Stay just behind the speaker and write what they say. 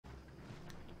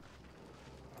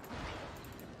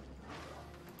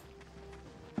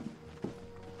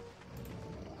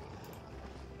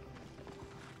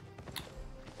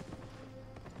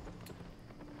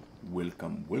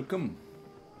Welcome, welcome.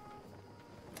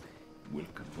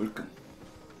 Welcome, welcome.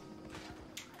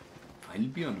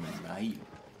 Albion online.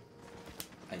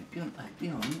 Albion.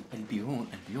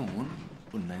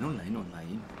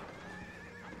 Online.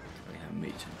 I have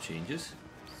made some changes.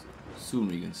 Soon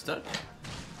we can start.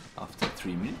 After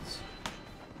 3 minutes.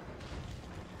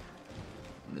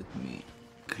 Let me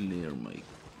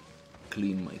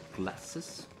clean my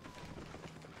glasses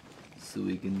so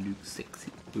we can look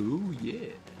sexy. Oh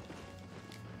yeah.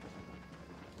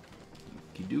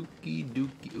 Okie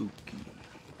dokie.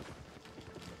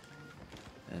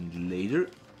 And later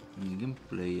we can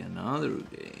play another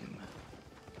game.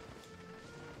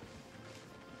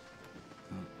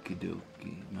 Okie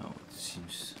dokie. Now it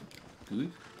seems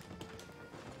good.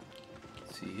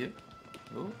 See here.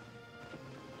 Oh.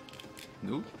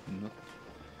 No,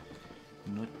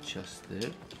 not just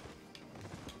there.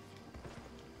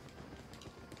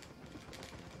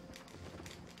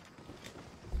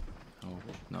 How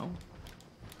about now?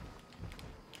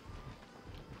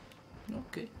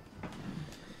 Okay.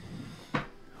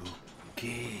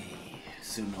 Okay.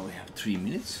 So now we have 3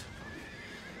 minutes.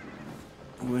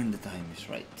 When the time is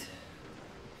right.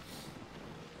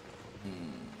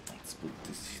 Let's put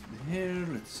this here.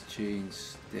 Let's change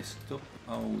desktop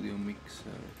audio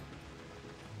mixer.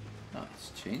 Ah,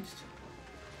 it's changed.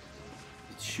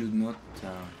 It should not.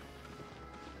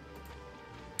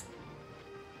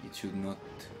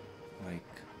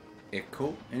 Like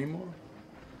echo anymore.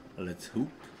 Let's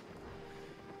hope.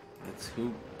 Let's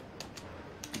hope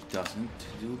it doesn't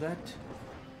do that.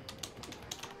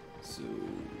 So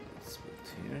let's put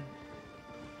here.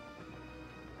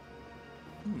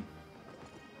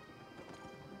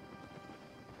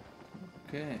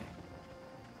 Okay.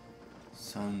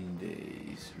 Sunday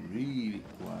is really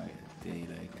quiet day,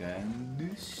 like I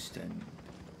understand.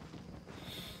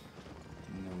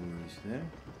 No worries there.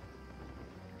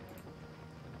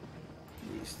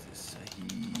 Here's the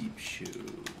Sahiib show.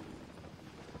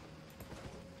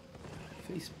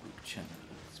 Facebook channel.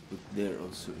 Let's put there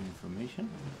also information.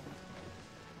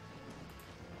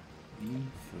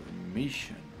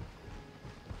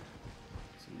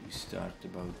 So we start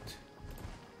about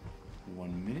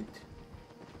 1 minute.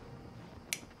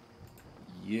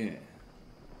 Yeah.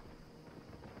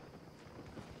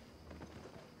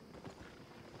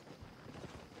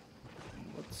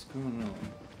 What's going on?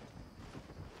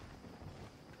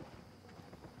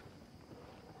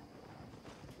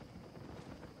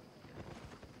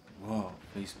 Wow,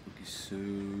 Facebook is so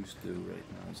slow right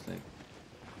now. It's like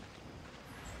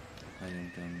I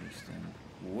don't understand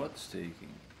what's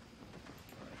taking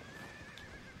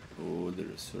all the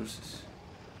resources.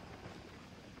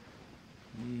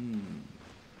 I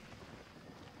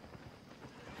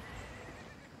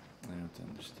don't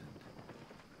understand.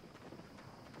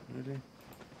 Really?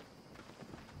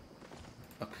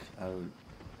 Okay, I'll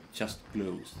just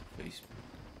close Facebook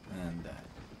and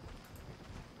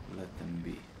let them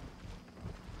be.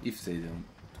 If they don't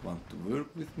want to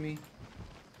work with me,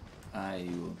 I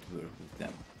won't work with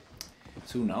them.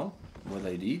 So now, what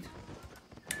I did,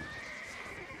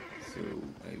 so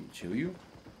I will show you.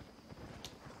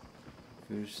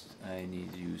 First, I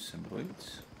need to use some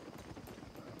points.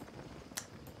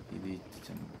 Edit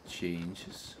some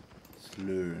changes. Let's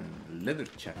learn leather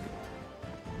jacket.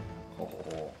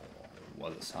 Oh,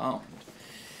 what a sound!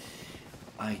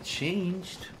 I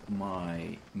changed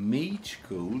my mage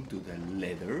code to the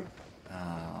leather,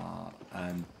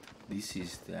 and this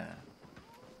is the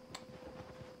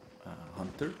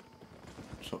hunter.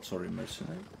 Sorry,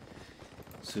 mercenary.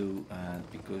 So,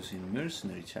 because in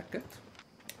mercenary jacket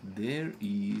there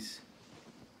is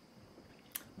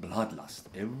bloodlust.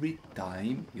 Every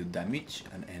time you damage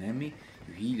an enemy,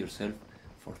 you heal yourself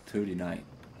for 39.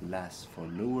 Lasts for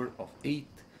lower of 8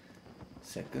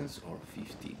 seconds or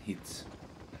 15 hits.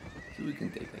 So we can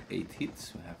take like 8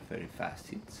 hits. We have very fast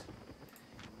hits.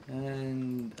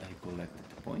 And I collected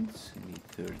the points. I need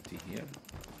 30 here.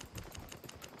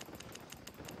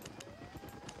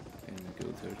 Can we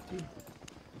go 30?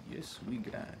 Yes, we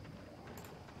can.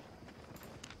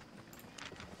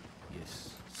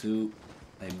 Yes. So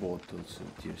I bought also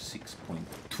tier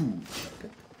 6.2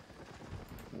 jacket.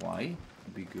 Why?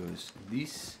 Because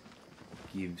this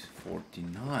gives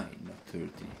 49, not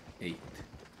 38.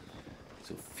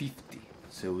 So 50.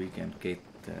 So we can get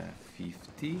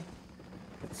 50.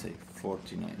 Let's say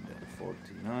 49 then.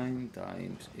 49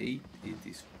 times 8, it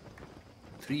is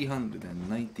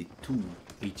 392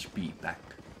 HP back.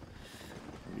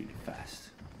 Really fast.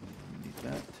 We need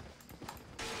that.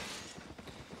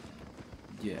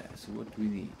 Yeah, so what we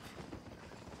need?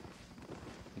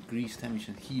 Increase damage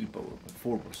and heal power by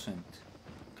 4%.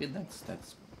 Okay, that's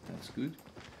that's good.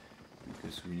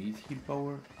 Because we need heal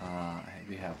power.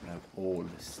 We have like all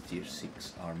the tier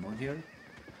 6 armor here.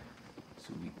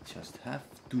 So we just have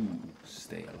to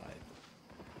stay alive.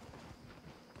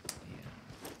 Yeah.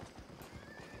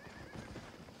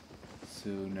 So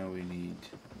now we need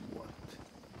what?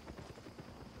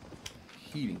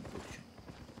 Healing potion.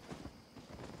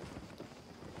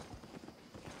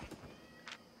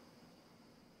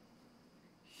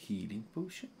 Healing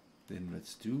potion. Then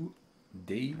let's do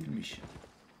daily mission.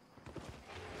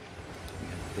 We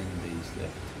have 10 days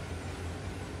left.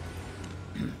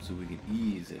 So we can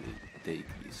easily take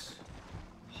this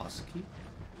husky.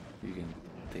 We can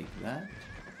take that.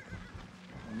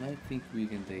 And I think we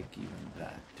can take even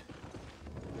that.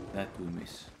 That we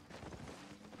miss.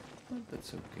 But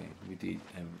that's okay. We did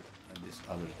this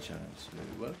other challenge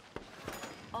very well.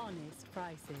 Honest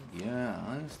prices. Yeah,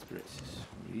 honest prices.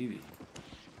 Really.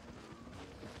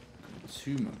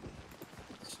 Consumable.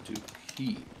 Let's do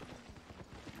heal.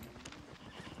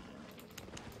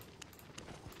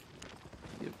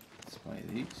 Yep, let's buy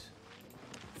these.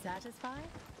 Satisfied?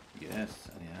 Yes,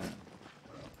 I am.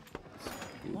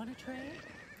 Want a trade?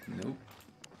 Nope.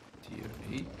 Tier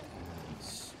 8.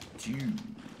 Stew.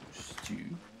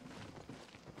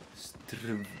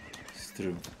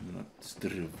 Struv, not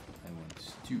struv. I want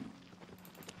stew.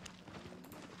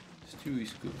 Stew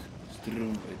is good.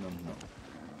 Struv, I don't know.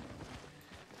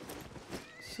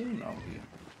 So now here.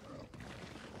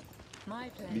 My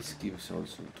pleasure. This gives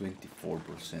also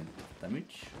 24%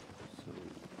 damage. So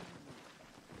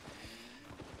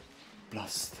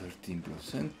plus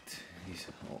 13% is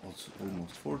also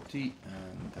almost 40,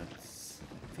 and that's, I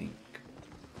think,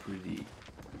 pretty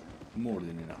more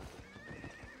than enough.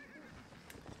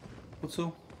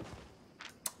 Also,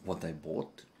 what I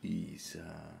bought is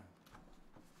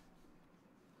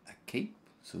a cape,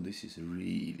 so this is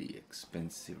really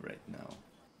expensive right now.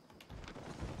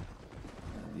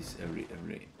 This every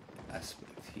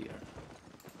aspect here.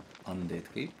 Undead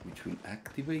cape, which will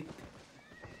activate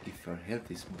if our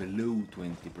health is below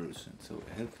 20%. So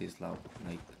health is like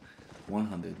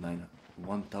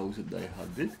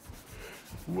 1900.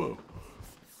 Whoa.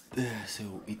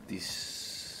 So it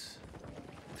is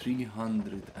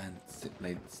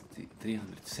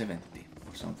 370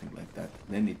 or something like that.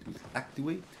 Then it will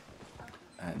activate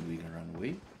and we can run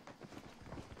away.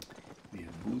 We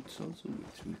have boots also,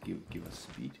 which will give us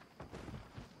speed.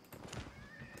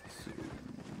 So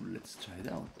let's try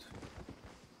it out.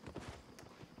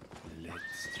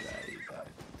 Let's try it out.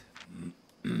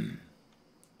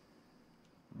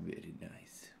 Very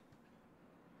nice.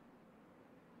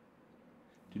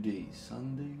 Today is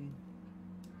Sunday.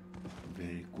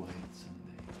 Very quiet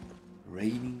Sunday.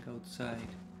 Raining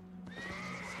outside.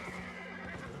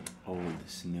 All the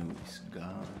snow is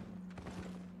gone.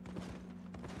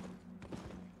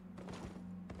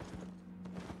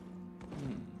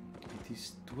 It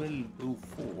is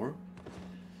 12:04.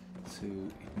 So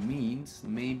it means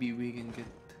maybe we can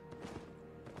get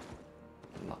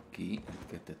lucky and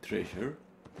get the treasure.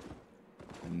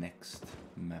 The next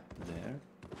map there.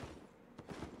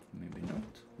 Maybe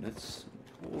not. Let's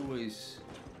always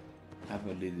have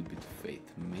a little bit of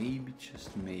faith. Maybe,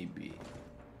 just maybe,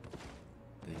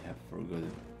 they have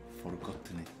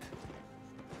forgotten it.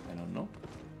 I don't know.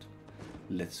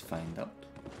 Let's find out.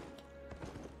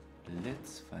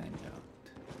 Let's find out.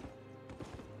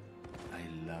 I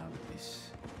love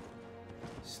this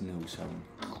snow sound.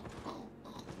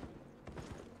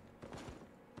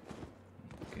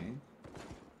 Okay.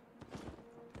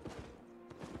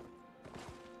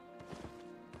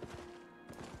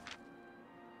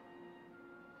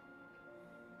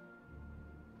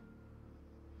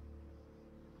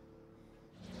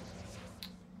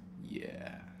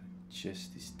 Yeah,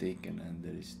 chest is taken and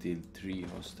there is still 3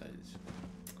 hostiles.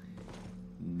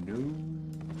 No,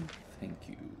 thank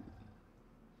you.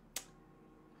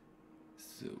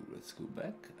 So let's go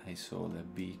back. I saw the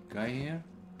big guy here.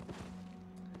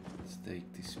 Let's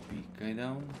take this big guy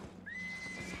down.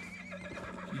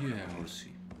 Yeah,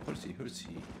 horsey. Horsey,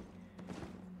 horsey.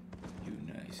 You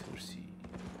nice horsey.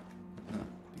 Ah,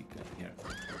 big guy here.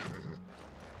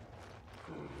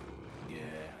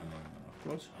 Yeah, of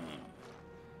course.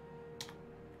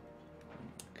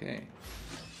 Okay.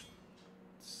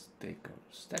 Let's take our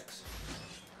stacks.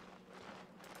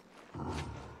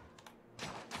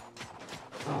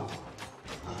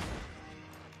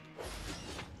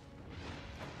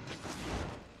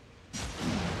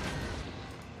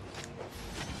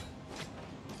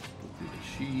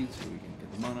 Shield so we can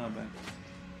get mana back.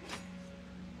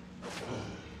 Oh,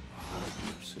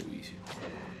 so easy.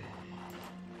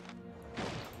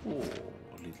 Oh, a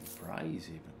little prize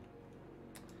even.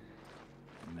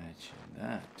 damage and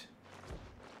that.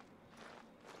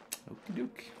 Okie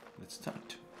doke, let's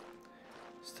start.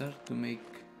 Start to make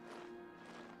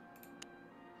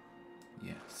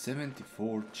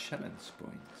 74 challenge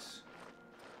points.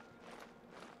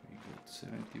 We got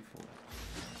 74.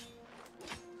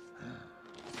 No.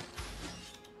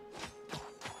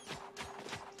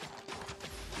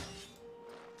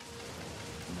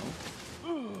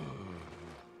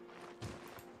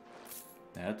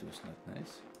 That was not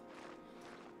nice.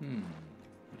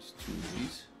 There's two of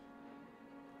these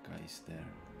guys there.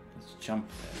 Let's jump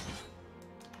there.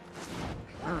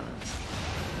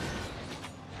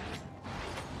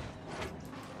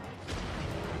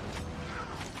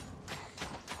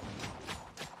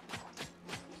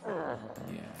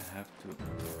 Yeah, I have to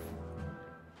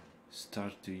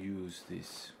start to use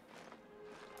this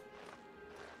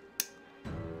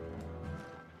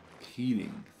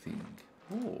healing thing.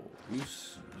 Oh, you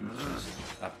just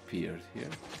appeared here.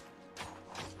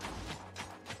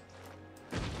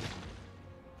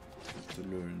 Have to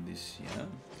learn this, yeah.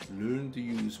 Learn to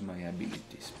use my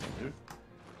abilities better.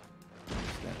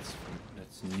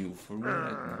 That's new for me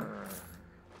right now.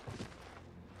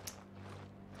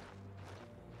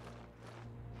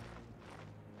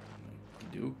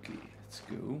 Okay, let's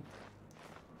go.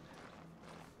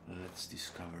 Let's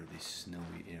discover this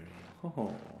snowy area.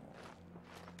 Oh,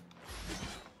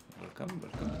 welcome,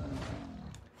 welcome.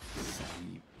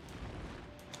 Sahiib,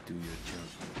 do your job.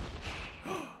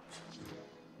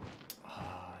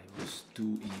 I was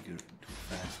too eager, too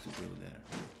fast to go there.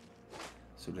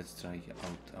 So let's try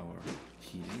out our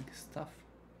healing stuff.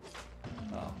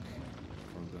 Okay,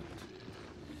 forgot.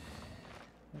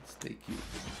 Let's take you.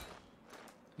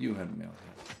 You help me out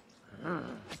here.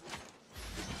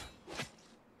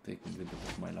 Taking a bit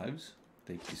of my lives.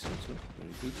 Take this also.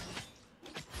 Very good.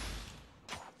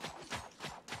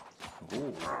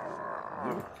 Oh,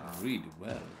 working really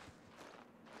well.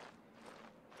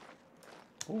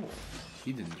 Oh,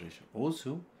 hidden treasure.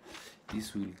 Also,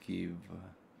 this will give.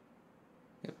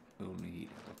 Yep, only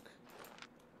healing.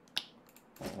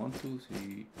 Look. 1, 2,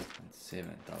 3, and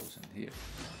 7,000 here.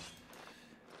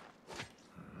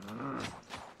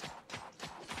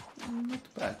 Not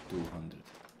bad, 200.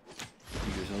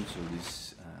 Because also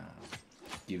this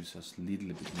gives us a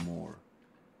little bit more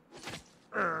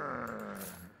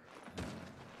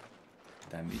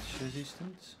damage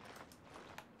resistance.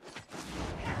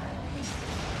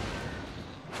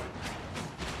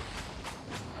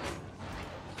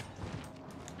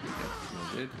 You're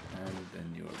dead, and then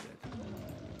you're dead.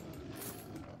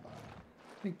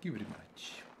 Thank you very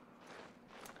much.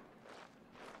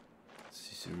 This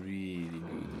is a really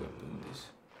good weapon, this.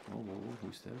 Oh,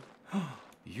 who's there?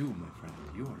 You, my friend,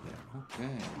 you are there.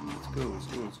 Okay, let's go, let's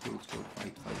go, let's go, let's go.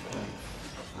 Fight, fight, fight.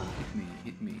 Hit me,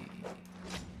 hit me.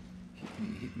 Hit me,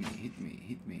 hit me, hit me,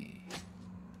 hit me.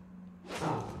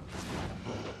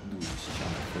 Do this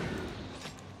jump for you.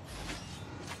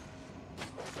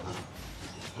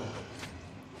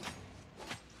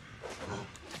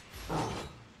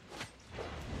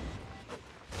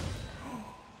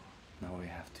 Now I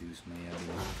have to use my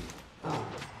ability.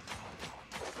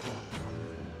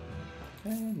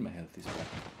 And my health is back.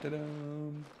 Ta-da!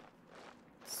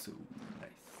 So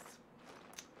nice.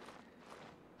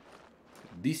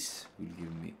 This will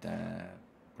give me the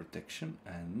protection,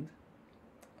 and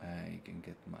I can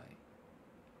get my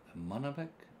mana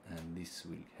back, and this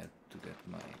will help to get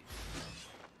my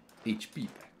HP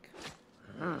back.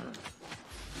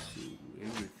 So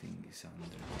everything is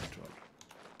under control.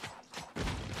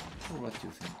 Or what do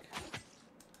you think?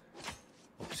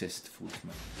 Obsessed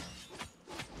footman.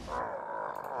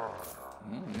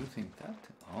 Oh, you think that?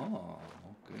 Oh,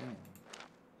 okay.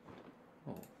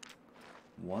 Oh,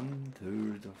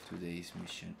 1/3 of today's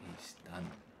mission is done.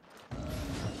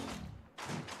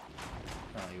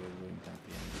 You are going to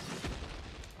the end.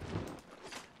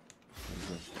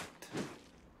 Forgot that.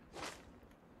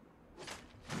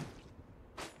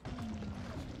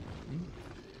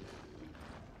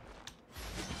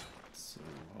 So,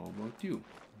 how about you?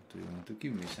 Do you want to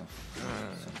give me something?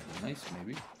 Something nice,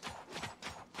 maybe?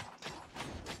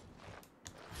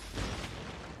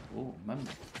 Oh,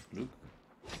 mammoth, look.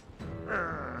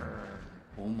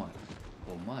 Omar.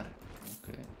 Omar.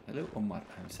 Okay. Hello, Omar.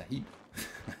 I'm Sahiib.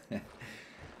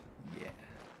 Yeah.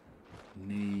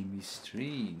 Name is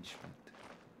strange, but...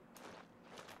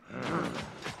 Oh,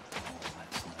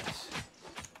 that's nice.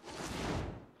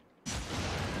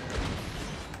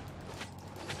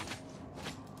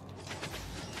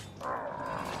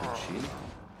 Good shield.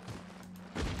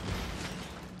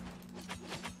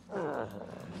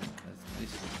 That's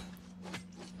nice.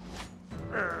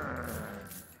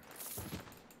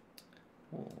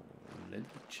 Oh,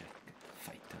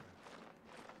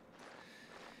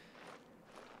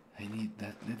 I need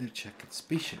that leather jacket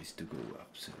specialist to go up,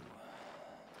 so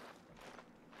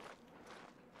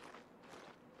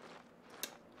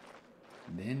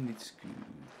then it's good.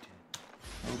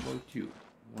 How about you?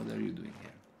 What are you doing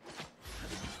here?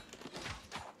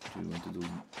 Do you want to do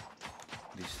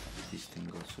this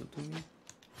thing also to me?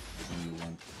 Or you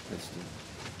want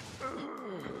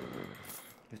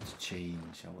let's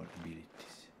change our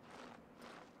abilities.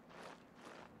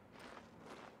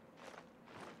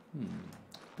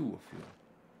 Two of you.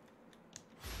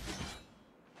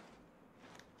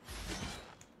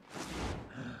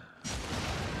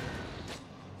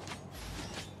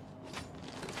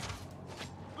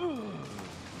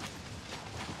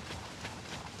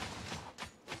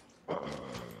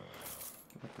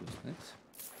 What was next?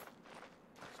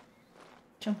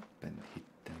 Jump and hit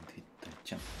and hit and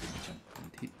jump and jump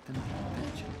and hit and hit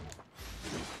and jump.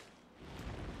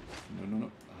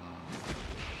 No.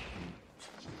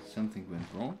 Something went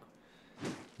wrong.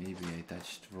 Maybe I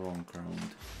touched wrong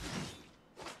ground.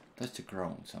 Touched the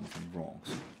ground, something wrong,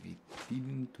 so it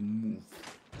didn't move.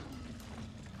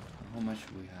 How much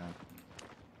we have?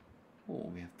 Oh,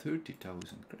 we have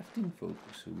 30,000 crafting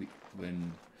focus. So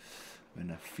when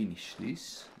I finish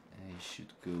this, I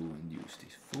should go and use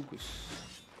this focus,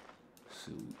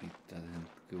 so it doesn't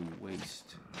go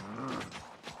waste.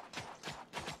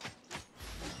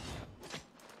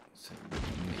 So we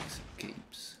can make some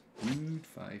capes. Good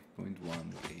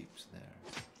 5.1 capes there.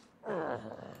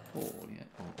 Oh yeah,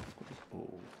 oh of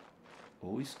course.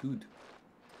 Oh is good.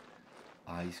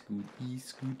 I is good, E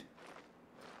is good.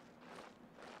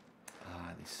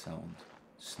 Ah, this sound,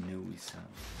 snowy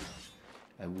sound.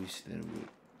 I wish there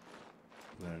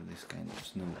were this kind of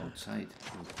snow outside.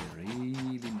 It would be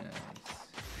really nice.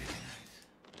 Really nice.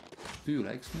 Do you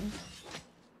like snow?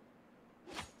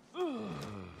 Do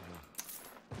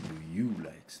you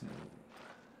like snow?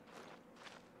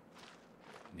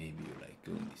 Maybe you like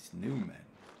only snowman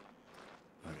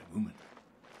or a woman.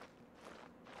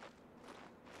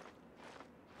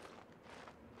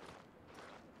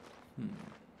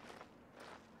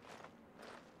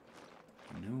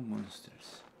 No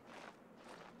monsters.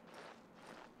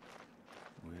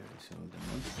 Where is all the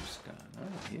monsters gone?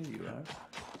 Ah, here you are.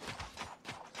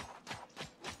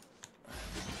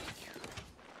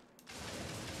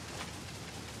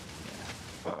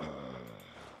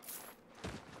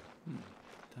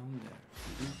 Down there.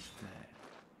 Who's there?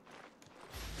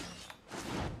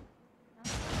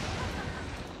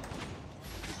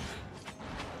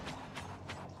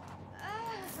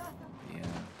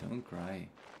 Yeah, don't cry.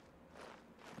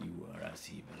 You are as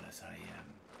evil as I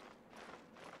am.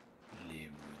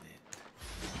 Live with it.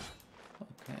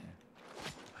 Okay.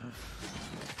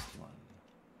 Next one.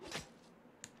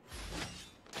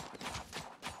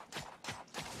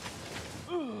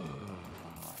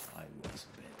 I was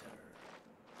better.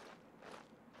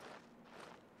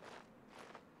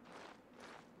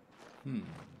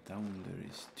 Down there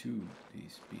is two,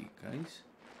 these big guys.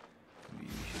 Maybe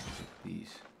we should take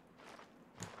these.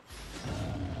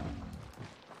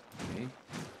 Okay,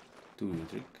 do the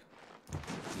trick.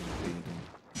 Maybe you don't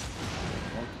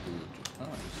want to do the trick.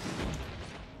 Ah, you still want.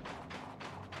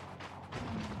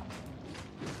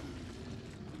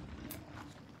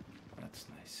 That's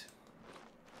nice.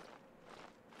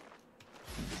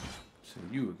 So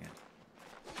you again.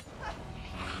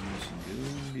 I'm using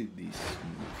only this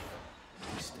move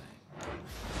this time.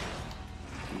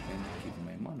 You can give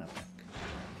my mana back.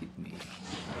 Hit me.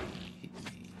 Hit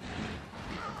me.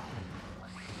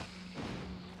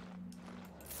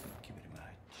 Thank you very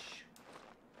much.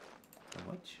 How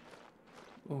much?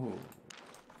 Oh,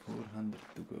 400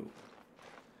 to go.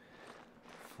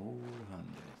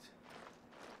 400.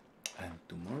 And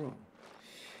tomorrow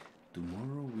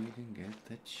we can get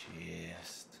the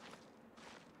chest.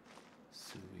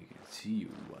 So we can see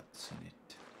what's in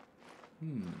it.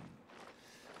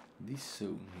 This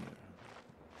zone here.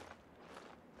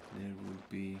 There will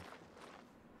be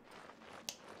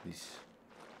this.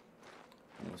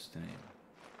 What's the name?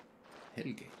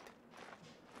 Hellgate.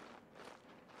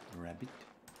 Rabbit.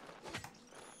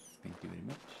 Thank you very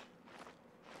much.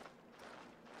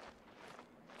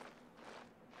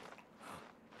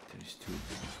 There is two.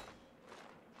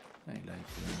 I like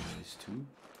when there is two.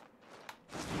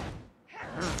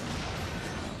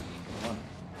 One.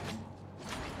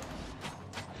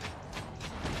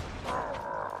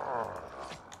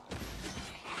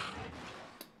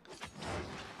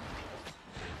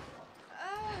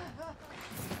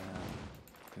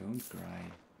 Don't cry.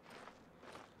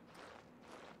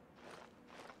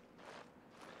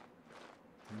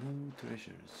 No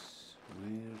treasures.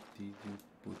 Where did you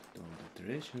put all the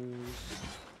treasures?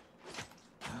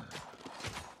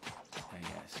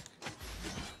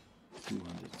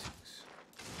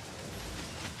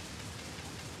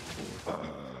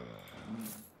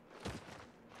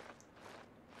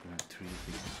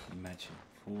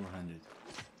 300,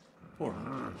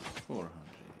 400, 400,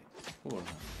 400,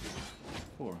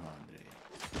 400,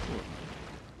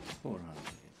 400, 400,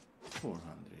 400,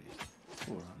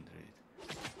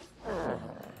 400.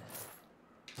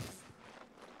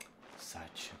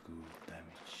 Such a good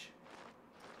damage.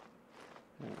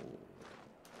 Oh,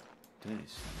 there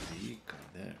is some big guy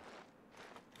there.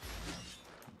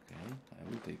 Okay, I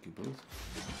will take you both.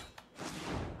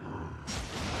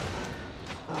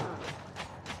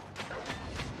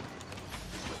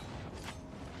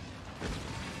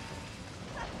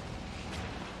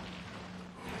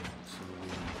 So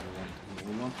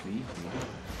you want me?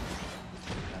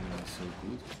 I'm not so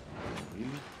good.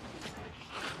 Really?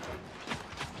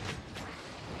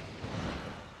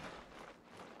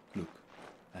 Look,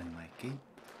 and my cape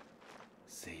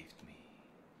saved me.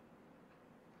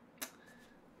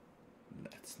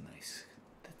 That's nice.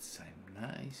 That's a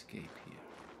nice cape here.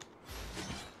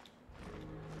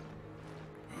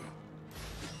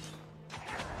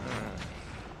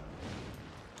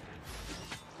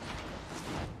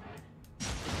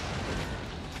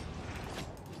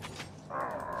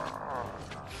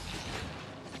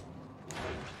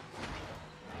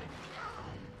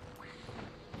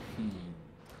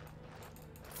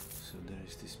 So there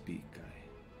is this big guy.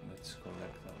 Let's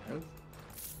collect our health.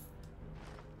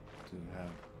 Do you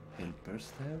have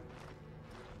helpers there?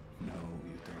 No,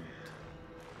 you don't.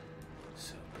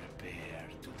 So prepare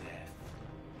to death.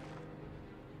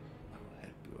 I will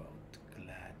help you out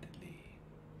gladly.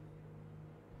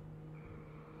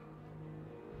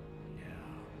 Yeah.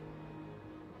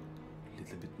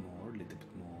 Little bit more, little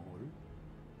bit more.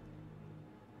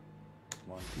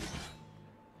 1,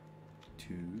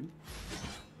 2,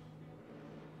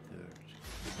 3rd.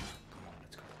 Come on,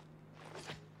 let's go.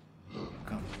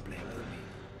 Come play with me.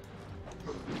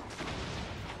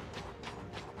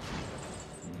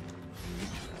 You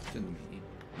interrupted me.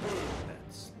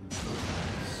 That's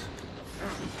nice.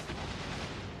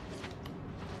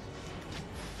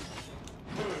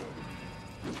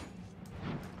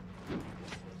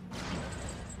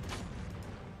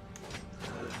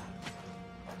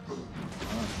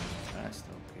 Fast,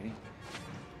 okay.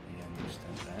 I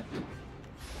understand that.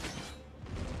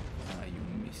 Ah, you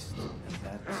missed. And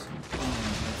that's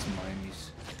my miss.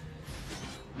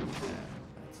 Yeah,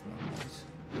 that's not nice.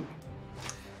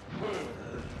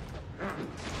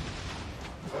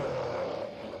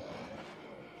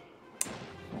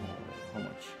 Oh, how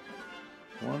much?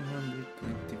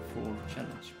 124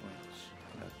 challenge points.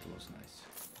 That was nice.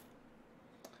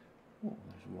 Oh,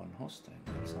 there's one hostile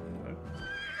there somewhere.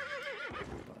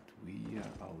 But we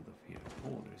are out of here.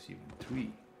 Oh, there's even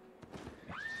 3.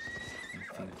 I think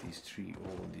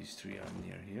all these three are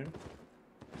near here,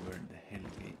 where the hell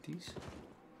gate is.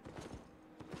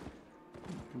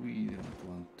 We don't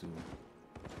want to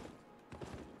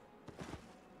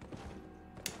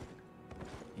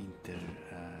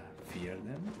interfere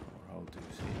them, or how do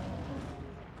you say it?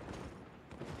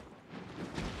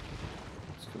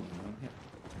 What's going on here?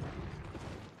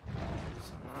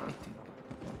 Some fighting.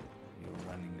 You're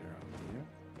running around here.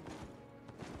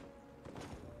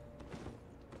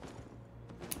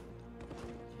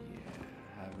 Yeah,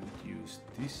 haven't used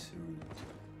this route,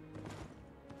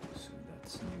 so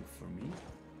that's new for me.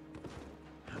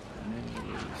 And then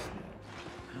where is that?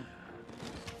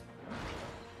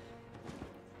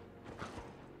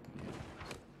 Yeah,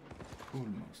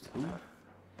 almost full.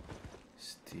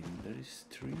 Still there is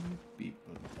 3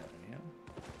 people there, yeah.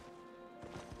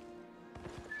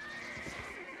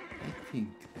 I think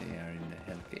they are in the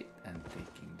Hellgate and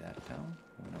taking that down.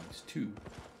 Oh no, it's 2.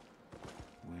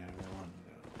 Where will one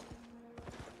go?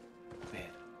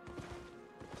 Where?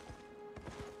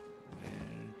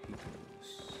 Where he goes.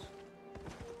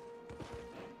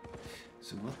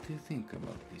 So what do you think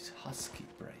about this husky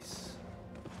price?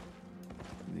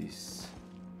 This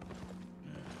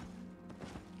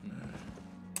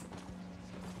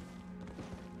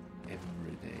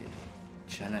everyday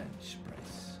challenge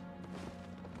price.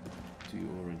 Do you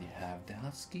already have the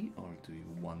husky, or do you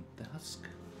want the husk?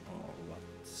 Or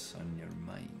what's on your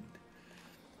mind?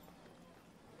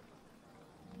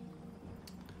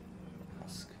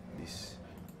 Husk, this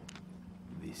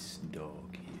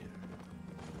dog here.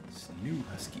 This new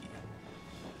husky.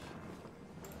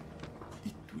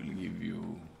 It will give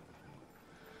you.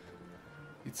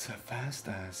 It's as fast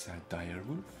as a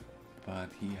direwolf, but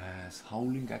he has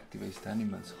howling activates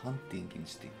animals hunting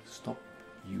instinct. Stops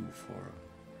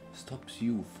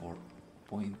you for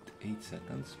 0.8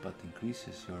 seconds, but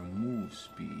increases your move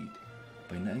speed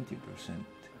by 90%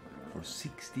 for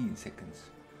 16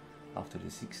 seconds. After the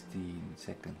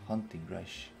 16-second hunting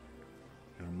rush,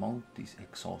 your mount is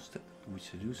exhausted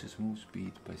which reduces move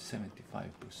speed by 75%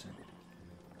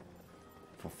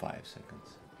 for 5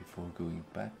 seconds before going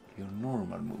back your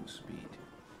normal move speed.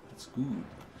 That's good.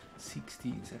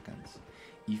 16 seconds.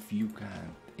 If you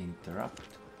can't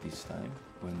interrupt this time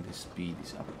when the speed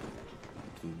is up,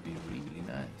 it will be really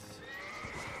nice.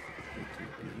 It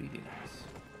will be really nice.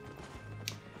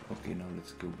 Okay, now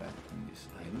let's go back on this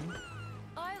island.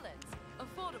 Islands.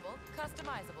 Affordable,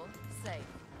 customizable,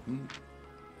 safe. And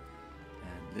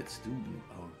let's do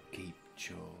our cape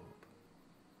job.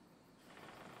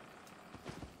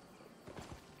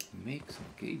 Make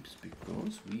some capes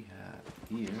because we have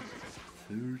here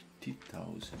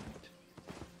 30,000.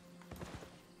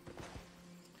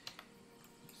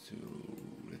 So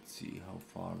let's see how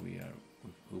far we are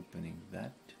with opening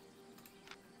that.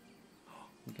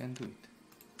 We can do it.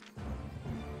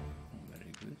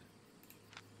 Very good.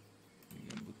 We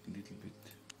can put a little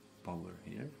bit power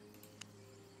here.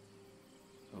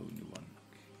 Only one.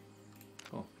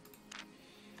 Oh.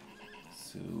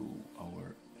 So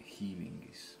our healing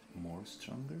is more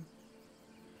stronger.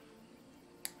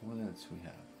 What else we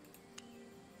have?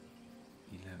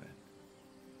 11.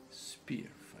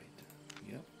 Spear fighter.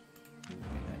 Yep. Would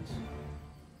be nice.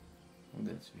 What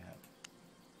else we have?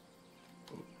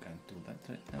 Oh, can't do that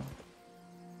right now.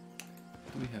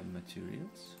 Do we have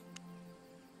materials?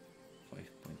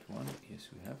 5.1. Yes,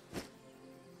 we have.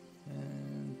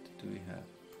 And do we have?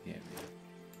 Yeah, we have.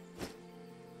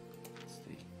 Let's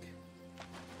take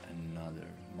another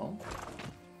monk.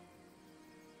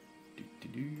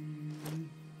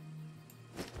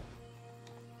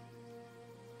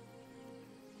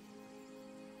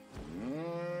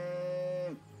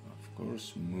 Of course,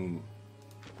 move.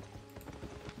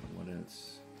 What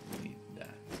else? We need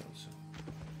that also.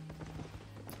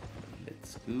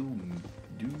 Let's go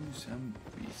do some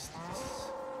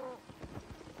business.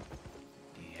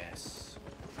 Yes.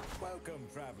 Welcome,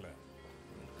 traveler.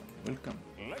 Welcome.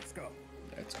 Let's go.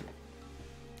 Let's go.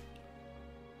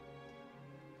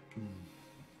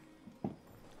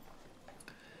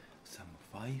 Some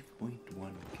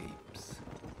 5.1 capes.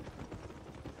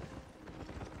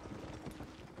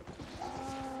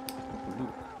 Oh,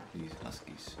 look, these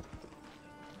huskies.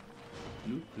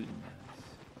 Look really nice.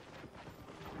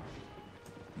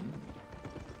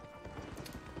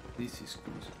 This is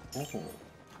good. Oh,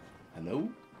 hello?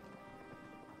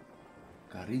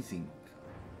 Gary Zink.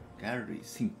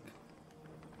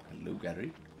 Hello,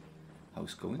 Gary.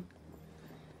 How's it going?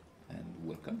 And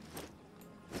welcome.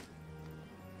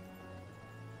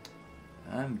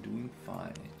 I'm doing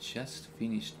fine. I just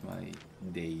finished my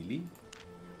daily.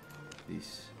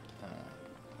 This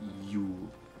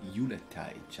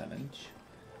Yuletide challenge.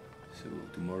 So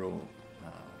tomorrow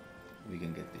we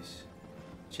can get this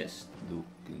chest. Look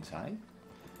inside.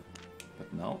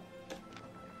 But now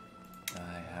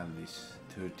I have this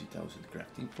 30,000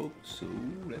 crafting folk, so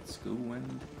let's go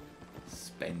and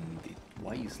spend it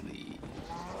wisely.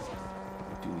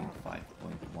 Doing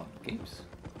 5.1 capes.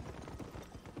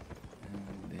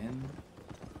 And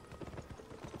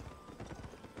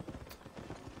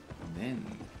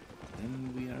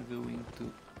then we are going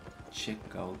to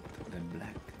check out the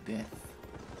Black Death.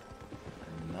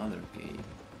 Another game.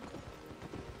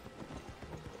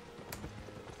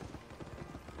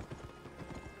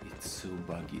 It's so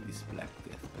buggy, this Black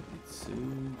Death, but it's so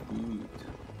good.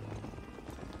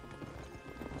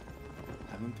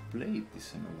 I haven't played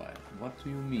this in a while. What do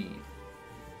you mean?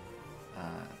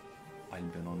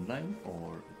 Albion Online,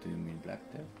 or do you mean Black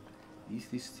Death? Is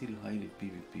this still highly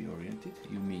PvP oriented?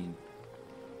 You mean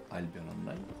Albion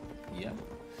Online? Yeah.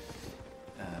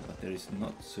 But there is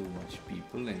not so much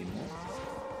people anymore.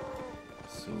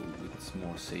 So it's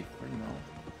more safer now.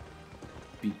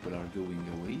 People are going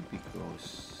away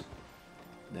because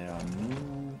there are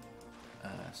no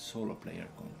solo player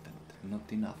content.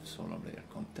 Not enough solo player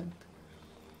content.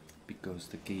 Because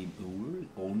the game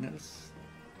owners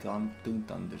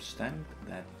don't understand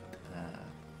that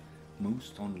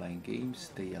most online games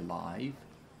stay alive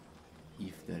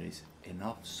if there is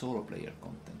enough solo player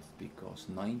content, because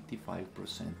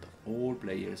 95% of all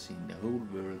players in the whole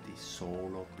world is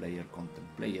solo player content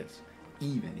players,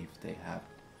 even if they have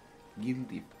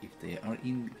guild, if they are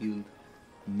in guild,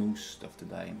 most of the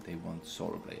time they want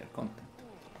solo player content.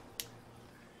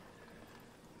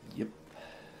 Yep.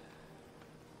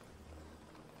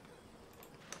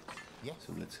 Yes.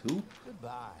 So let's hope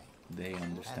Goodbye. they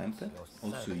understand that. your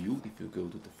Also service. you, if you go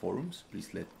to the forums,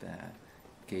 please let the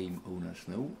game owners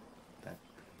know that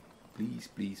please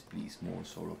more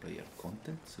solo player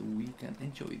content so we can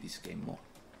enjoy this game more.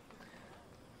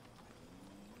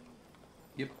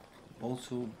 Yep.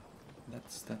 Also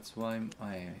that's why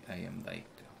I am like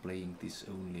playing this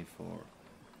only for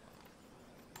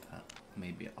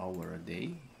maybe an hour a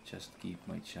day. Just keep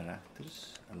my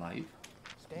characters alive.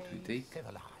 Stay We take,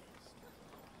 civilized.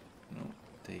 no,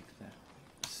 take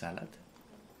the salad.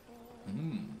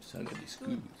 Salad is good.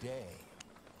 Good day.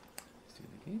 Still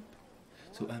the game.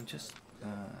 So I'm just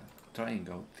trying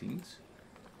out things.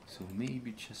 So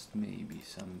maybe, just maybe,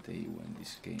 someday when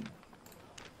this game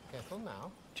Careful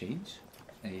now. change,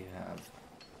 I have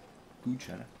good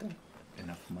character,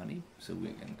 enough money, so we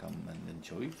can come and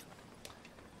enjoy.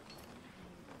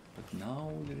 But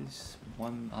now there is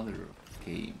one other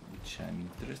game which I'm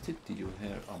interested. Did you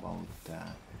hear about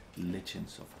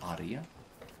Legends of Aria?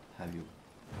 Have you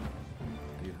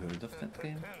heard of that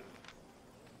game?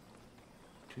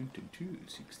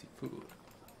 64.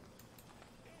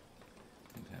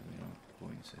 Don't have enough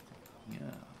points, I think.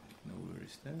 Yeah, nowhere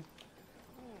is there.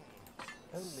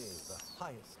 Only the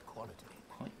highest quality.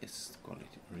 Highest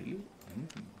quality, really?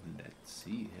 Let's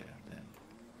see here then.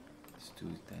 Let's do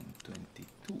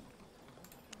 1022.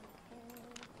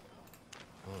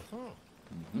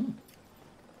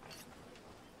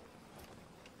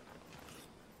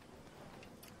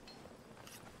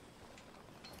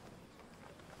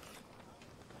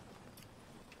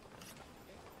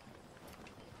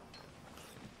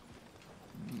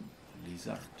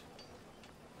 Lizard.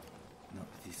 No,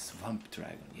 it is Swamp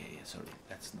Dragon. Yeah, sorry.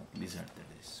 That's not lizard,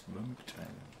 that is Swamp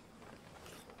Dragon.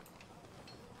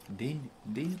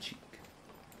 Denchik.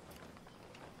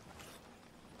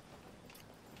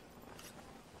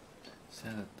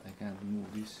 Salad, I can't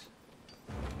move this.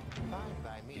 Fine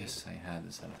by me. Yes, I had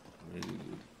a salad. Really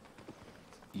good.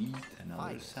 Eat another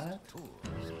Finest salad.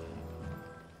 tools.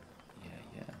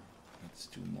 Yeah. Let's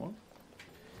do more.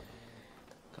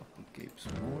 Couple capes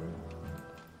more.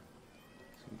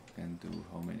 So we can do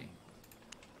how many?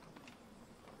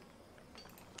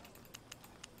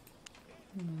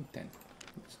 10.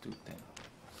 Let's do 10.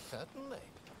 Certainly.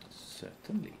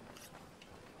 Certainly.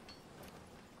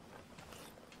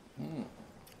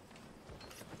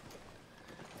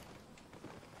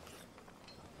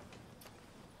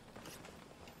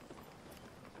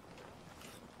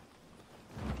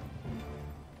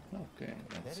 Okay,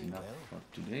 that's Very enough well. for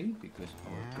today because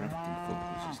our crafting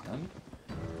focus is done.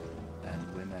 And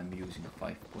when I'm using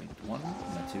 5.1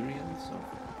 materials or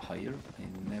higher, I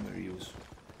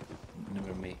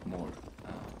never make more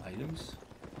items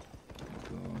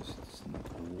because it's not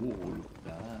all of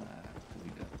that. We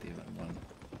got even one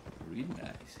really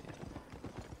nice here.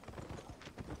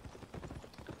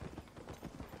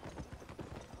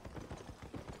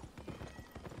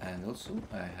 And also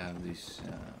I have this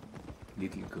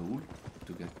little goal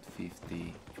to get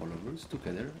 50 followers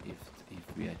together.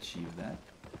 If we achieve that,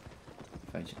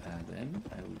 if I add them,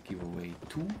 I will give away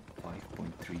 2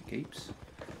 5.3 capes,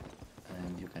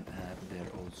 and you can add there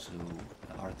also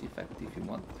an artifact if you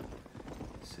want.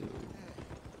 So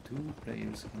 2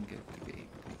 players can get the cape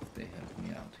if they help me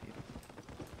out here.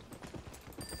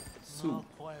 So No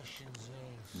questions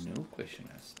asked. no question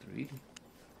asked, really.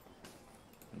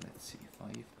 Let's see,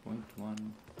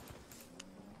 5.1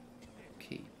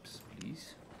 capes,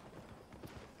 please.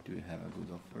 Do you have a good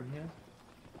offer here?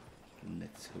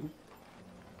 Let's hope.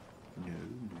 No.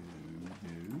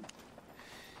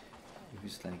 If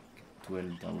it's like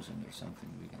 12,000 or something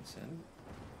we can sell.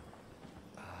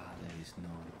 There is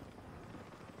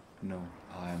no,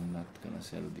 I'm not gonna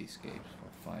sell these capes for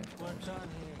 5,000. What's on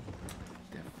here?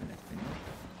 Definitely not.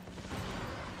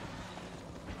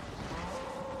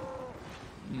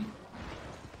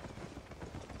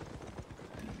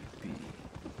 PvP.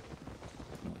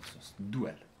 No, it's just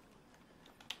duel.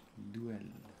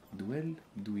 Duin.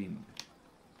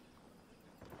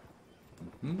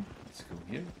 Let's go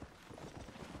here.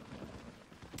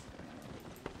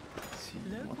 See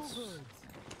Local goods.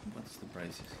 what's the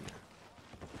prices here.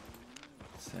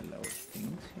 Sell our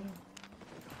things here.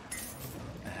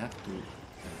 I have to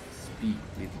speak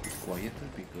a little bit quieter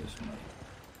because my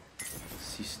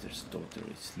sister's daughter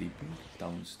is sleeping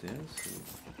downstairs, so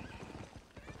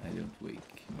I don't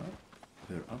wake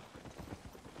her up.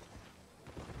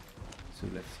 So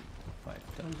let's see,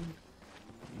 5,000.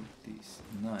 It is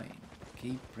 9.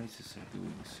 Cape prices are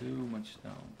going so much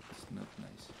down. It's not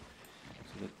nice.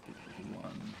 So let's put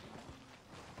 1.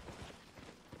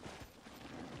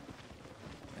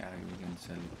 Yeah, we can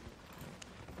sell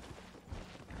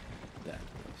that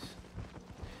price.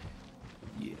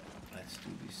 Yeah, let's do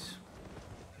this.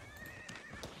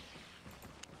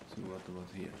 So what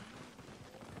about here?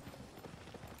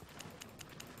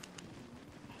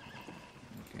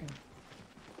 Okay.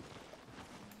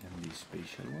 And these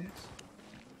special ones?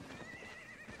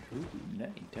 Oh,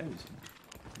 9,000.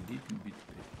 Little bit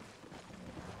better.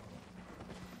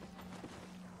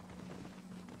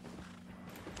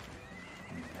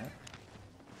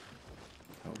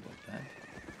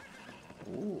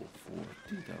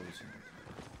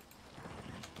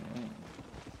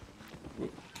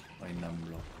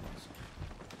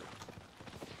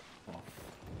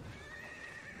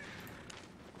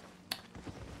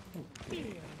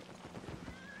 Fear.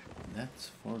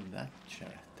 That's for that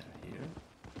character here.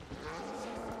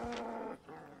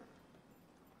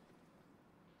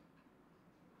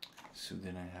 So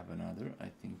then I have another. I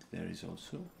think there is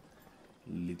also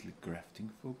little crafting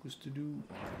focus to do,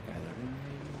 or gathering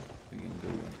maybe. We can go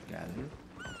and gather.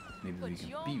 Maybe we Put can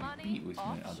your PvP money with my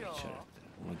other offshore. character.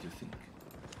 What do you think?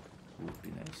 Would be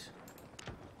nice.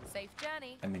 Safe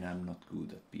journey. I mean, I'm not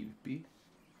good at PvP.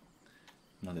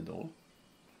 Not at all.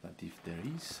 But if there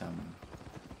is some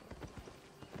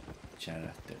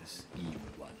characters, evil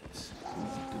ones, who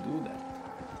want to do that,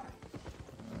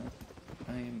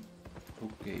 I'm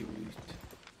okay with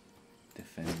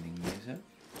defending myself.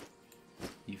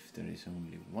 If there is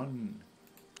only 1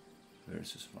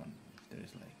 versus 1, if there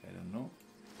is like, I don't know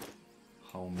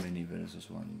how many versus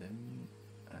 1, then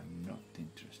I'm not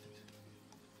interested.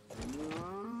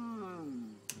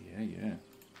 Yeah,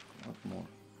 what more?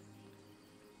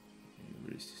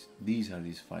 Where is this? These are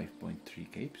these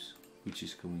 5.3 capes, which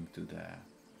is going to the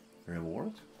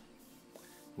reward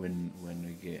when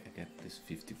we get this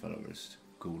 50 followers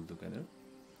goal together.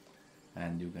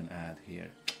 And you can add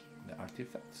here the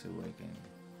artifact, so I can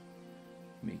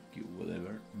make you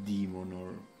whatever demon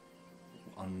or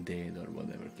undead or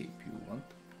whatever cape you want.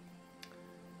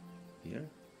 Here,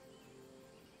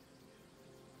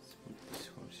 let's put this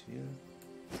horse here.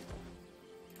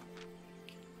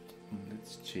 And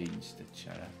let's change the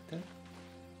character,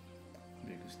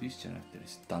 because this character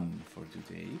is done for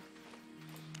today.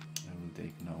 I will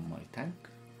take now my tank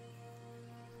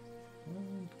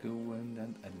and go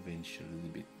and adventure a little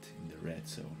bit in the red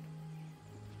zone.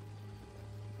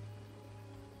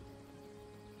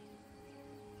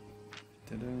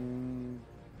 Ta-da!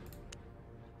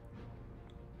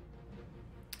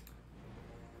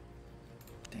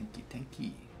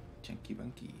 Tanky, chunky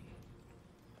bunky.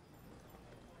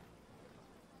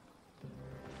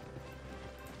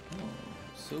 Oh,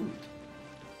 sold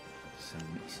some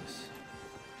mixes.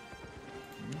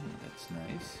 That's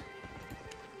nice.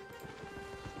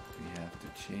 We have to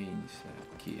change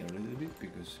the gear a little bit,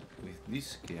 because with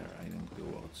this gear I don't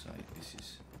go outside. This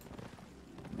is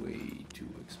way too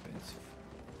expensive.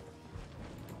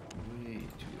 Way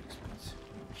too expensive.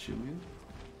 I'll show you.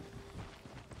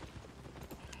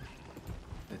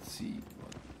 Let's see,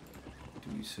 what do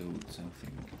we sold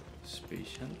something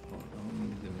special or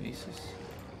only the maces?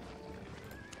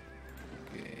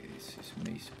 Okay, this is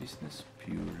mace business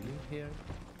purely here.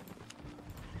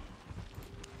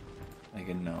 I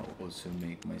can now also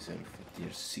make myself a tier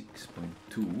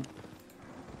 6.2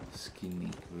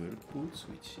 skinning whirlpools,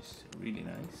 which is really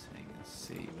nice. I can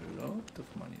save a lot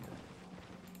of money there.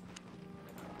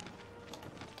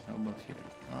 How about here?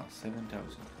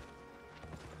 7,000.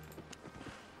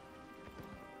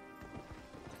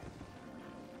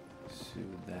 So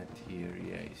that here,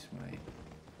 yeah, is my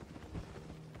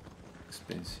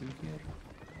expensive gear.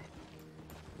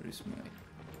 Where is my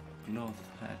cloth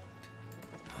hat?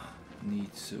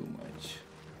 Need so much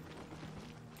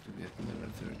to get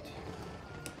level 30.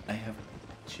 I have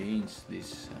changed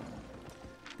this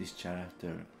this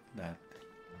character that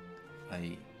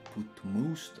I put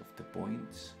most of the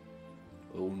points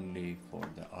only for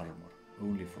the armor,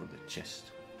 only for the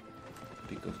chest,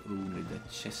 because only the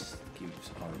chest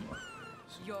gives armor.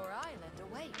 So, Your island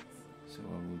awaits. so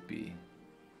I will be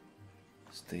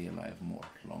stay alive more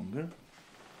longer.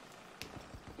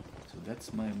 So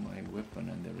that's my weapon,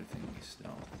 and everything is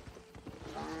down.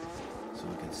 So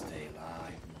we can stay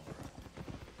alive more.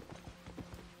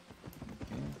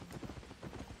 Okay.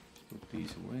 Put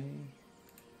these away.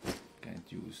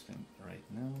 Can't use them right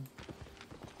now.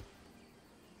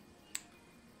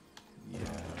 Yeah,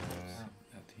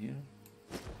 that here.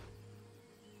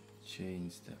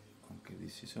 Change the. Okay,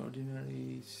 this is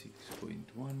ordinary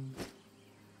 6.1.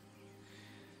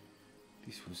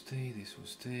 This will stay, this will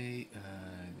stay,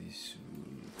 this will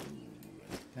go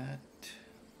like that.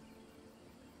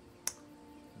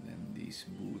 Then these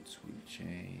boots will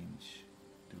change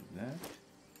to that.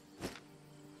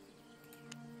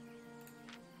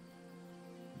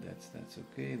 That's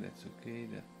okay, that's okay,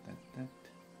 that.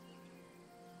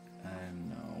 And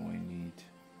now I need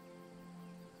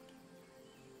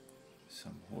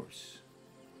some horse.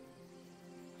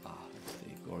 Let's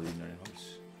take ordinary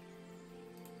horse.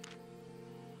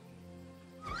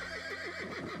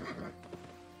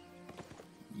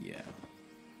 Yeah.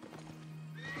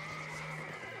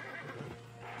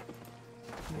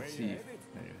 Let's see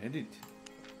where you headed.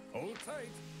 Hold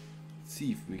tight.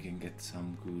 See if we can get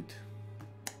some good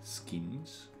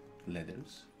skins,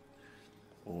 leathers,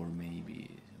 or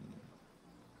maybe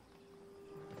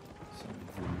some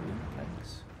woolen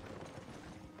planks.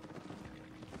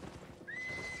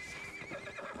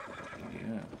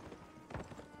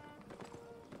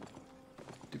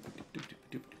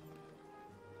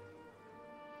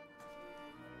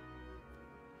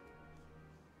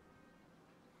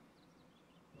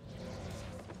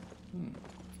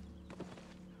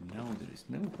 Now there is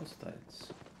no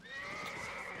hostiles.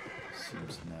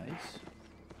 Seems nice.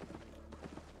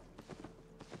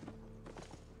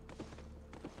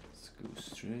 Let's go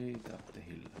straight up the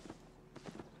hill.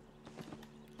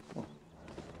 Oh.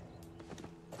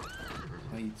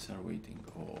 Heights are waiting.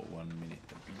 Oh, 1 minute.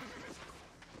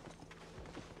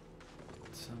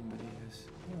 Somebody has...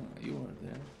 Oh, you are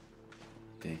there.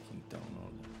 Taking down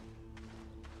all the...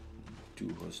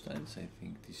 2 hostiles. I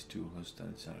think these 2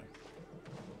 hostiles are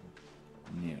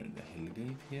near the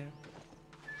hellgate here.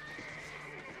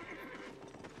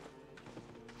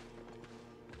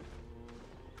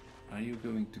 Are you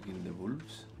going to kill the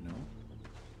wolves? No.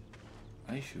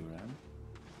 I sure am.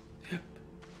 Yep,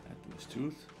 that was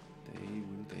truth. They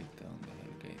will take down the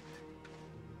hellgate.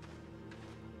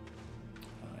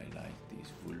 I like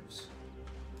these wolves.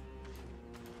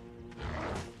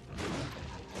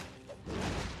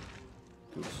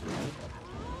 Go slow.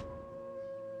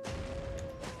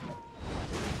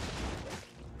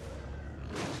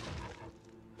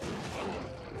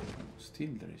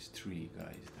 Still there is 3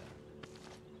 guys there.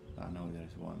 Ah no,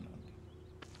 there's 1 only.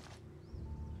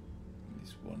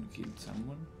 This one killed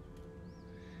someone.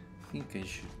 I think I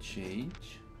should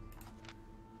change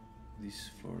this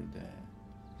for the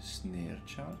snare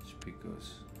charge,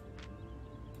 because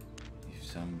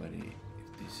if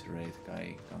this red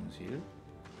guy comes here,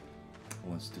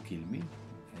 wants to kill me,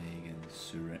 I can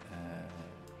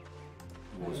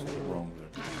was wrong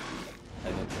word. I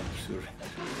don't want to surrender.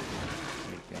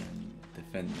 I can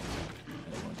defend myself,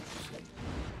 I wanted to say.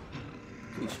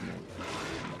 Go small.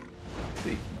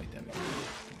 Take my damage.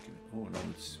 Oh no,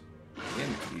 it's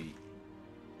again 3.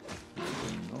 What's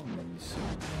going on in this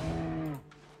zone?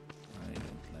 I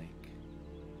don't like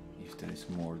if there is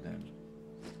more than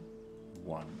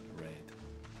 1 red.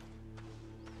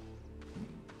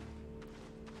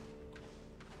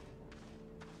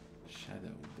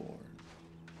 Shadowborn.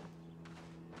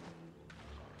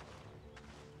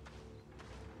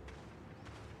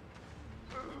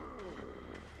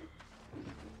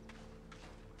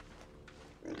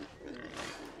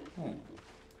 Oh.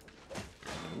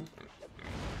 Hello.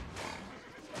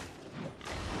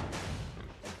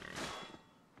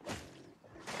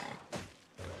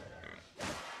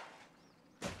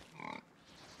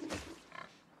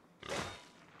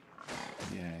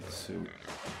 Yeah, it's so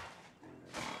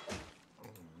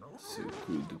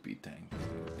cool to be tanked.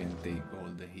 You can take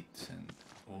all the hits and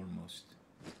almost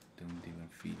don't even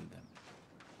feel them.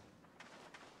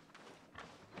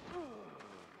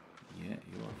 Yeah,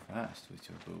 you are fast with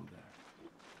your bow there.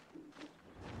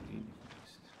 Really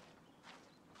fast.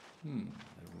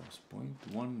 There was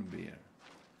 0.1 bear.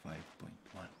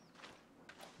 5.1.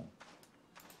 Oh.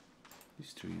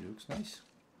 This tree looks nice.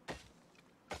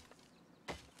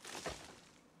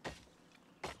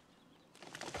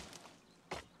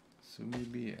 So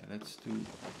maybe let's do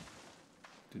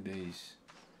today's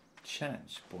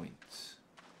challenge points.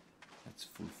 Let's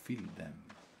fulfill them.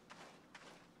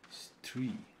 It's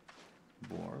 3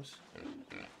 boars.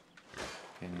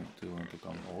 Do you want to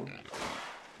come all?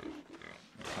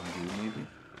 Come you maybe?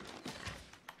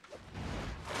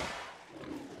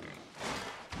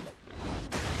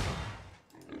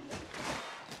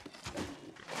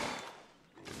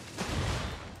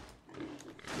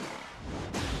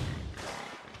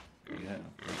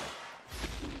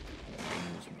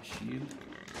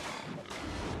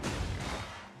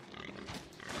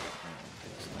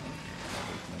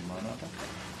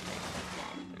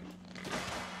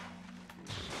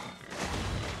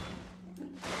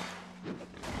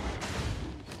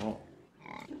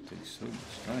 So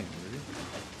much time, really.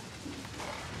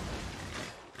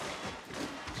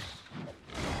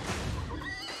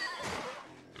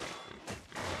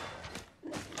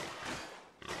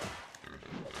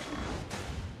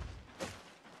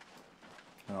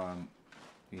 Oh, I'm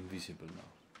invisible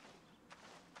now.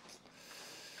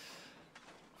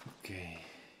 Okay.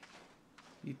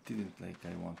 It didn't like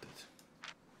I wanted.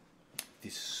 It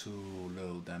is so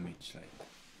low damage, like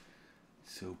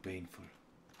so painful.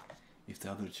 If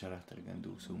the other character can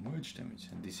do so much damage,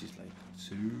 and this is like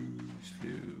so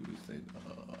slow, it's like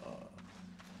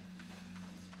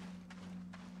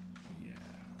yeah,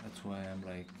 that's why I'm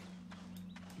like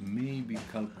maybe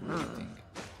calculating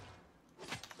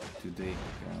to take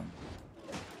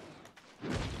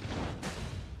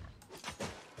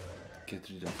get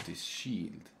rid of this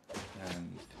shield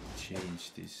and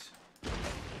change this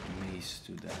mace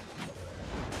to the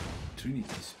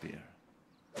Trinity Spear.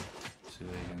 So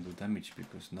I can do damage,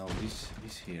 because now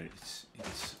this here it's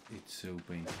so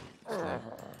painful. It's like,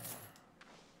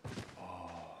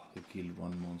 oh, you kill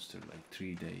one monster like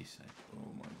 3 days. Like,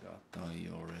 oh my god, die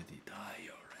already,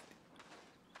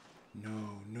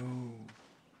 No, no.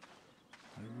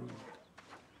 I rolled.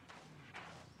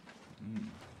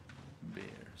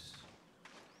 Bears.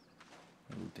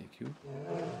 I will take you.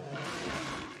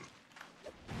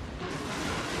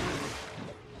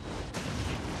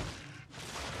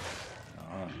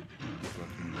 Ah, you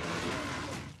got me right.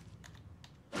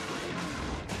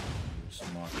 You're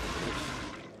smart.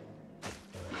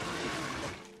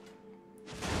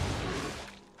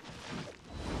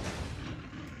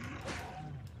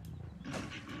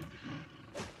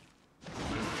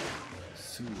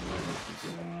 So what is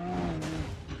this?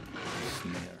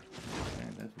 Snare. Okay,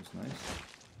 that was nice.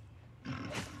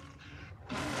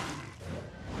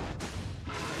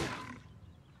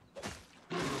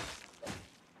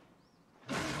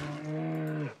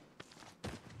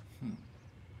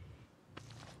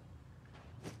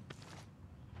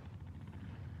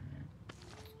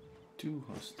 Two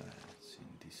hostiles in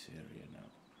this area now.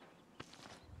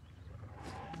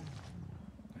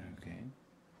 Okay.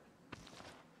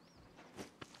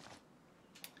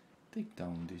 Take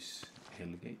down this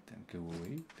hellgate and go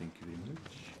away. Thank you very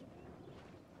much.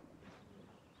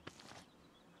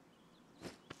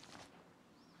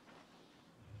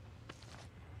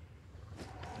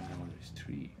 Now there's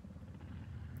three.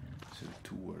 So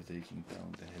two are taking down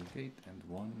the hellgate and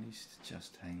one is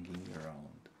just hanging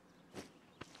around.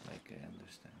 Like I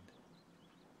understand.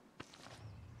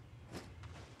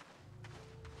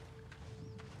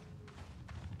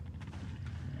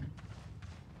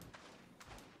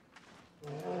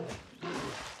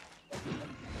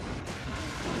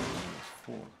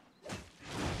 Four.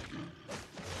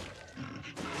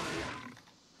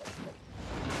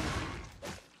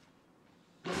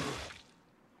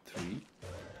 Three.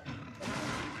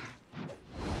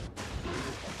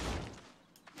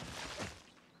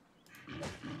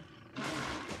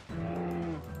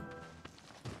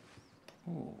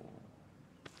 Oh.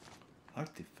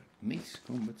 Artifact. Mace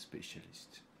combat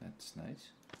specialist. That's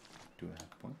nice. Do I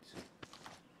have points?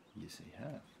 Yes, I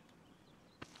have.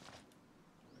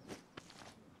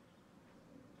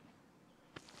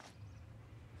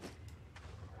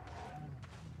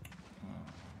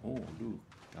 Oh, look,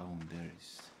 down there is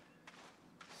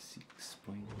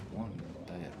 6.1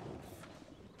 direwolf.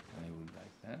 I would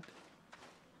like that.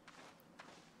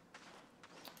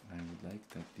 I would like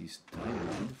that these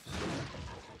direwolves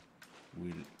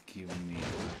will give me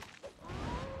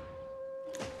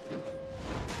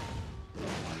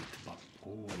white buff.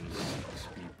 All 6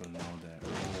 people now there.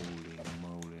 Holy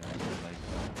moly, I would like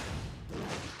that.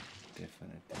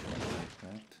 Definitely would like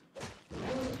that.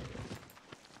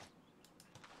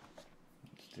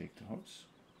 Let's take the horse.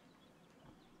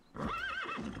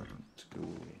 Let's go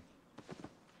away.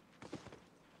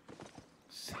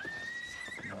 7.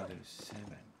 Another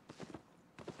 7.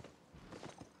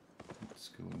 What's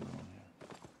going on here?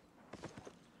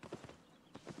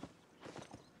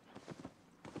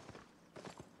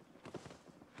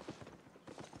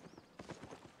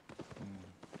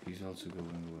 He's also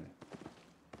going away.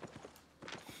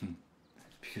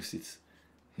 Because it's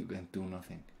you can do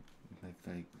nothing.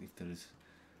 Like if there is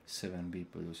 7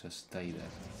 people, you just die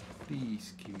there.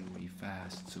 Please kill me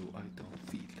fast so I don't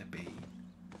feel the pain.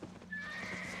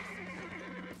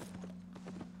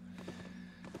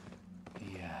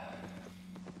 Yeah.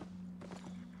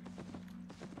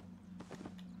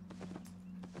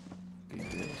 Okay,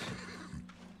 yes.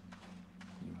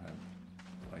 You have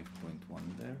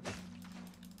 5.1 there.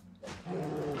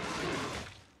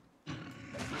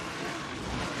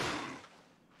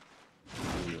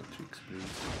 Real tricks,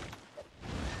 please.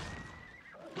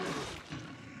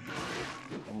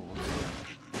 Oh, what's that?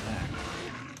 Lag.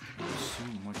 There's so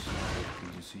much lag.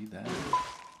 Did you see that?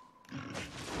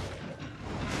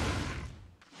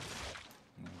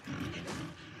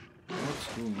 What's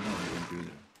going on with the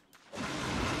computer?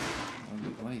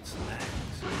 Why it's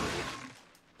lagging so much?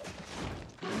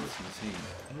 That's insane.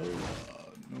 No.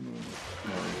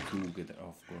 No, two get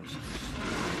of course.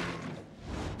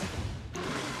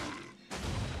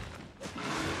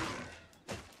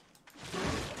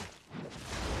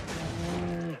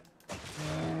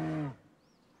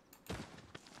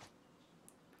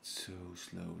 So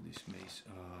slow, this maze.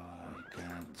 Oh, I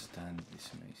can't stand this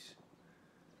maze.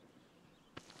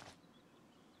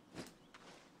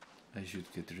 I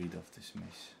should get rid of this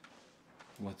maze.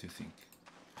 What do you think?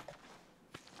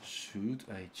 Should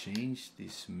I change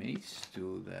this mace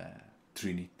to the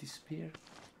Trinity Spear?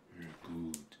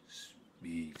 Good,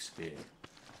 big spear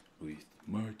with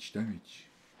much damage.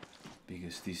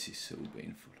 Because this is so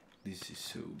painful. This is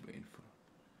so painful.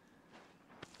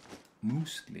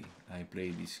 Mostly I play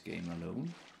this game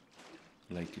alone,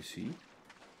 like you see.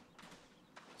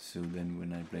 So then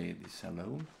when I play this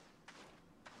alone,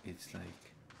 it's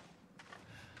like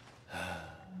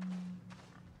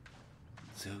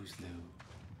so slow.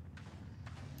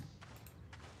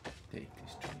 Take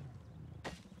this tree.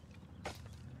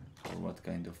 Or what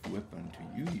kind of weapon do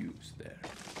you use there?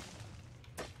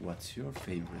 What's your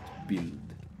favorite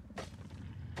build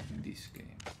in this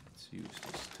game? Let's use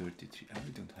this 33. I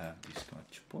don't have this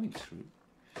much points through.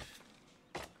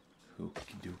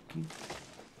 Okie dokie.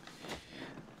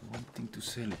 Wanting to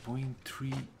sell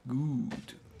 0.3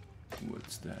 good.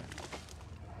 What's that?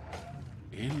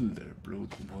 Elder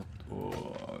blood. What?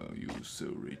 Oh, you're so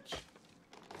rich.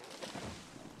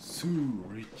 So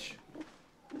rich.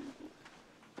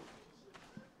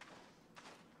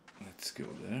 Let's go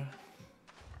there.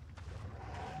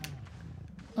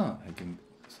 Ah, I can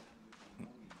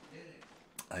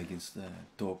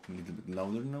talk a little bit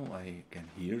louder now. I can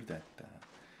hear that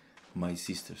my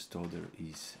sister's daughter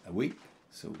is awake,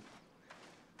 so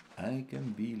I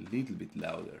can be a little bit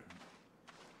louder,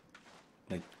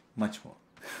 like much more.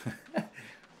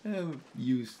 I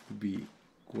used to be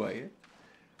quiet,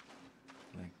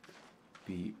 like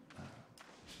be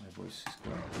my voice is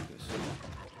quiet because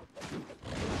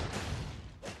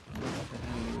what the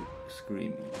hell are you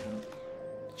screaming? You know?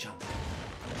 Jump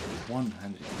 100,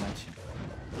 imagine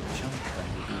jump and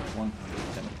you do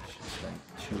 100 damage. It's like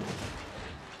sure.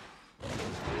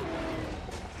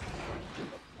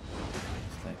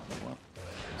 It's like what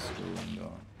is going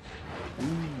on?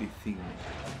 Only thing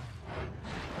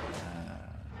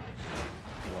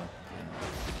what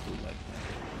do like that.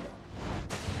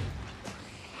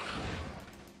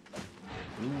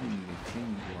 Only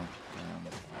thing what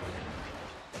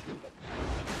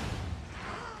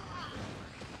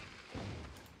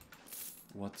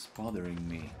what's bothering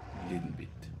me a little bit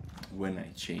when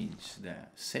I change the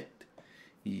set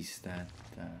is that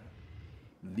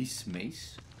this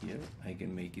mace here, I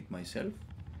can make it myself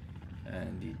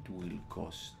and it will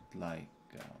cost like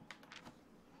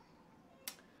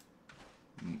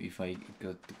if I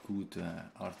got the good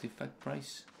artifact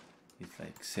price, it's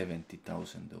like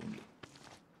 70,000 only.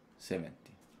 70.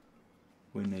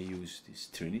 When I use this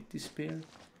Trinity Spear,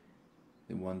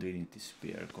 the one Trinity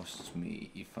Spear costs me,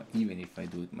 even if I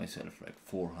do it myself, like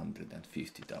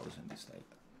 450,000. It's like,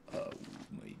 oh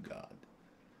my god.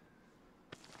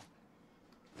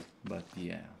 But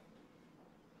yeah.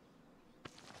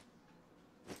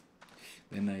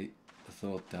 Then I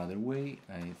thought the other way.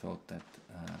 I thought that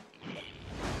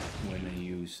when I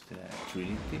used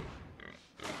Trinity.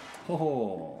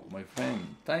 Oh, my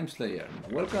friend, Time Slayer,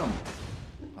 welcome.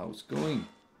 How's it going?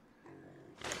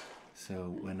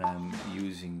 So when I'm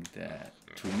using the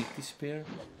Trinity Spear,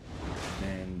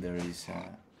 then there is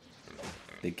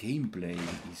the gameplay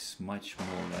is much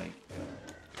more like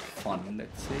fun,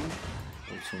 let's say,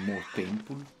 also more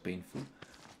painful,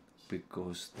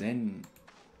 because then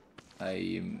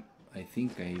I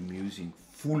think I am using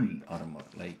full armor,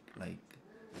 like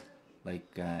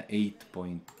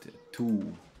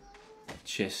 8.2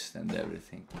 chest and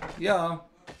everything. Yeah.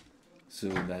 So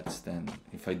that's then,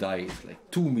 if I die, it's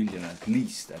like 2 million at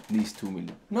least 2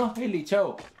 million. No, Heli,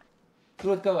 tšau.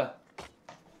 Tuled ka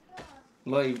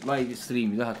või? Live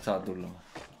stream'i tahad saada tulla või?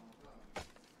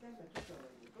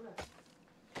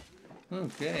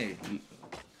 Okay.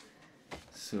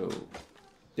 So,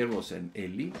 there was an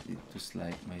Ellie. It was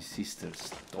like my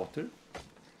sister's daughter.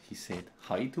 He said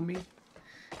hi to me.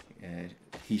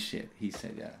 He said,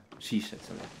 yeah. She said,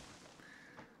 sorry.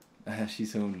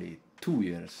 She's only 2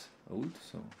 years old,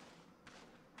 so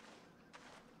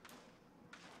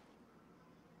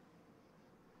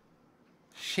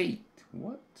shade.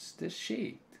 What's the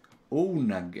shade?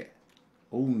 Onage,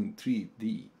 own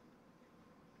 3D.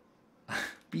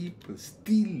 People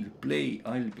still play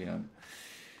Albion.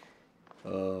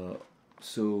 No,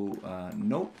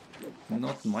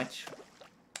 not much.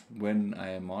 When I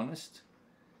am honest,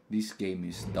 this game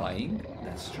is dying.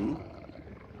 That's true.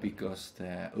 Because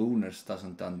the owners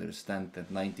doesn't understand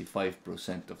that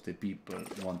 95% of the people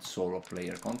want solo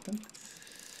player content.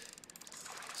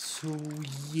 So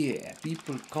yeah,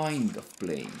 people kind of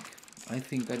playing. I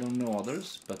think I don't know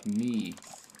others, but me,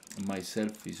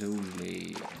 myself is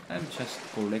only, I'm just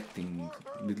collecting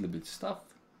little bit stuff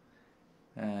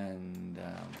and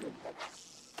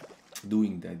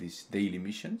doing these daily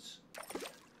missions.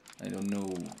 I don't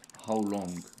know how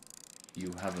long you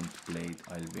haven't played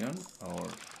Albion, or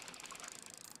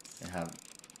I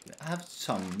have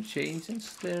some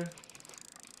changes there,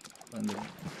 and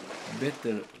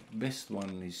the best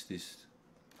one is this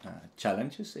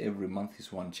challenges. Every month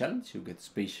is one challenge. You get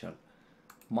special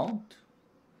mount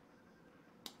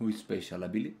with special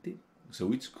ability,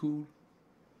 so it's cool.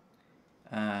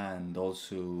 And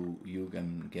also you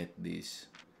can get this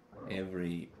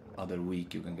Every other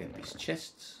week you can get these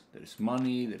chests. There is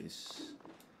money, there is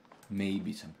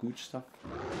maybe some good stuff.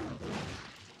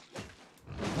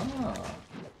 Ah,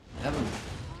 haven't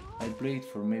I played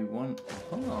for maybe one?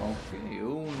 Ah, okay,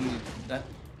 only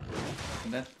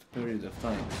that period of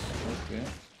time. Okay.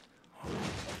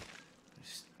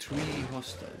 There's 3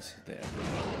 hostiles there.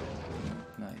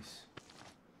 Nice.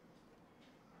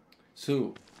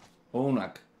 So,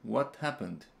 Onak, what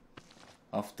happened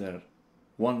after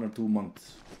 1 or 2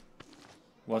 months?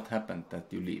 What happened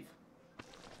that you leave?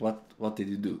 What did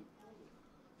you do?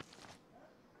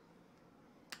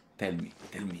 Tell me.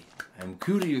 I'm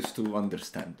curious to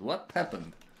understand what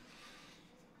happened.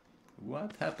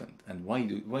 What happened and why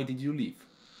did you leave?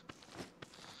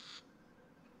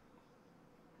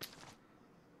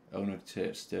 Owner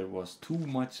says there was too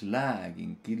much lag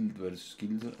in guild versus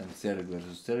guild and Zerg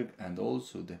versus Zerg, and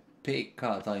also the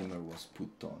PK timer was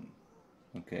put on.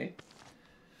 Okay.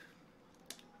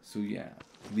 So yeah,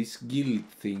 this guild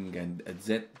thing and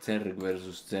Zerg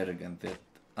versus Zerg and that,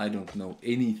 I don't know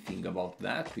anything about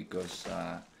that because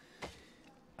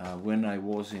when I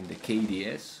was in the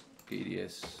KDS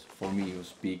for me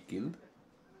was big guild.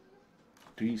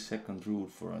 3-second rule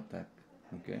for attack.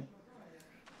 Okay.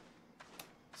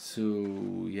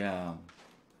 So yeah,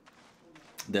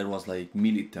 there was like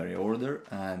military order,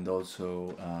 and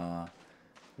also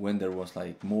when there was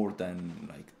like more than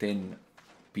like 10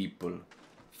 people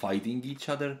fighting each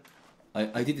other,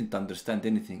 I didn't understand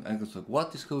anything. I was like,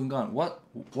 what is going on? What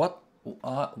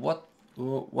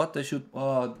I should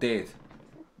dead.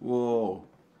 Whoa.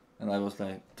 And I was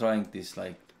like trying this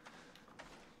like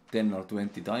 10 or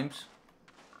 20 times,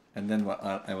 and then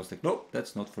I was like, no,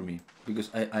 that's not for me, because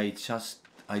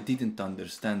I didn't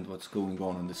understand what's going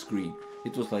on the screen.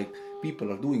 It was like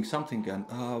people are doing something and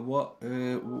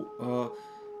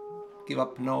give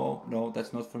up. No,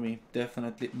 that's not for me.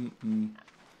 Definitely.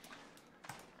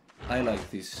 I like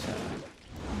this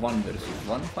 1 versus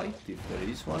 1 fight if there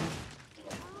is one,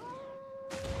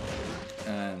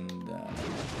 and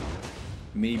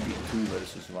maybe 2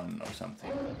 versus 1 or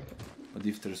something. But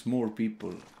if there's more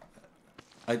people,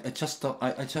 I just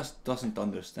doesn't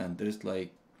understand. There's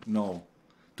like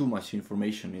too much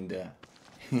information in the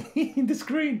in the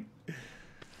screen.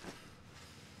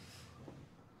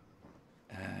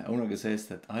 Onaga says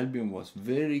that Albion was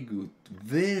very good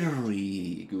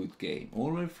game.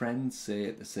 All my friends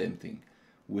say the same thing.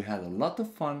 We had a lot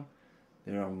of fun.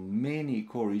 There are many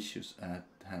core issues at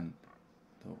hand.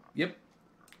 So, yep.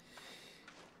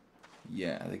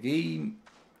 Yeah, the game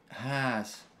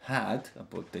has had a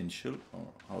potential, or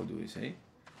how do we say?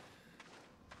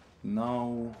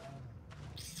 Now,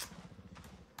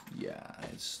 yeah,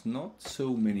 it's not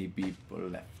so many people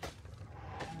left.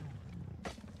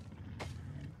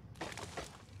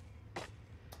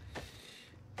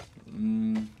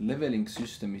 Leveling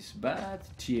system is bad.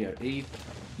 Tier 8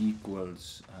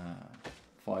 equals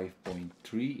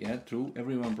 5.3. Yeah, true.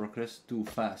 Everyone progressed too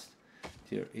fast.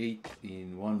 Tier 8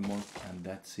 in 1 month, and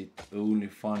that's it. Only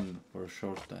fun for a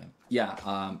short time. Yeah,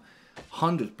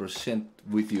 100%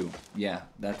 with you. Yeah,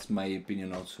 that's my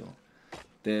opinion also.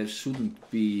 There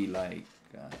shouldn't be like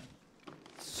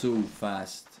so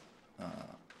fast.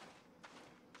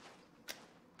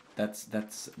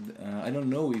 That's I don't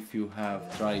know if you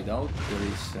have tried out. There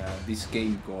is this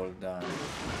game called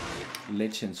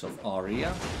Legends of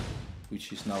Aria,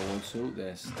 which is now also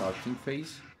the starting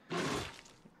phase,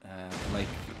 like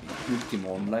Ultima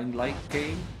Online like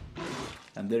game,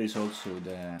 and there is also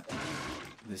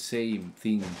the same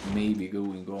thing maybe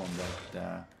going on,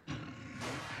 that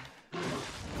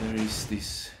there is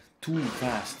this too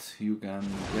fast, you can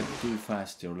get too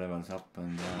fast your levels up,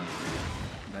 and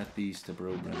that is the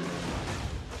problem.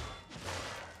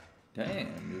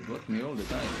 Damn, you got me all the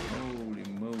time. Holy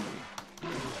moly.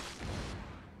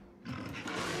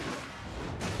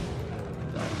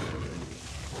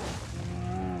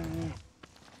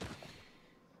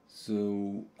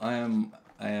 So I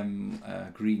am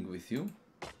agreeing with you.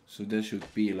 So there should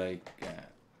be like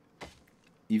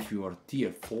if you are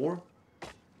tier 4,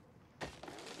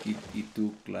 it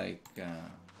took like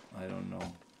I don't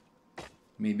know,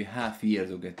 maybe half year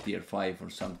to get tier 5 or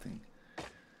something.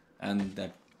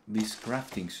 And this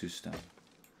crafting system,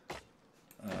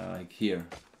 like here,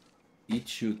 it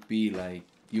should be like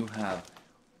you have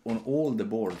on all the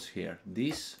boards here,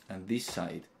 this and this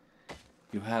side,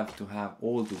 you have to have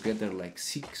all together like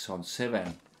 6 or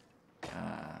 7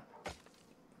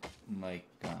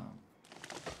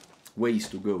 ways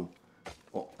to go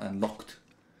unlocked.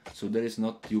 So there is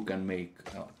not, you can make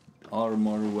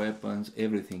armor, weapons,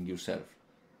 everything yourself.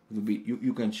 It will be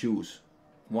you can choose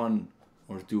 1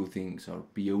 or do things or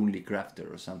be only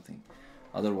crafter or something.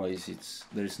 Otherwise,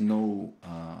 there's no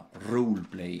role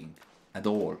playing at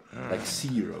all, like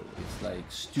zero. It's like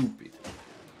stupid.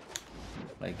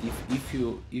 Like if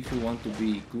you want to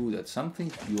be good at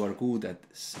something, you are good at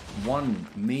one.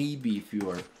 Maybe if you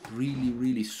are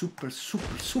really super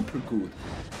good,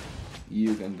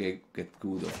 you can get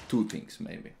good at 2 things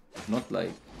maybe. Not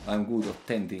like I'm good at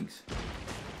 10 things,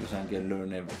 because I can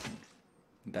learn everything.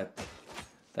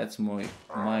 That's my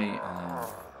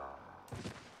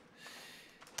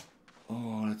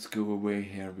oh, let's go away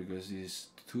here because there's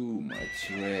too much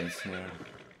res here.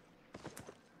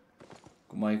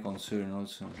 My concern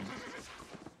also.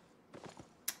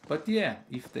 But yeah,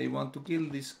 if they want to kill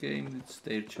this game, it's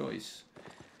their choice.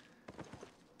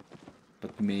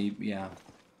 But maybe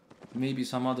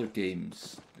some other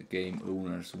games, the game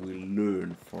owners will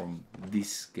learn from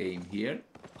this game here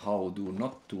how do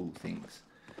not do things,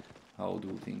 how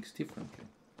do things differently.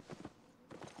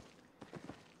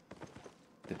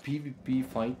 The PvP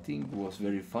fighting was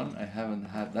very fun. I haven't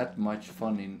had that much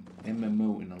fun in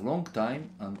MMO in a long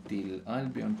time until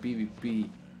Albion PvP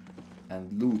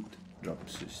and loot drop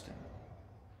system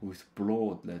with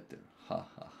blood letter. Ha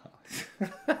ha ha.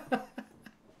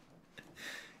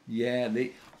 Yeah,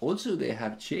 they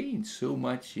have changed so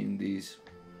much in these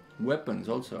weapons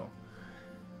also.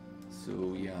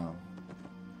 So yeah,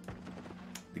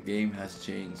 the game has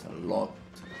changed a lot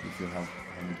if you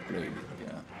haven't played it.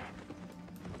 Yeah.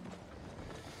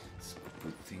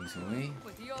 Put things away.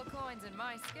 With your coins and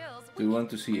my skills. Do you want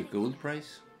to see a gold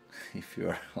price? If you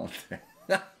are out there.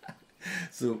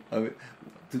 So,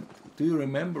 do you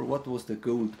remember what was the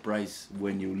gold price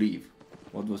when you leave?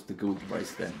 What was the gold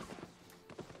price then?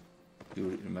 Do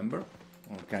you remember?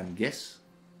 Or can guess?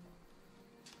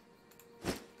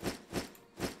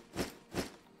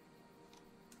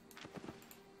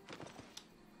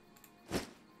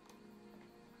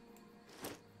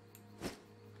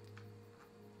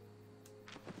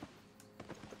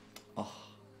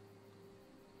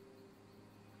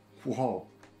 Wow,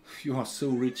 you are so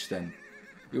rich then.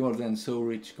 You are then so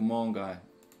rich. Come on, guy.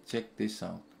 Check this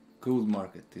out. Gold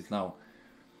market is now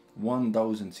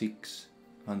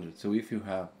 1,600. So if you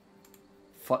have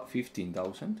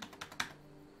 15,000,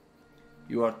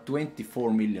 you are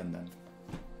 24 million then.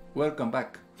 Welcome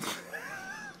back.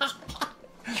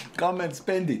 Come and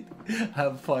spend it.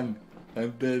 Have fun.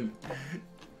 And then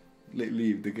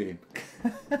leave the game.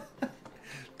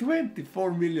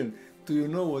 24 million. Do you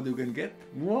know what you can get?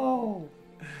 Wow!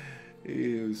 It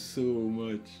is so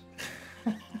much.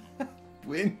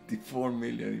 24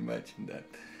 million, imagine that.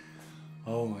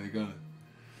 Oh my god.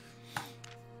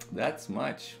 That's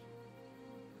much.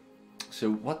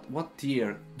 So what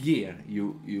gear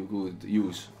you could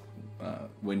use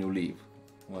when you leave?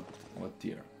 What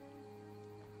tier?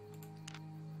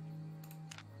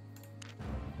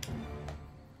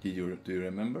 Do you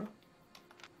remember?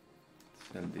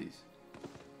 Sell these.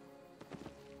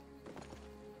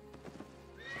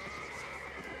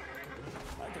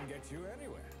 You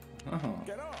anywhere. Uh-huh.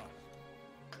 Get on.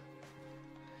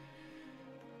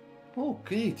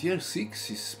 Okay, tier 6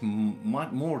 is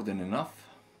more than enough.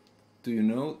 Do you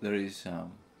know there is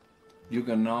you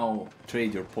can now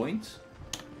trade your points?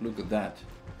 Look at that.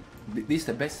 This is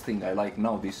the best thing I like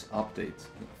now, this update.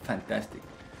 Fantastic.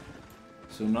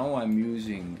 So now I'm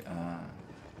using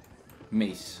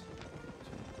mace.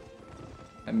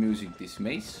 I'm using this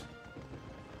mace.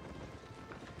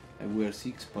 I wear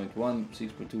 6.1,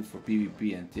 6.2 for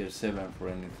PvP and tier 7 for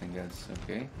anything else,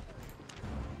 okay?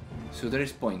 So there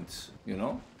is points, you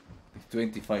know?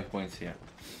 25 points here.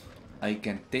 I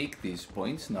can take these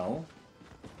points now.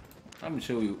 I'm gonna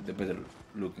show you the better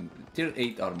looking. Tier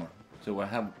 8 armor. So I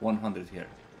have 100 here.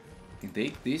 I can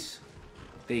take this,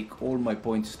 take all my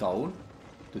points down.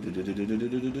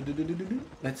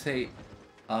 Let's say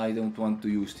I don't want to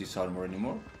use this armor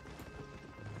anymore.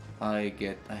 I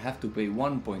have to pay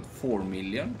 1.4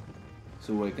 million,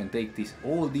 so I can take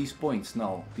all these points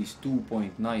now. These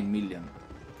 2.9 million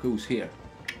goes here,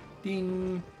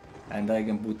 ding, and I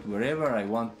can put wherever I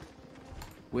want.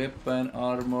 Weapon,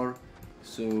 armor.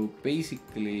 So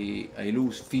basically, I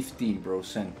lose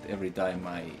 15% every time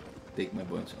I take my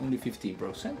points. Only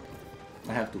 15%.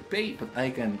 I have to pay, but I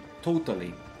can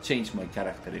totally change my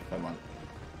character if I want.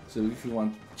 So if you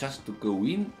want just to go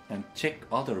in and check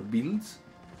other builds,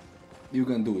 you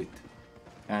can do it.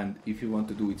 And if you want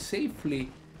to do it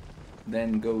safely,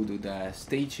 then go to the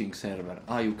staging server.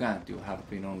 You can't, you have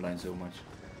been online so much.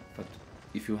 But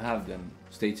if you have, then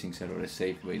staging server is a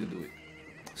safe way to do it.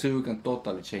 So you can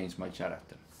totally change my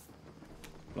character.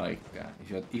 Like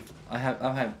if I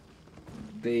have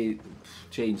they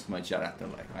changed my character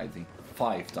like I think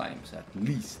 5 times at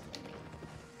least.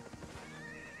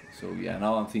 So yeah,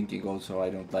 now I'm thinking also I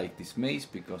don't like this mace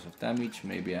because of damage.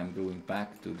 Maybe I'm going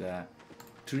back to the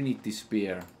Trinity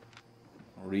Spear.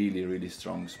 Really, really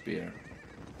strong spear.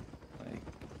 Like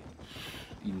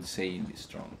insanely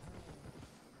strong.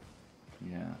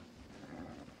 Yeah.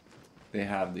 They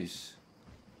have these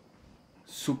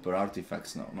super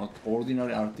artifacts now, not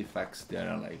ordinary artifacts, they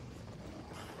are like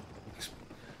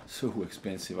so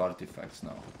expensive artifacts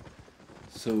now.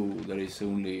 So there is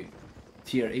only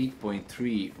tier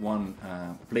 8.3 one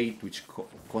plate which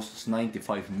costs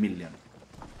 95 million.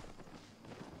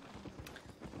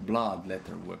 Blood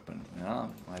letter weapon, yeah,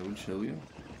 I will show you.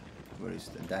 Where is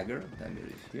the dagger? Dagger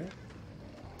is here.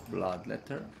 Blood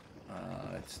letter,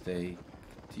 let's take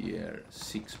tier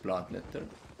 6 blood letter.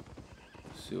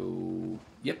 So,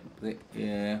 yep,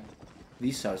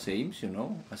 these are same, you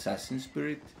know, Assassin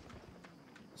Spirit,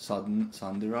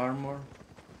 Thunder Armor.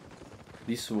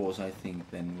 This was, I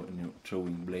think, then when you're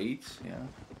throwing blades, yeah.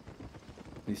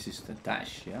 This is the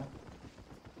dash, yeah.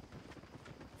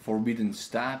 Forbidden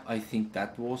Stab, I think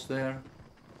that was there.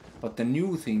 But the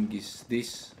new thing is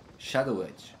this Shadow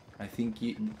Edge. I think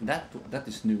that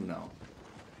is new now.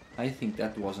 I think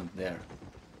that wasn't there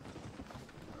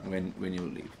when you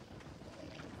leave.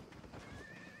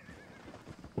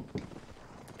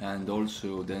 And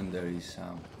also then there is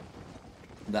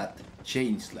that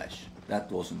chain slash.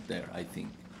 That wasn't there, I think,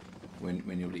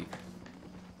 when you leave.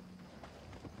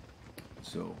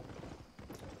 So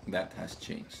that has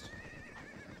changed.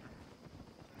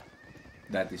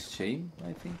 That is chain,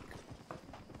 I think.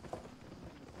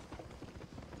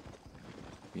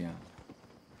 Yeah.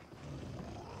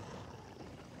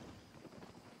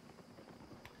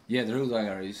 Yeah, the road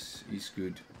dagger is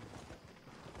good.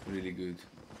 Really good.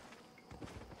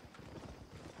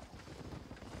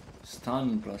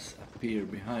 Stun plus appear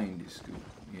behind is good,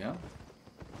 yeah.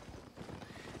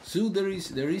 So there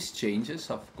is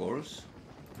changes, of course,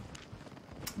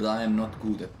 but I am not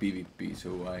good at PvP,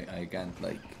 so I can't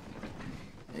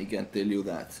tell you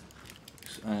that.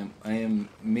 So I am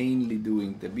mainly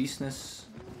doing the business,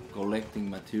 collecting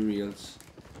materials.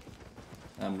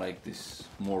 I'm like this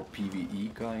more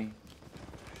PvE guy.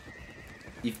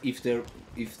 If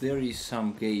there is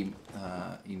some game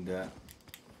in the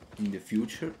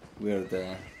future where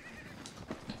the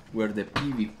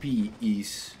PvP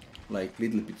is like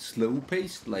little bit slow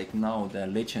paced, like now the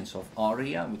Legends of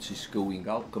Aria, which is coming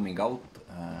out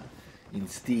in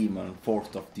Steam on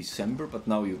 4th of December, but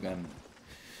now you can.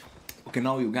 Okay,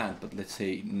 now you can't, but let's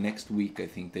say next week I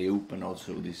think they open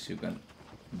also this. You can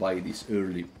buy these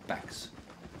early packs.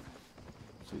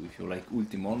 So if you like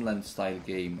Ultima Online style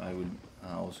game, I will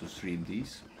also stream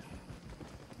these.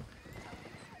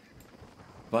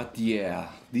 But yeah,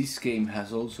 this game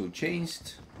has also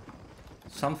changed.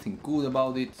 Something good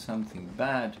about it, something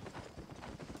bad.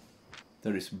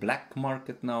 There is black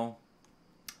market now,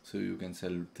 so you can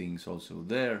sell things also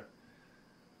there.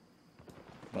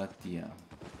 But yeah.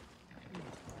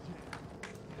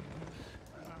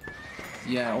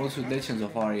 Yeah, also Legends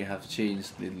of Aria have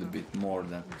changed a little bit more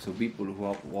than, so people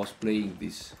who was playing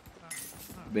this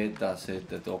beta said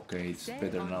that okay, it's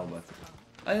better now, but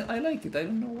I like it. I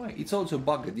don't know why. It's also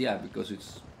bugged, yeah, because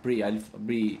it's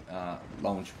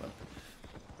pre-launch, but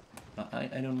I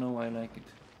don't know why I like it.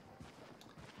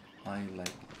 I like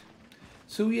it.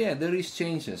 So yeah, there is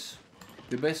changes.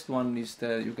 The best one is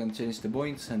that you can change the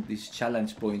points and these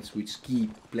challenge points which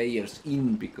keep players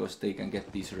in because they can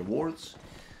get these rewards.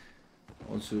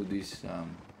 Also this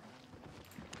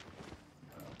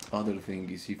other thing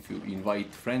is if you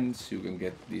invite friends you can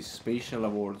get these spatial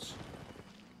awards.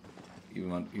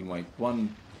 You invite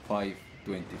 1, 5,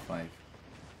 25.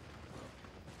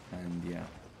 And yeah.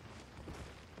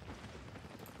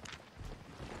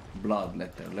 Blood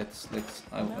letter. Let's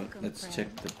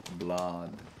check the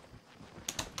blood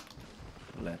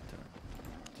letter.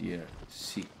 Tier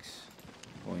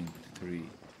 6.3.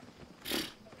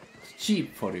 It's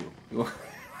cheap for you.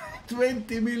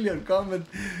 20 million, come and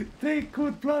take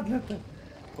good blood letter.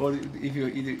 Or if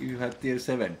you had tier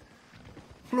 7.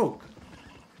 Look,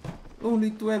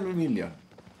 only 12 million.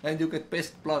 And you get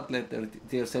best blood letter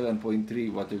tier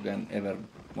 7.3 what you can ever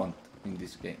want in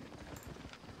this game.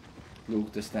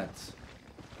 Look the stats.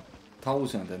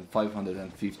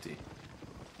 1550.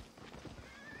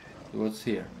 So what's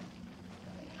here?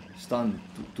 Stun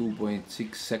to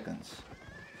 2.6 seconds.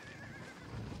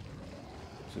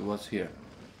 So what's here?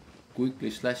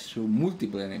 Quickly slash through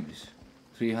multiple enemies.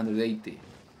 380.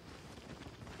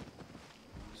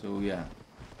 So yeah.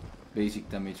 Basic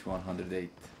damage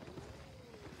 108.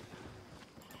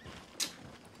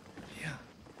 Yeah.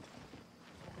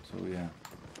 So yeah,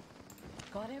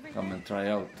 Got everything? come and try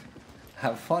out.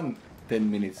 Have fun 10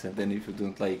 minutes, and then if you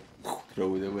don't like,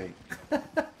 throw it away.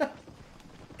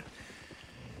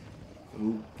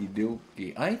 Okie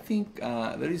dokie. I think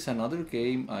there is another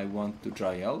game I want to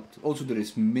try out. Also, there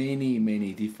is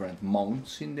many different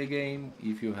mounts in the game.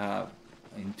 If you have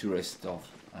interest of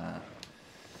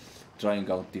trying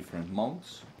out different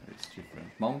mounts, there is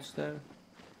different mounts there.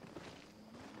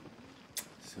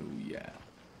 So yeah.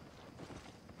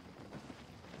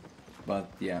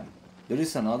 But yeah, there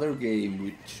is another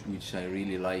game which I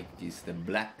really like, is the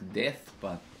Black Death.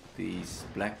 But this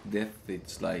Black Death,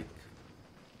 it's like,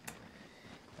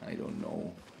 I don't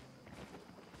know.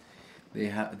 They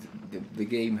have the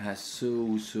game has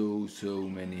so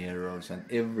many errors, and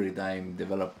every time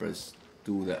developers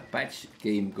do the patch,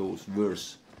 game goes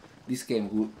worse. This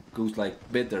game goes like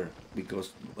better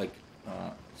because like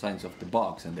signs of the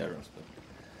bugs and errors.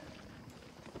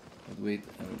 But wait,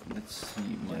 let's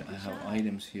see. I have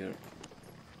items here.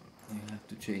 I have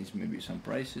to change maybe some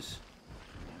prices.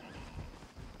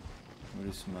 Where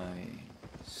is my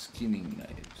skinning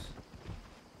knives?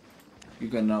 You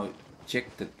can now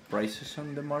check the prices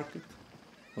on the market.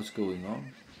 What's going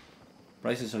on?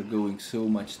 Prices are going so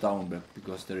much down, but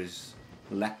because there is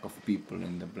lack of people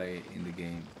in the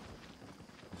game.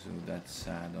 So that's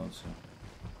sad also.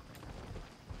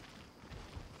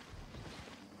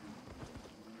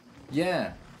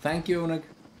 Yeah, thank you, Oneg.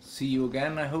 See you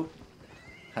again, I hope.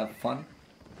 Have fun.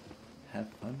 Have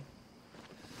fun.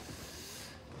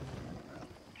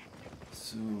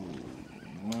 So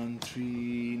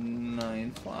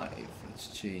 1395. Let's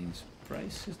change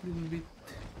prices a little bit.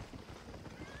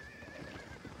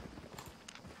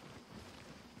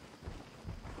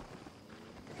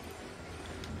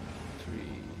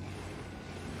 Three,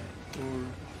 4.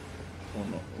 Oh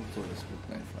no, also let's put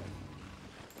 95.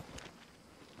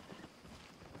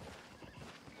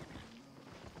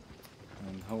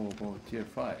 And how about tier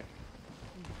 5?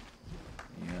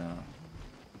 Yeah.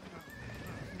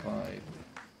 5.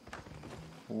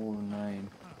 4, 9.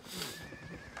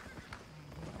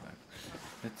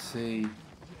 Let's say,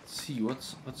 see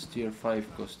what's tier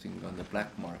 5 costing on the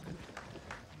black market.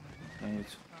 And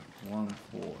it's 1,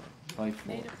 4, 5,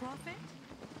 4. Made a profit?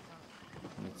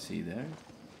 Let's see there.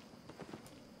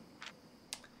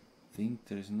 I think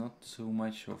there's not so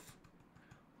much of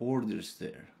orders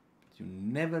there. But you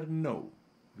never know.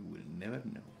 You will never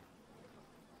know.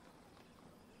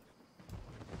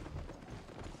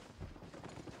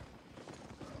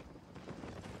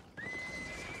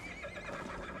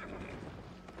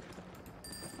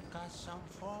 Got some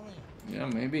for me. Yeah,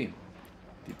 maybe.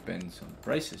 Depends on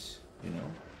prices, you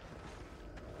know.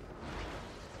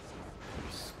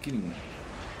 Skinning knife.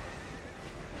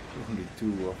 Only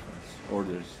 2 offers,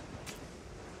 orders.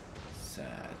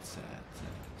 Sad.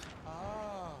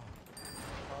 Oh.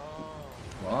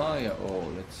 Oh yeah,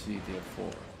 oh, let's see tier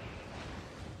 4.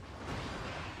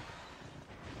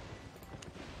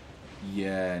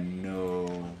 Yeah, no.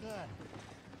 Good.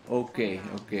 Okay.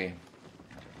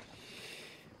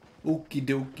 Okie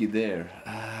dokie there.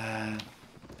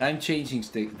 I'm changing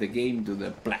the game to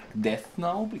the Black Death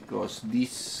now because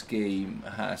this game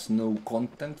has no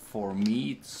content for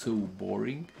me. It's so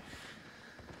boring.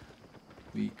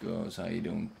 Because I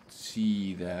don't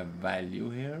see the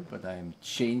value here, but I'm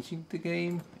changing the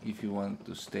game. If you want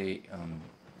to stay on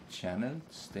channel,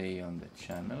 stay on the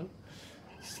channel.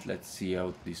 Let's see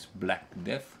out this Black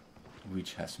Death,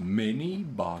 which has many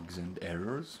bugs and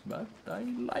errors, but I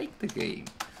like the game.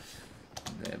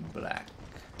 The Black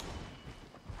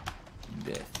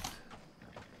Death.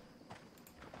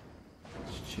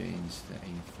 Let's change the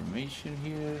information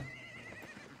here.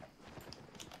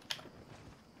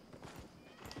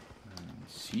 And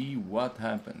see what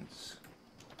happens.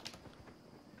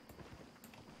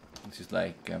 This is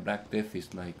like Black Death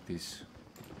is like this.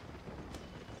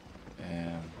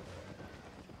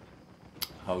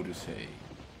 How to say?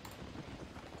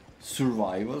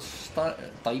 Survival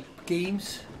type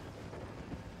games.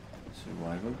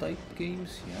 Survival type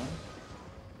games, yeah.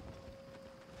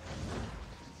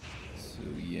 So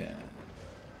yeah,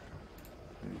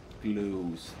 we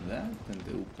close that and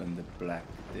open the Black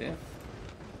Death.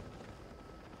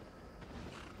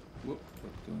 Whoop,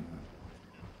 what's going on?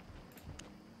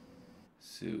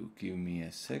 So give me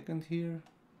a second here.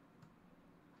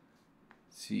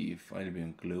 See if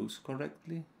Albion closed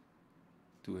correctly.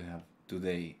 Do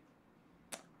they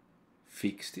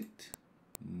fixed it?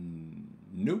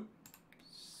 Nope.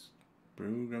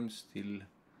 Program still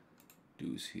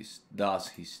does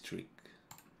his trick.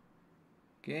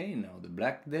 Okay, now the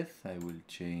Black Death. I will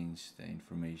change the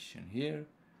information here.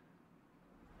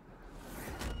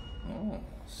 Oh,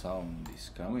 sound is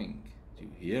coming. Do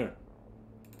you hear?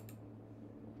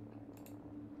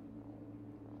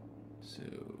 So,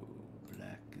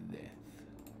 Black Death.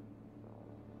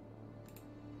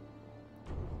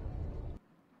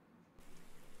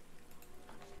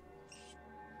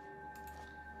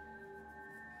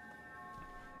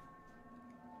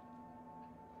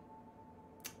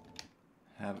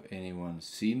 Have anyone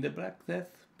seen the Black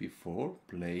Death before?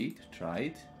 Played?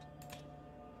 Tried?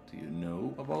 Do you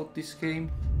know about this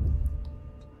game?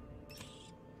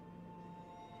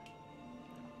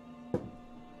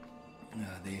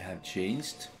 They have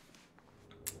changed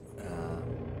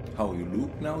how you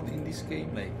look now in this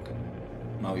game. Like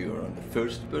now you're on the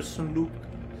first person look,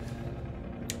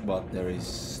 but there is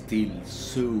still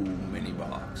so many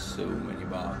bugs.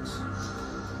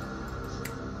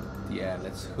 Yeah,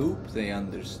 let's hope they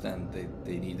understand that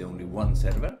they need only one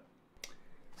server,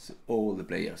 so all the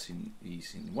players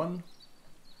is in one.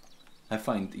 I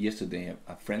find yesterday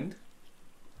a friend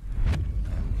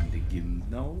in the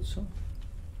guild now also.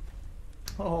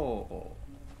 Oh,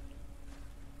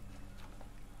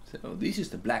 so this is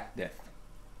the Black Death.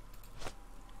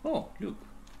 Oh, look,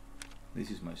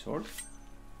 this is my sword.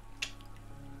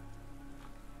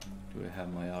 Do I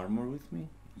have my armor with me?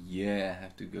 Yeah, I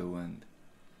have to go and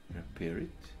repair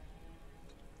it.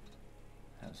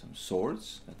 Have some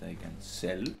swords that I can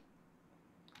sell.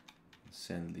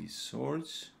 Sell these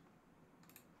swords.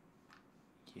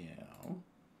 Yeah.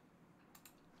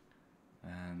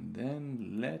 And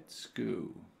then let's go.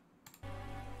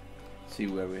 See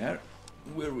where we are.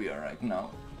 Where we are right now.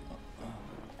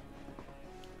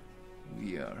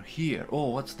 We are here. Oh,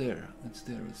 what's there? What's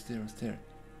there? What's there? What's there?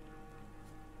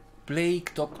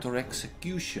 Plague Doctor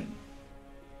Execution.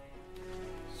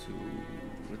 So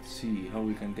let's see how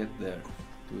we can get there.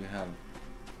 Do we have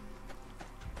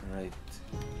right?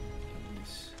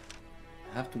 This.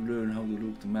 I have to learn how to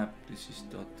look the map. This is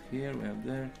dot here. We have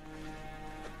there.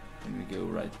 And we go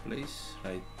right place,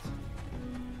 right?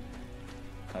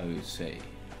 How you say?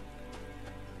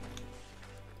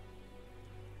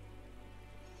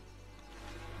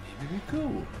 Maybe we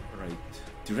go right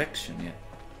direction. Yeah.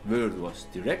 Word was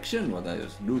direction. What I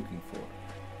was looking for.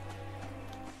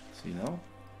 See now?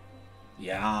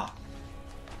 Yeah,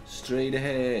 straight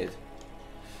ahead.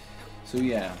 So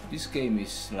yeah, this game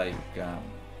is like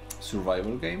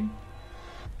survival game.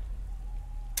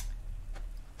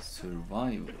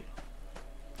 Survival.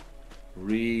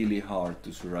 Really hard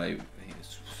to survive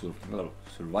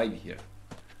here.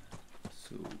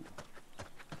 So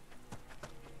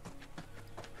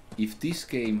if this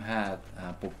game had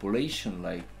a population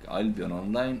like Albion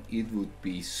Online, it would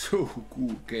be so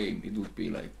cool game. It would be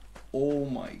like, oh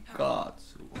my god,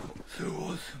 so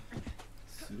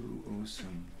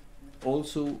awesome.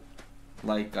 Also,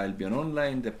 like Albion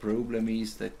Online, the problem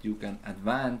is that you can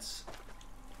advance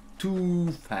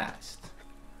too fast.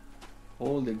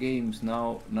 All the games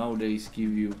nowadays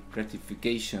give you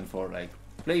gratification for like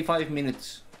play 5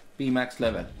 minutes, be max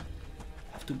level.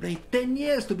 Have to play 10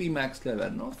 years to be max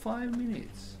level, not 5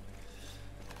 minutes.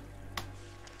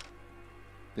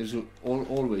 There's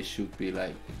always should be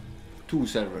like 2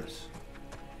 servers,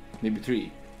 maybe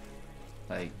 3.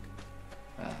 Like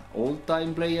old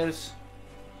time players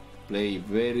play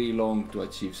very long to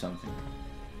achieve something.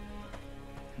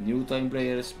 New time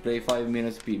players play 5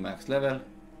 minutes, be max level,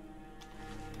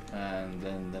 and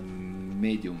then the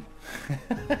medium.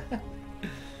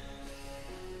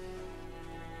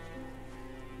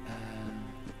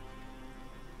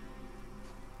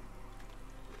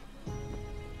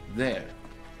 There.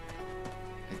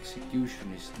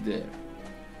 Execution is there.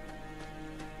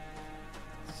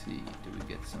 Let's see, do we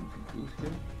get something good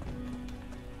here?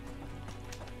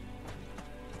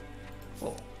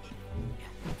 Oh.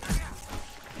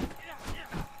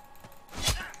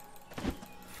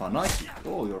 Fanatic.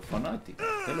 Oh, you're fanatic.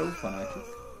 Hello, fanatic.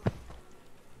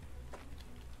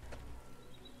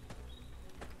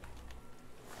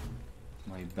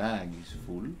 My bag is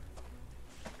full.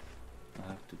 I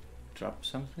have to drop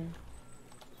something.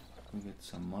 We get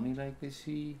some money like I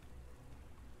see.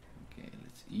 Okay,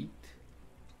 let's eat.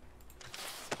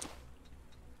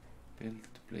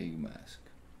 Belt plague mask.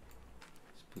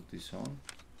 Let's put this on.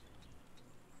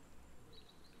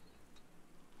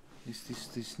 Is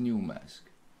this new mask?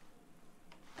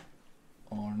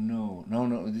 Or no,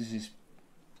 this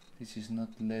is not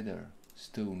leather.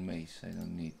 Stone mace. I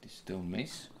don't need this stone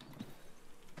mace.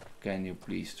 Can you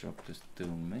please drop the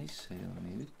stone mace? I don't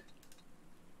need it.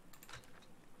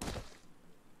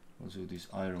 Also this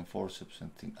iron forceps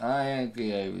and thing.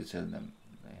 Okay, I will sell them.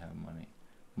 They have money.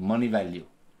 Money value.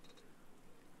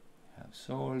 Have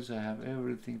souls, I have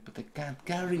everything, but I can't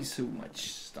carry so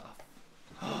much stuff.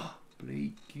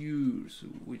 Play cure. So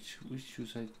which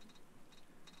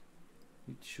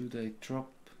should I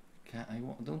drop?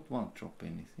 Don't want to drop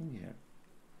anything here.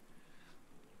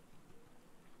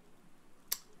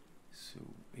 So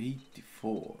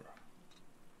 84.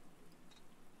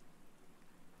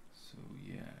 So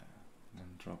yeah,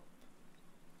 then drop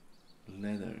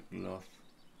leather cloth.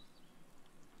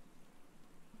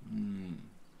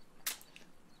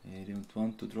 I don't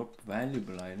want to drop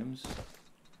valuable items.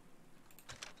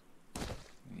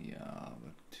 Yeah,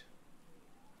 but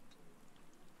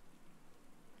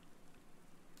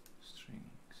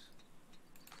strings.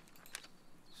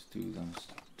 Student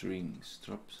strings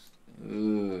drops.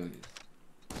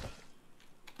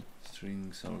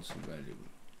 Strings also valuable.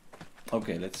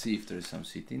 Okay, let's see if there is some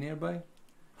city nearby.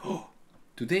 Oh,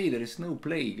 today there is no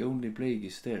plague. Only plague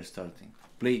is there starting.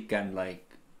 Plague can like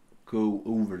go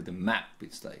over the map.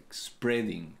 It's like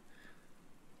spreading.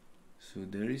 So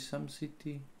there is some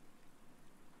city.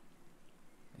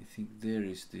 I think there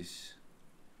is this.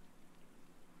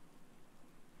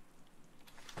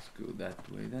 Let's go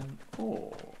that way then.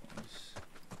 Oh, nice.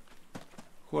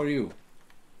 Who are you?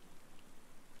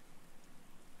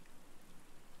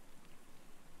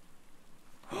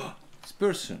 This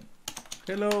person.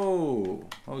 Hello.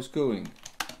 How's it going?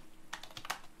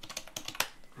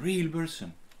 Real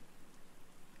person.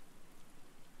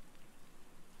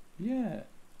 Yeah.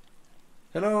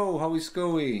 Hello. How is it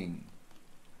going?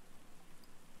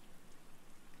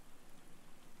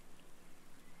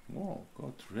 Oh,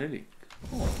 got relic.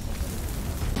 Oh.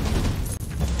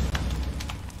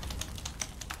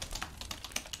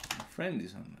 My friend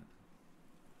is on that.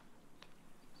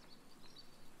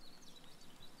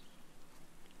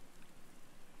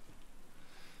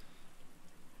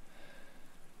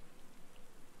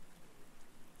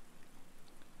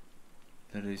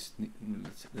 There is.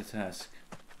 Let's ask.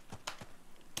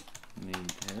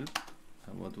 Need help?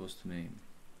 What was the name?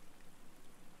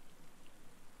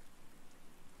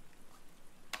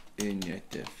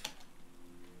 NYF.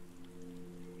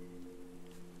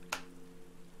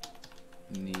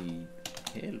 Need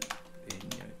help?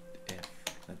 NYF.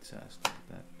 Let's ask like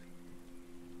that.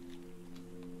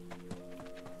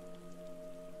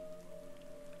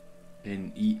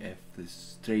 NEF, the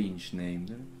strange name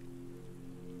there.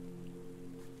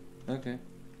 Okay.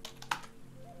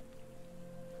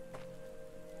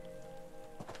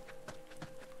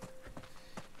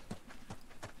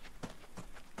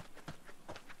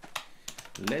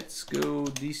 Let's go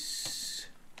this.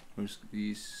 Where's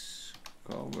this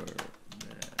cover?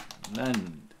 The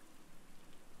land.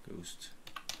 Ghost.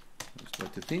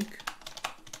 What do you think?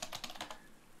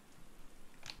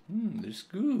 That's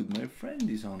good. My friend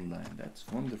is online. That's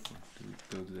wonderful. To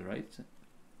go to the right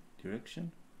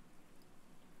direction.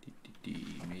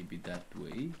 Maybe that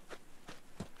way.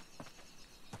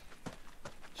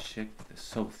 Check the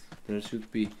south. There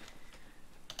should be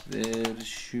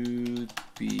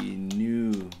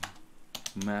new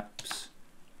maps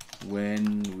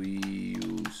when we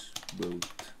use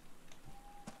boat.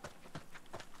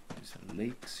 There's a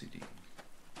lake city.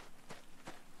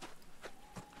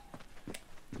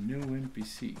 No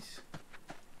NPCs.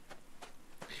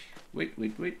 Wait.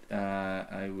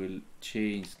 I will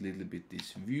change a little bit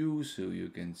this view so you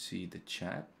can see the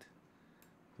chat.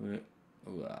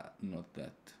 Not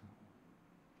that.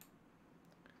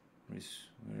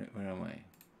 Where am I?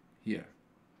 Here.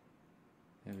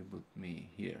 Have you put me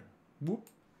here? Whoop.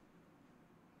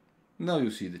 Now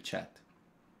you see the chat.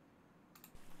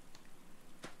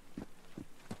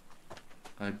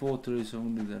 I bought there is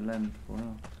only the land for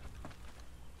now.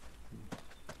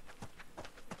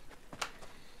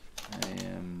 I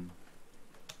am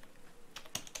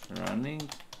running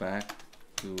back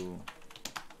to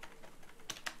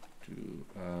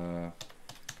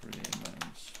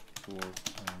Freeman's Fort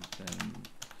and then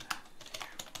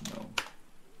no.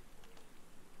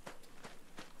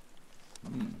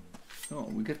 No,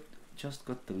 we just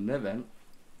got the level.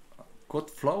 Got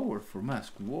flower for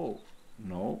mask. Whoa.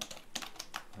 No,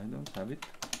 I don't have it.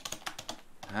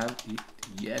 Have it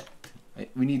yet.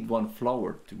 We need one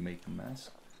flower to make a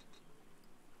mask.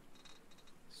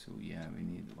 So yeah, we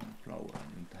need one flower. I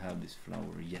don't have this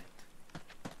flower yet.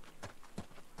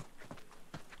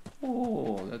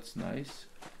 Oh, that's nice.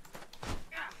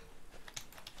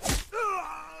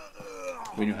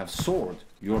 When you have sword,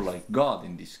 you're like God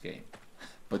in this game.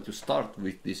 But you start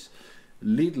with this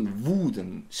little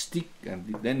wooden stick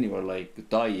and then you are like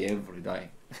die every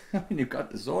time. When you got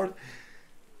the sword,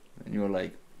 and you're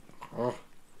like, oh.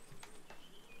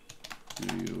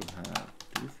 Do you have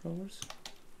 2 flowers?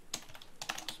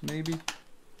 Maybe.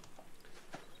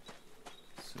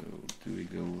 So do we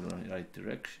go right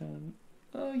direction?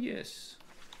 Oh yes,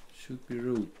 should be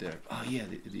road there. Oh yeah,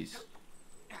 it is.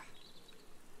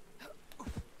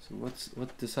 So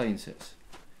what the sign says?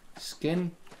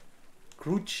 Scan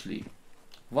Crutchley,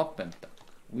 Wappentak.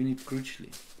 We need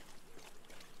Crutchley.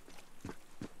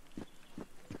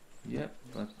 Yeah,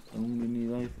 but only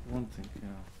need one thing.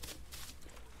 Yeah.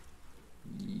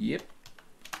 Yep,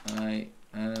 I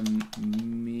am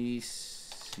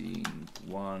missing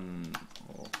one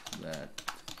of that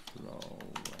flower.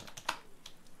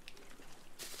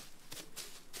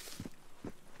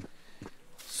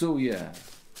 So yeah,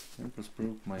 Empress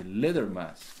broke my leather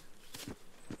mask.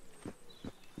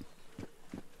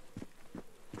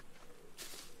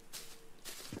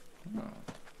 Ah,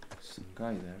 some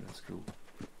guy there. Let's go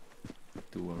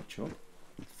do our job.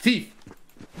 Thief!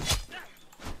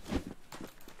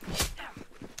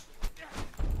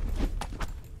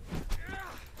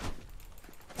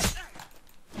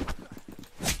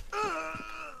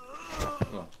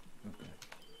 Oh, okay.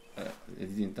 I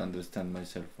didn't understand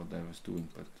myself what I was doing,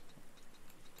 but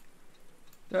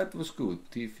that was good.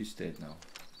 Thief is dead now.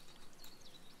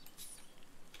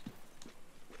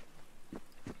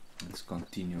 Let's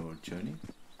continue our journey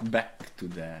back to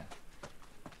the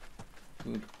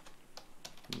good.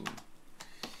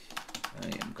 I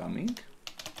am coming,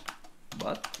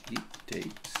 but it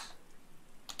takes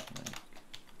like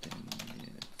 10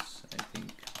 minutes, I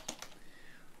think.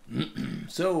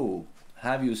 So,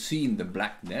 have you seen the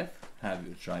Black Death? Have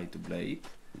you tried to play it?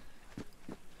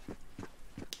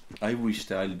 I wish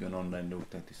the Albion online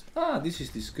looked at this. Ah, this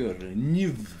is this girl,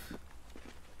 Niv.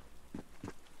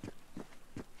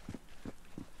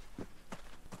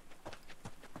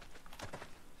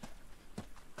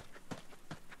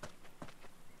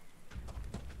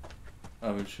 I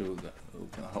will show the,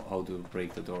 how to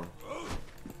break the door.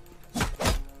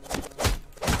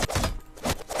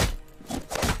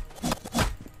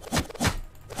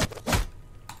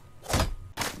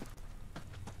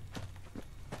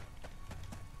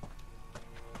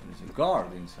 There's a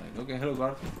guard inside. Okay, hello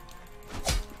guard.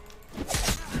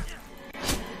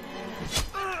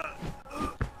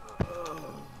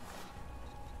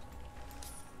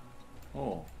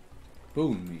 Oh,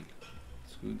 bone meal.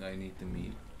 It's good, I need the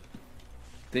meal.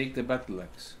 Take the battle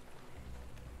axe.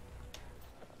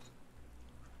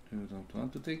 You don't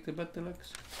want to take the battle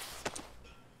axe?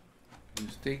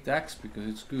 Just take the axe because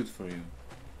it's good for you.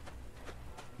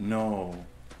 No.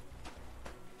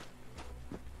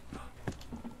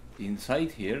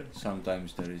 Inside here,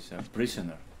 sometimes there is a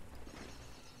prisoner.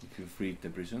 If you freed the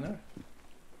prisoner,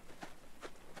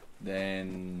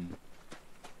 then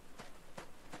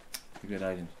you get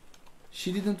items.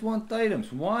 She didn't want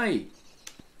items. Why?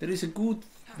 There is a good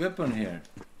weapon here.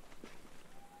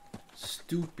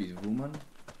 Stupid woman.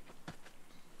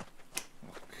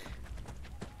 Okay.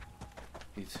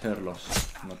 It's her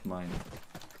loss, not mine.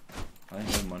 I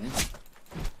have money.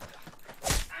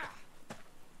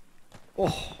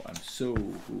 Oh, I'm so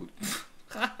good.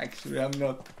 Actually, I'm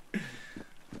not.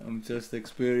 I'm just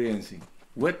experiencing.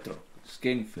 Wetro,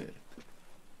 Skenfeld.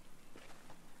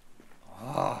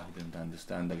 Ah, I don't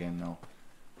understand again now.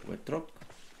 Wetrop.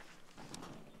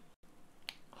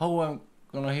 How I'm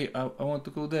gonna hear? I want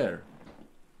to go there.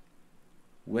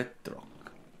 Wet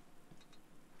rock.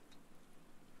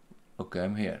 Okay,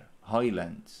 I'm here.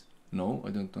 Highlands. No, I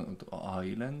don't want to.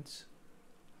 Highlands.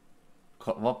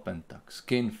 Wappentak.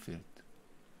 Skenfield.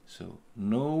 So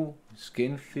no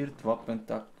Skenfield,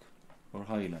 Wappentak, or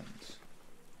Highlands.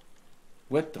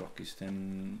 Wet rock is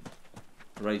then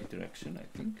right direction, I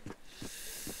think.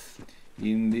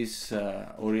 In this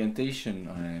orientation,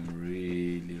 I am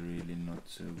really not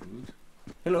so good.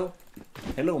 Hello,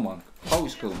 hello monk. How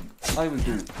is going? I will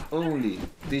do only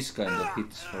this kind of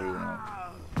hits for you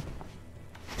now.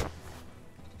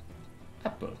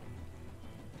 Apple.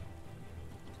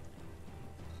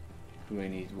 Do I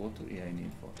need water? Yeah, I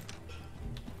need water.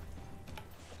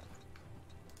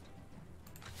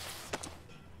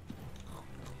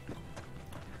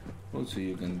 Also,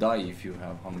 you can die if you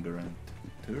have hunger and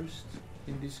thirst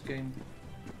in this game,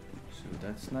 so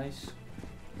that's nice.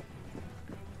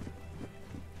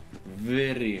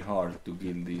 Very hard to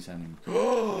kill these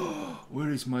animals. Where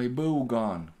is my bow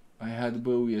gone? I had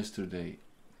bow yesterday.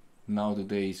 Now the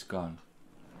day is gone.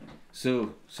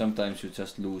 So sometimes you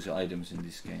just lose items in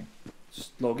this game.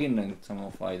 Just log in and some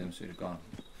of items are gone.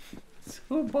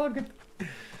 So bugged.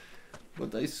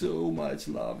 But I so much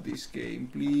love this game.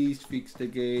 Please fix the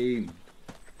game.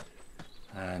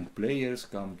 And players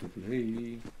come to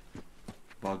play.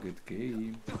 Bugged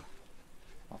game.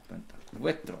 Up and down.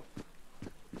 Wet drop.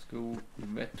 Let's go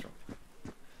with wet drop.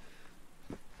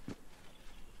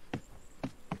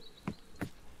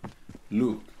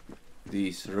 Look,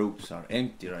 these ropes are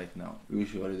empty right now.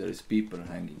 Usually there is people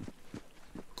hanging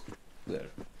there.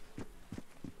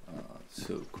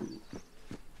 So cool.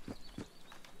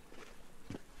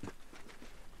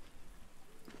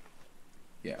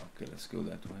 Yeah, okay, let's go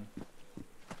that way.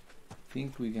 I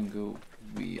think we can go,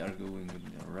 we are going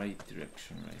in the right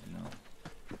direction right now.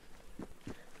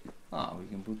 Ah, we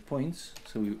can put points,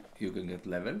 so you can get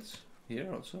levels here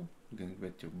also. You can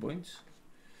get your points.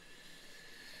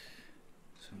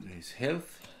 So there is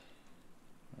health.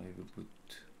 I will put,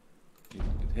 you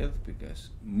can get health because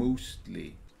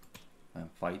mostly I'm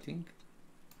fighting.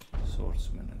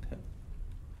 Swordsman and health.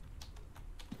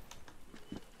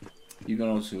 You can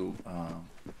also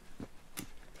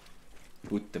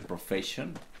put the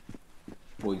profession,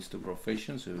 points to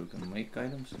profession, so you can make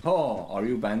items. Oh, are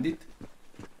you bandit?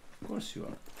 Of course you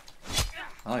are.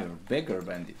 Ah, you're beggar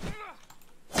bandit.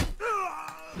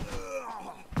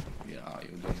 Yeah,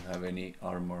 you don't have any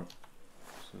armor.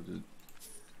 So the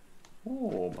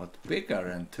oh, but beggar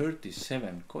and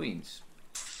 37 coins.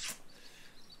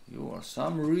 You are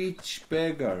some rich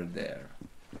beggar there.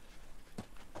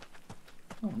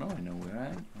 Oh, now I know where I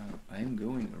am. I'm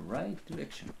going the right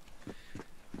direction.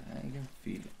 I can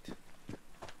feel it.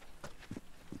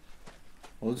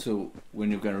 Also,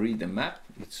 when you can read the map,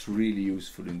 it's really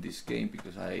useful in this game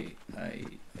because I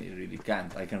really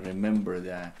can't. I can remember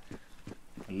the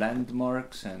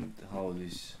landmarks and how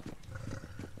this,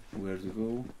 where to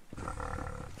go.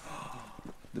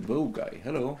 The bow guy,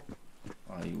 hello.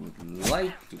 I would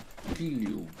like to kill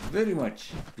you very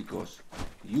much because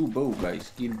you bow guys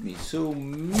killed me so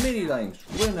many times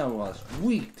when I was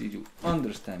weak. Did you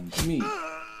understand me?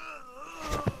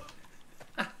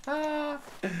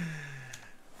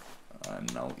 I'm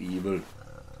now evil.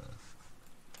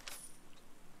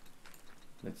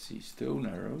 Let's see, stone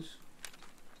arrows.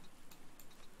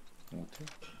 Water.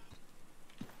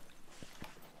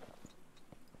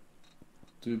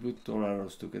 Do we put all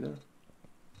arrows together?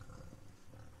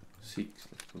 6,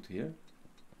 let's put here.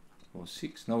 Or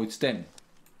 6, no, it's 10.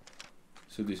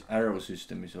 So this arrow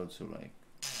system is also like,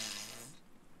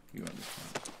 you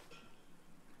understand.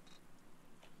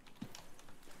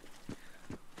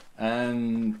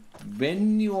 And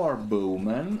when you are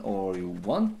bowman or you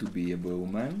want to be a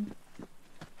bowman,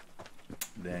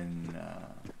 then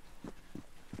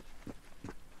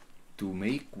to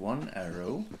make one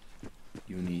arrow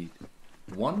you need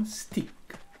one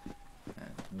stick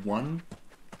and one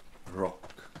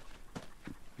rock,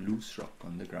 loose rock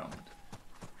on the ground.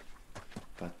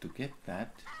 But to get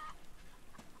that,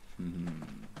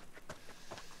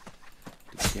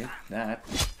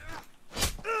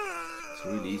 it's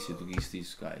really easy to kill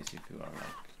these guys if you are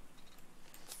like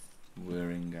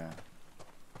wearing a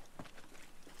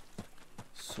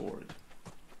sword.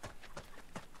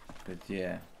 But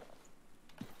yeah,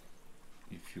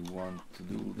 if you want to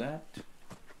do that,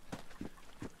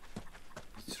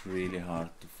 it's really hard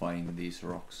to find these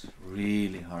rocks,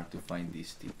 really hard to find these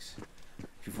sticks.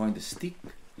 If you find a stick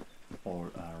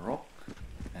or a rock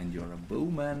and you're a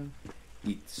bowman,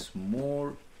 it's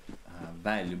more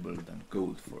valuable than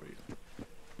gold for you,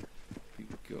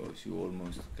 because you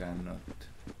almost cannot.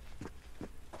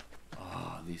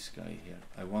 Ah, this guy here.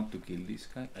 I want to kill this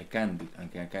guy. I can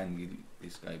kill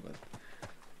this guy, but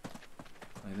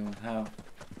I don't have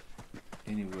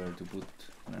anywhere to put.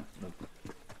 No, look,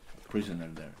 prisoner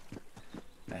there.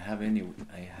 I have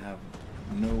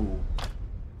no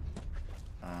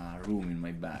room in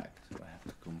my bag, so I have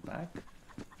to come back,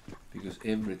 because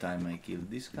every time I kill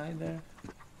this guy there,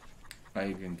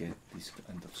 I can get this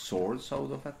kind of swords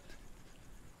out of it,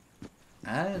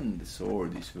 and the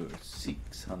sword is worth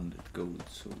 600 gold,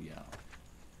 so yeah,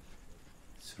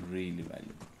 it's really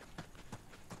valuable.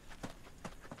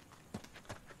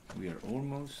 We are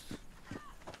almost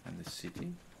in the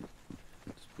city.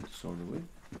 Let's put the sword away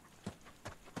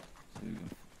so we can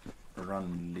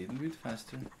run a little bit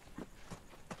faster.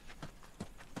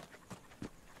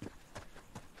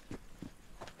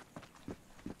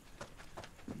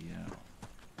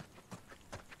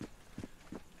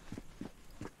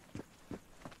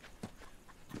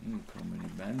 How many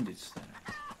bandits there?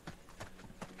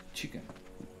 Chicken.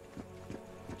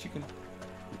 Chicken.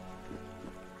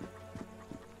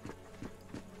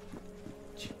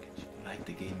 Chicken. Like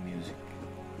the game music.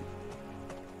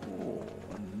 Oh,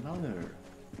 another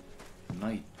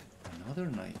night. Another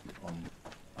night on.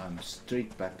 I'm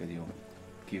straight back at you.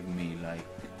 Give me like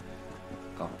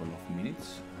a couple of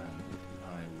minutes and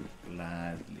I will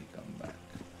gladly come back.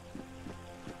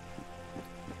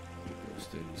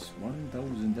 There is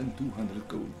 1,200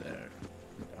 gold there.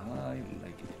 I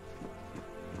like it.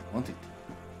 I want it.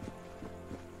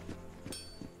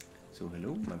 So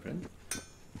hello, my friend.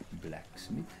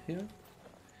 Blacksmith here.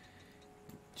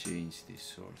 Change this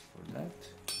sword for that.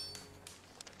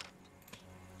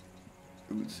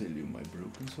 I will sell you my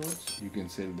broken swords. You can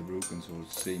sell the broken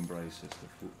swords same price as the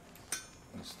full.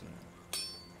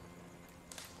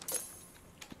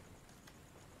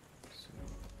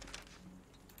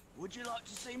 Would you like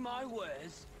to see my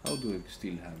wares? How do I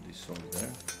still have this sword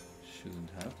there? Shouldn't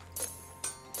have.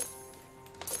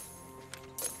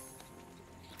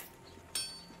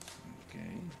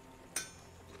 Okay.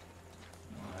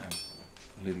 Now I have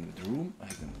a little bit of room. I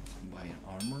can buy an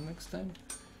armor next time.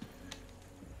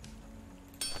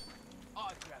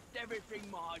 I craft everything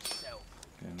myself.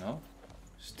 Okay, now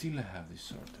still I have this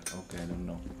sword there. Okay, I don't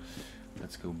know.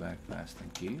 Let's go back fast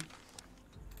and kill.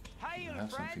 Hey, I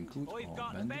have something good. we've Oh,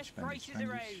 got the best prices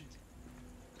around.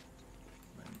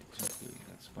 Bandage, okay,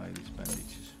 let's buy these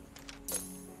bandages.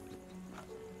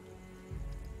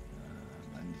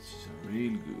 Bandages are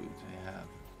real good. I have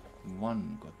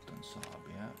one cotton swab,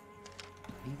 yeah.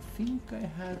 I think I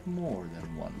had more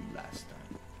than one last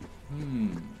time.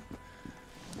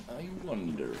 I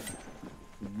wonder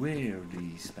where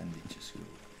these bandages go.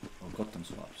 Or cotton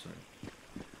swabs, sorry.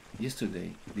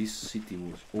 Yesterday, this city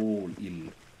was all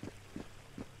ill.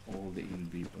 All the ill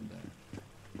people there.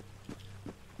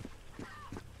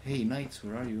 Hey, knights,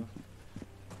 where are you?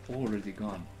 Already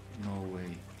gone. No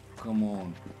way. Come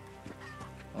on.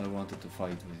 I wanted to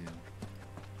fight with you.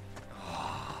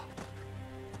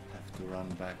 Have to run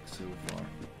back so far.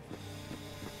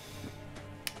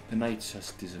 The knights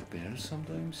just disappear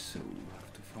sometimes, so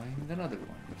have to find another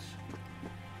ones.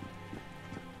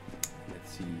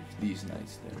 Let's see if these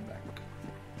knights they're back.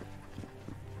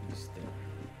 He's there.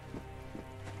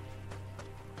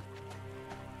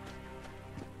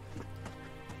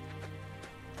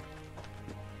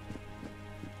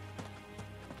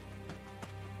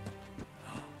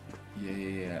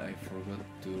 Yeah, I forgot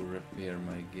to repair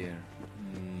my gear.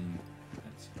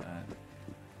 That's bad.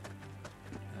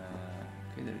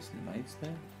 Okay, there is the knights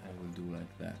there. I will do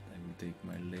like that. I will take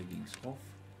my leggings off,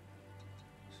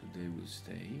 so they will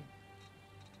stay.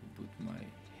 Put my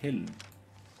helm.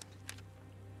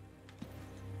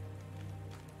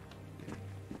 Okay.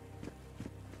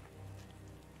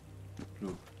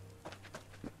 Look.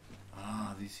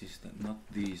 Ah, this is not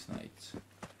these knights.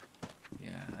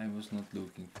 Yeah, I was not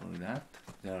looking for that.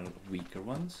 There are weaker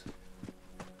ones.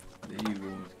 They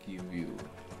won't give you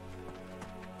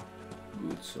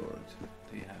good sword.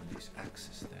 They have these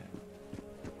axes there.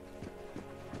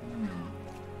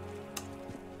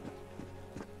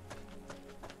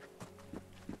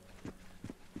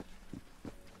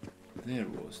 There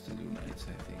was the two knights,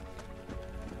 I think.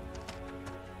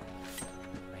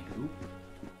 I hope.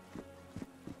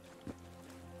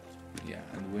 Yeah,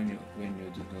 and when you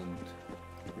don't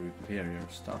repair your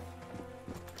stuff,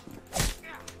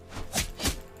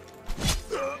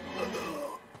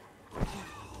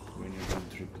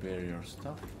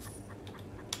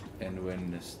 and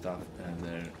when the stuff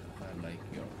there like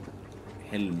your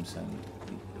helms and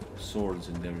swords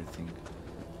and everything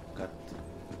got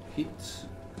hits,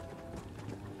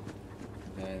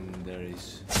 then there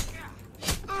is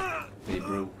they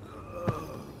broke.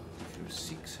 If you're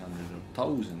 600 or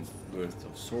 1000 worth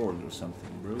of sword or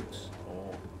something breaks.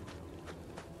 Oh,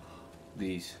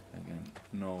 these again.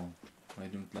 No, I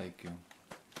don't like you.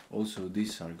 Also,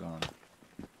 these are gone.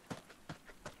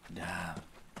 Damn.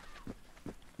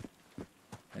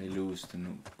 I lose the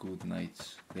good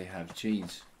knights. They have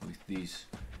chains with these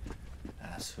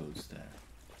assholes there.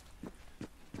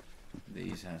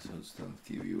 These assholes don't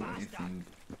give you anything.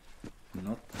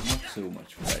 Not so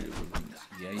much valuable things.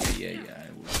 Yeah. I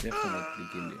will definitely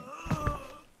kill you.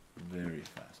 Very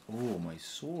fast. Oh, my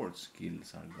sword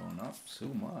skills are gone up so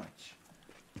much.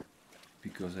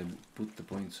 Because I put the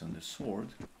points on the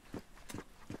sword.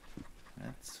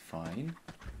 That's fine.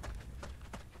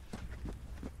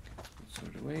 Put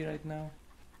sword away right now.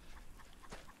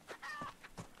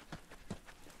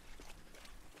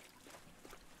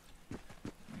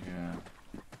 Yeah.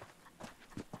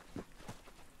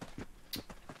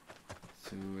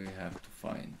 So we have to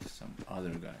find some other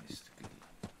guys to kill.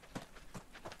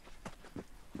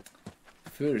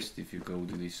 First, if you go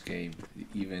to this game,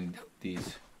 even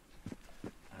these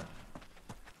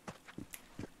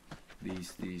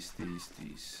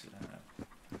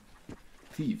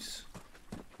thieves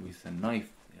with a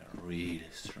knife, they are really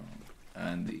strong,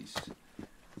 and these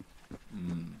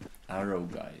arrow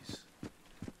guys,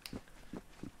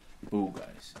 bow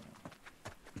guys,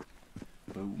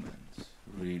 bowmen's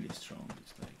really strong.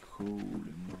 It's like,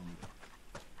 holy moly.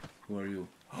 Who are you?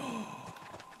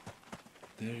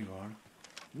 There you are.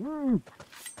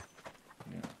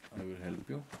 Yeah, I will help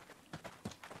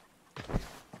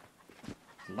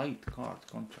Light card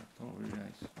contract. Oh, very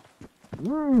nice.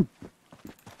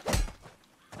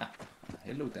 Ah,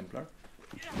 hello, Templar.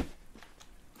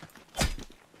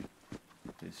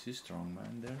 This is strong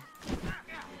man there.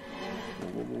 Whoa,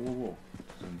 whoa, whoa, whoa, whoa.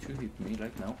 Don't you hit me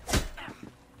like now.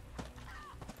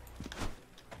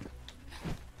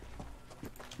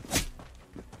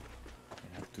 I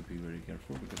have to be very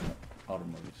careful because my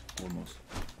armor is almost...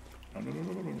 No, no, no,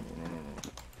 no, no, no, no, no, no, no.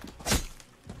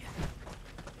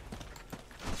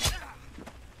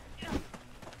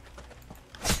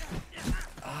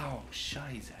 Ow,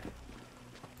 Scheiße.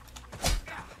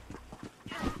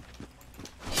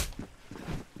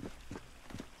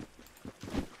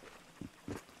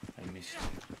 I missed.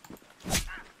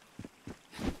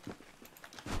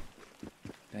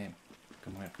 Damn,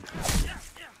 come here.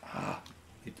 Ah,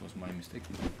 it was my mistake.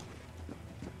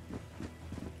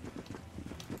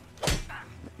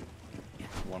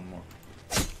 One more.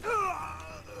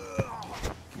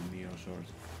 Give me your sword.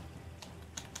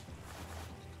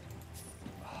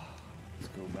 Let's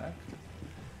go back.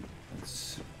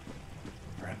 Let's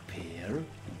repair,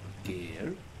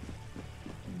 gear,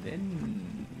 and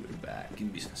then we're back in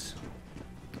business.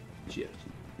 Cheers.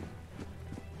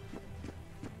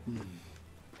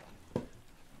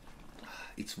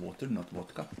 It's water, not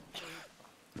vodka.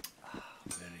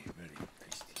 Very, very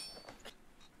tasty.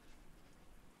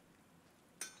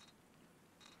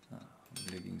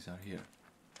 Leggings are here.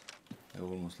 I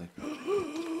almost like.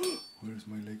 Where's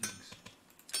my leggings?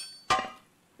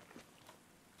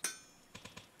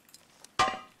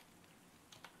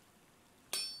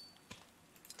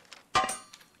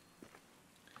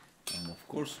 And of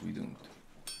course we don't.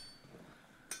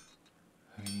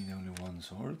 We need only one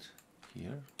sword.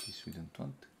 Here, this we don't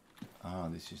want. Ah,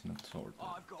 this is not sword.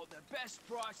 I've got the best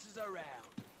prices around.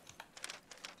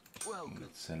 Welcome.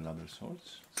 Let's sell other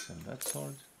swords. Sell that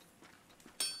sword.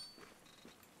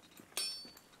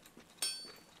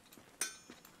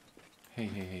 Hey,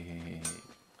 hey, hey, hey, hey, hey.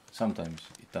 Sometimes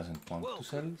it doesn't want to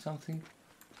sell something.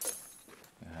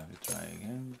 I have to try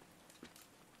again.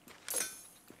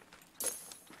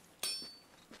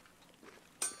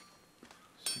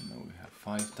 So now we have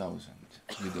 5,000.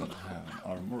 We don't have an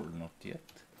armor, not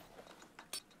yet.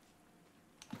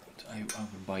 But I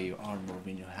will buy you armor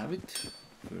when you have it.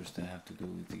 First I have to go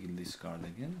to this card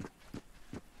again.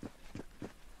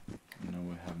 Now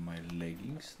we have my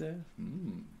leggings there.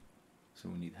 So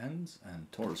we need hands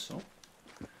and torso.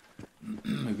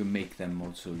 You can make them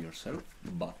also yourself,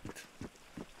 but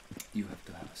you have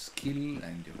to have a skill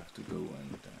and you have to go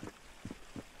and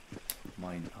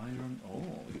mine iron.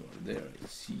 Oh, you're there, I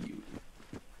see you.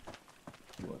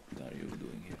 What are you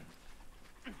doing here?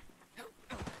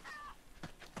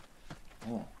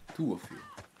 Oh, two of you.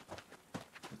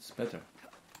 That's better.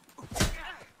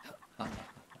 Come.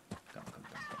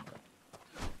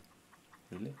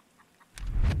 Really?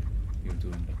 You're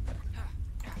doing like that.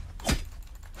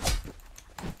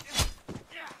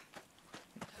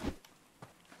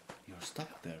 You're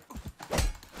stuck there.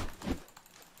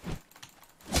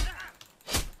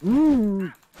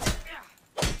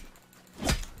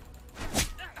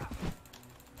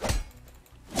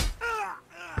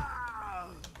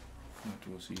 That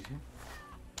was easy.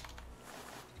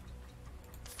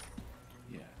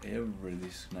 Yeah,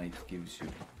 this knight gives you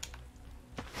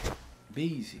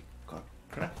basic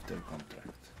crafter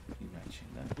contract. Imagine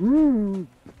that.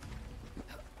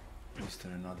 Is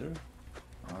there another?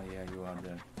 Ah, yeah, you are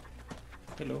there.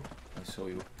 Hello, I saw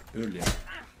you earlier.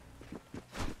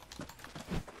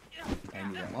 I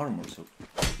need an armor, so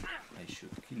I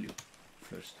should kill you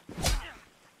first.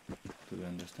 Do you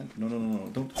understand? No, no, no, no,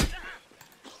 don't.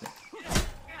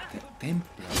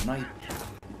 Templar Knight.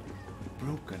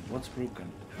 Broken. What's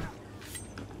broken?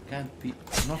 Can't be.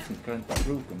 Nothing can't be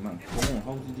broken, man. Come on,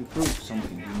 how did you broke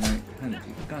something in my hand?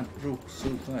 You can't broke so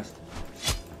fast.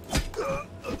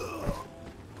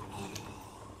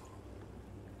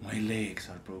 My legs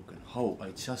are broken. How?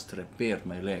 I just repaired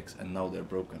my legs and now they're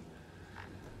broken.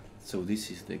 So this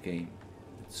is the game.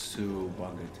 It's so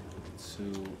bugged. So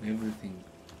everything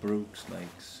breaks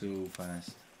like so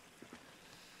fast.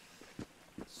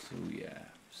 So yeah,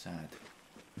 sad.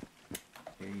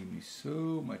 Game is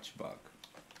so much bug.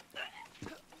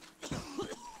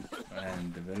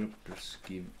 And developers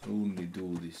only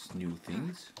do these new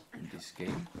things in this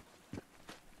game.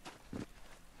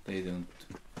 They don't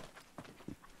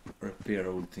repair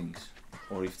old things,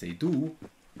 or if they do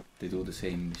the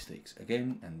same mistakes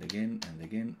again and again and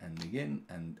again and again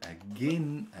and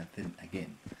again and then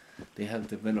again. They have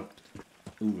developed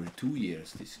over 2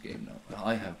 years this game now.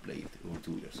 I have played over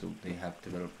 2 years, so they have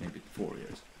developed maybe 4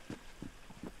 years.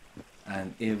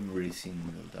 And every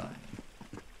single time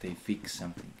they fix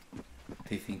something.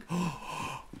 They think,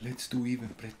 oh, let's do even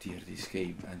prettier this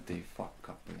game, and they fuck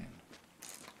up again.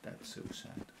 That's so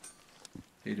sad.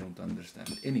 They don't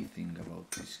understand anything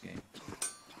about this game.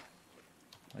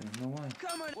 I don't know why.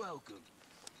 Come on, welcome.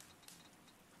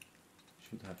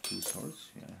 Should have 2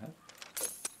 swords. Yeah, I have.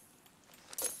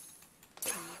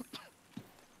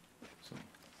 So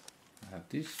I have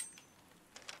this.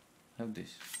 Have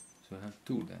this. So I have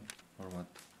 2 then, or what?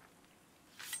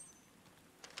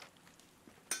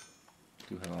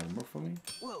 Do you have armor for me?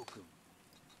 Welcome.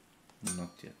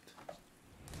 Not yet.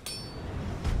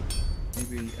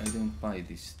 Maybe I don't buy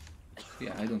this.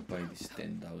 Yeah, I don't buy this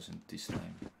 10,000 this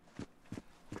time.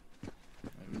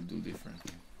 I will do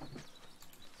differently.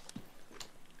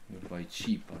 We'll buy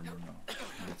cheap armor now.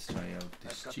 Let's try out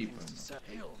this cheap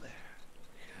armor.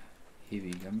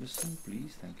 Heavy gambeson,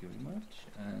 please, thank you very much.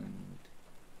 And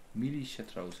militia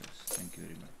trousers, thank you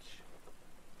very much.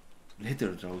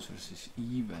 Leather trousers is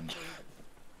even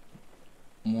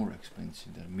more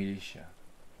expensive than militia.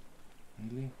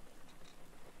 Really?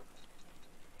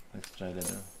 Let's try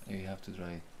leather. You have to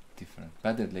try different.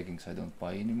 Padded leggings I don't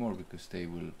buy anymore because they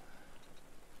will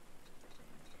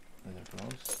leather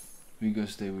gloves.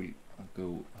 Because they will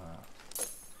go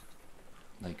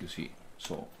like you see,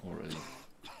 so already.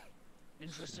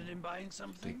 Interested in buying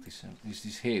something? Take this.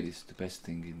 This head is the best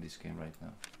thing in this game right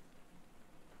now.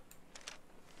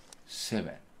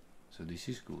 7. So this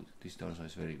is good. This torso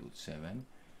is very good. 7.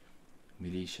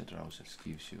 Militia trousers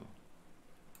gives you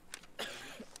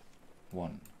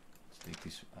 1. Let's take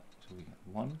this. So we get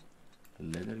 1.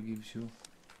 Leather gives you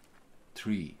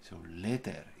 3. So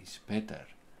leather is better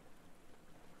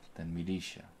than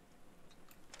militia.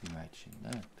 Imagine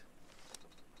that.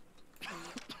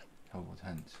 How about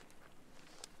hands?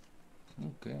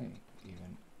 Okay,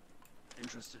 even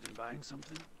Interested in buying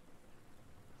something?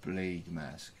 plague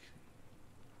mask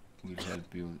will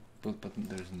help you, but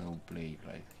there's no plague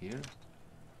right here.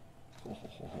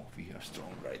 Oh, we are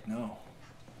strong right now.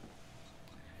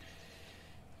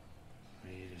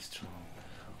 Really strong.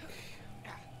 Okay.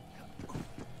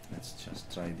 Let's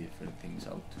just try different things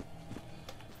out. Do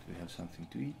we have something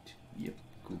to eat? Yep,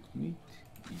 cooked meat.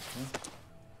 Eat that.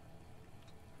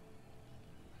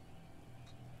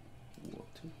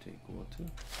 Water, take water.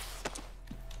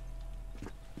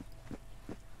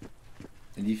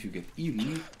 And if you get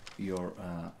ill, your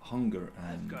hunger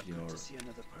and your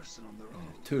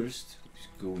thirst is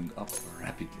going up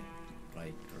rapidly.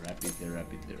 Like rapidly. And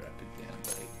like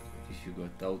if you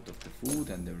got out of the food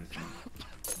and everything,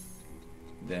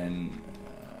 then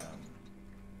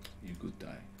you could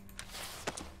die.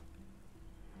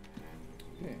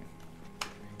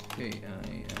 Okay,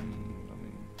 I am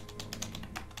coming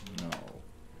now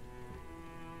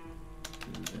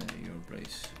to your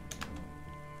place.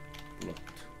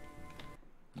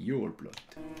 Your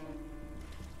plot.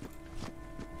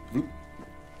 Whoop.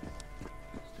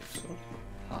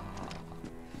 Ha.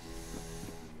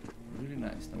 Really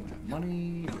nice. Now we have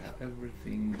money, we have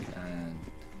everything, and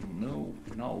no,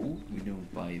 now we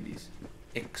don't buy these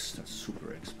extra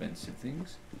super expensive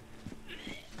things.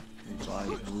 We buy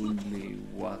only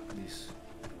these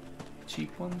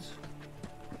cheap ones.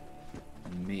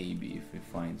 And maybe if we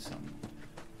find some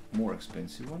more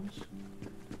expensive ones,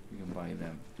 we can buy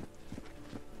them.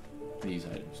 These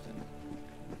items then.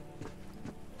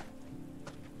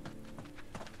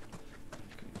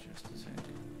 Okay, just a sec.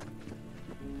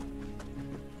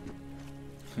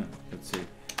 Let's see.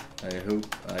 I hope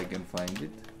I can find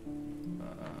it.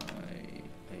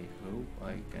 I hope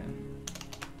I can.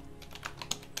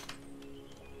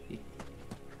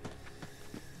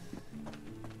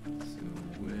 So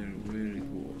where it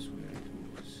was?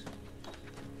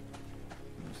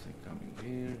 Was they coming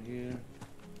here?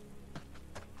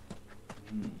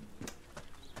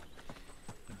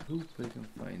 I hope I can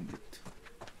find it.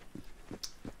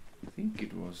 I think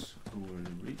it was over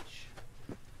the bridge.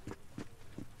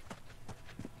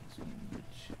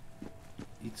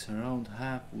 It's around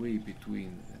halfway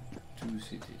between the 2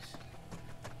 cities.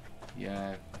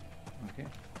 Yeah, okay.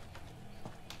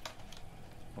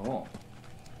 Oh,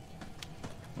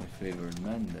 my favorite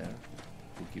man there,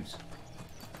 who gives.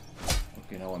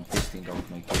 Okay, now I'm testing out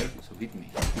my gear, so hit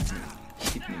me.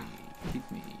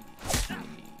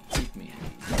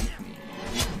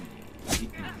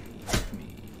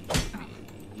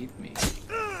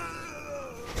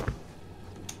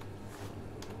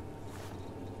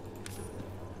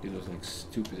 It was like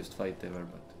stupidest fight ever,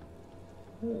 but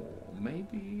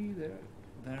maybe there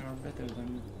are better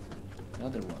than the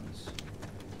other ones.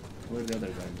 Where the other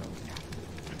guy going?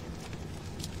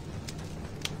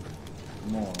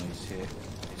 Come on,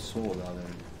 I saw the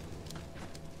other.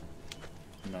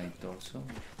 knight also.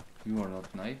 You are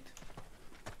not knight.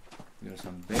 You are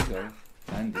some beggar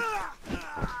bandit.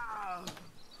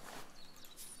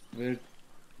 Where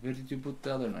did you put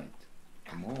the other knight?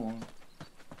 Come on.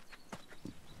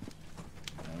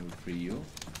 I will free you.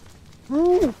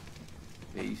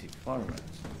 Basic farmers.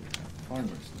 So we have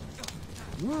farmers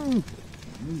now.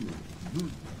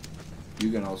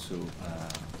 You can also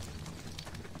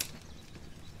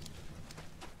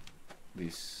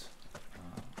this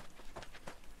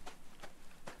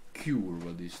cure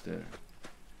what is there.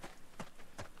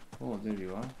 Oh, there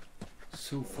you are.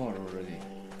 So far already.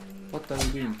 What are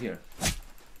you doing here?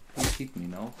 Please hit me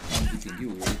now. I'm hitting you.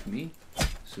 You hit me,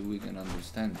 so we can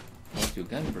understand what you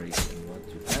can break and what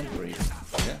you can't break.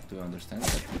 Yeah, do you understand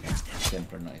that?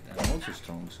 Temper Knight. I'm also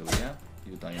strong, so yeah,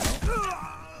 you die now.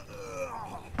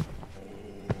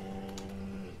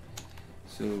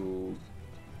 So,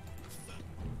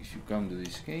 if you come to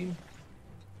this game,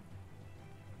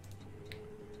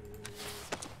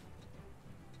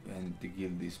 and to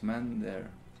kill this man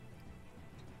there.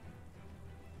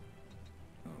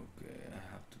 Okay, I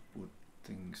have to put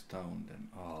things down then.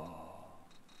 Oh.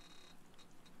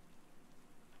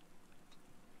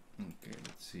 Okay,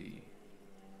 let's see.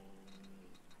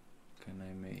 Can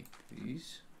I make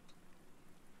these?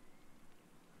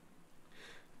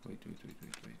 Wait.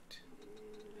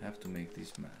 I have to make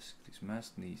this mask. This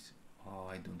mask needs... Oh,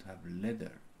 I don't have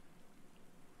leather.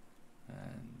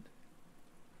 And...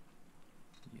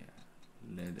 yeah,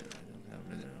 leather. I don't have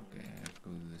leather. Okay, I have to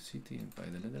go to the city and buy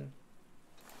the leather.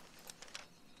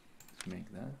 Let's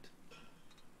make that.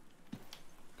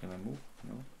 Can I move?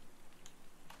 No.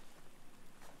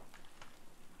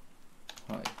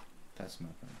 Hi, that's my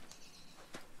friend.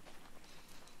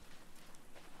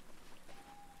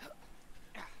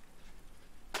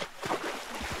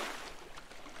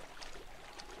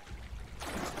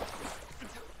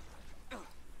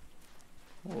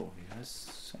 Oh, he has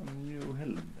some new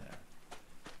helm there.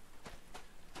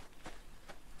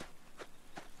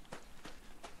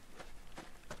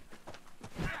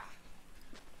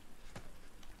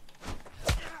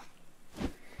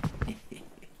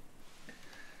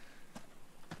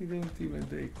 You don't even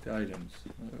take the items.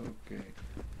 Okay.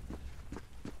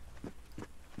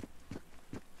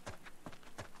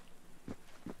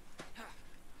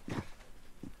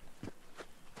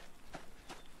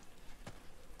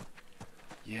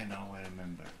 Yeah, now I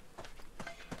remember.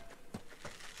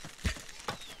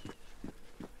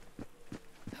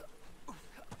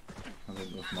 Oh, that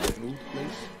was my old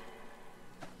place.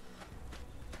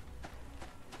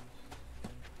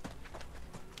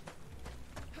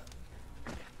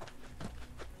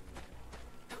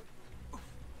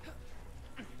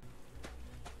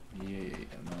 Yeah,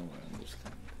 now I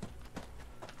understand.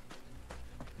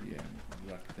 Yeah,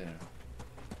 luck there.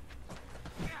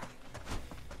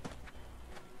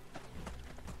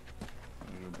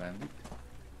 Are you a bandit?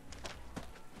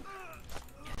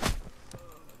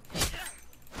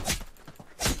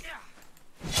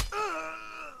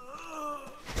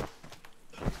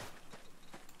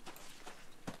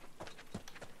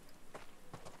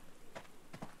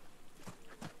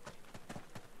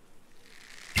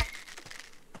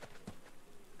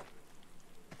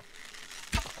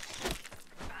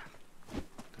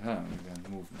 You can't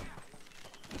move me.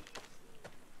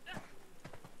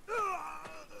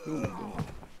 Ooh, go.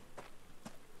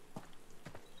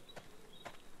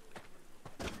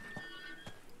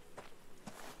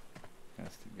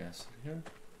 That's the castle here.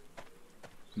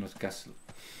 Not castle.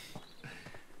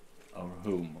 Our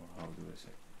home, or how do I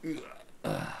say?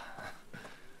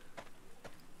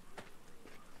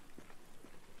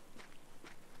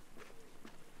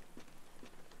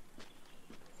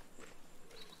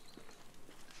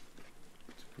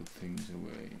 Let's put things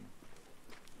away.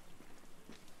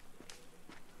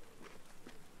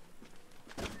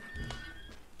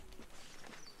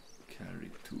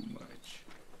 Carry too much.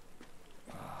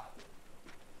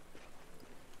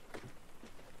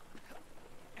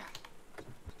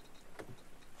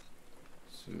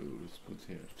 So let's put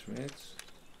here threads.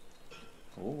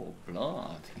 Oh,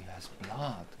 blood. He has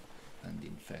blood. And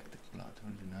infected blood.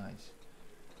 Really nice.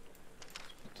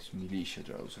 Put this militia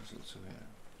trousers also here.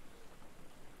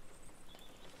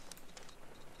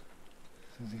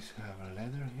 So this have a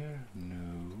leather here?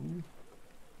 No.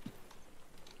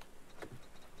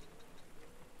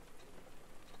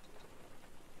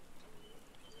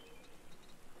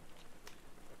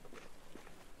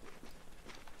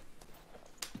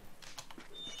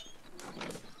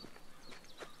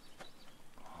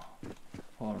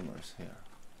 Farmers here.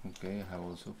 Okay, I have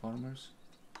also farmers.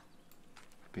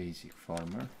 Basic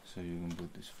farmer, so you can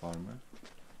put this farmer.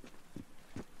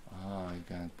 Ah, I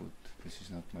can't put. This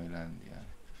is not my land, yeah.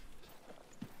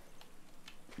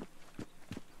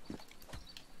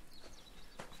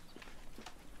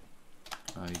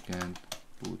 I can't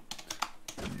put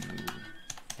new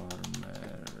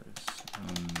farmers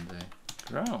on the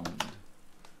ground.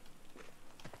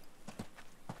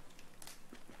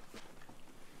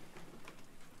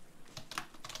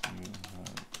 You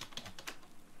have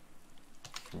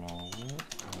flower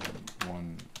and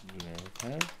one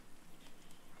letter.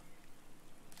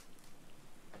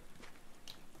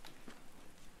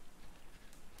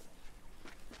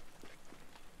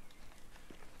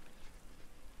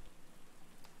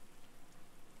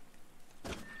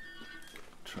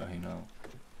 Try now.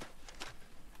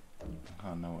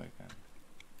 Ah, now I can.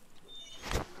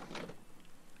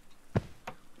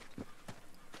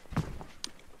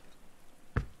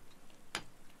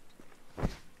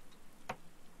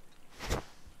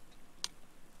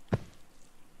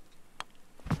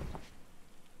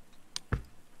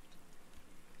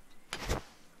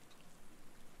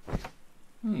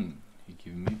 He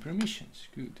gave me permissions.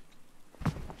 Good.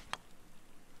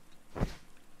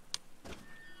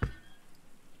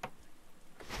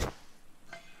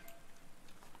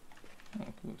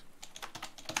 Oh, good.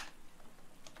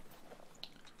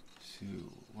 So,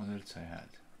 what else I had?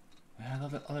 I had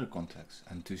other contacts,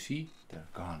 and to see, they're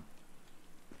gone.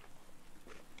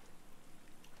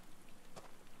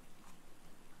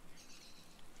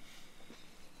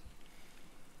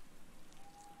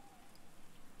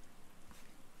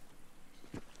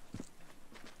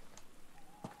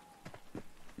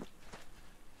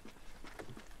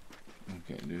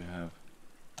 Okay, do you have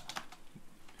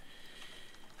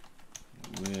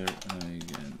where I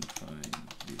can find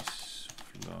this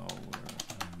flower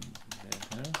and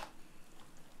leather?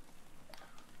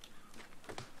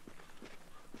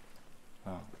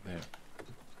 Ah, there.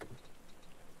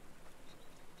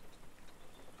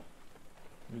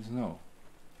 There's no.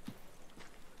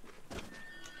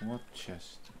 What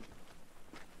chest?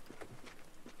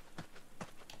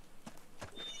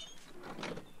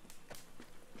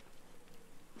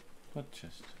 What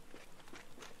chest?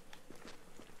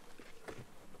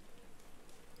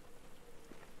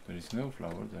 There is no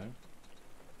flower there.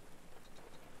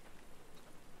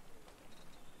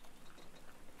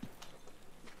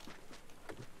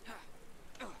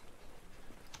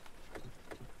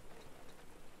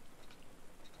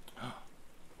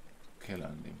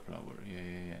 Kelandin flower,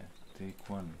 yeah. Take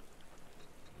one.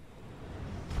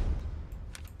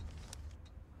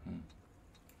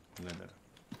 Leather.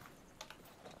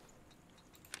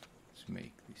 Let's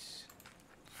make this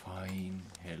fine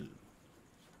helm.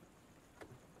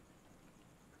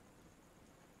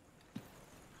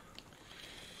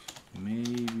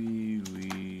 Maybe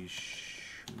we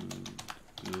should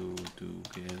go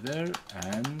together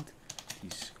and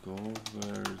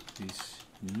discover this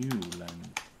new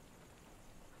land.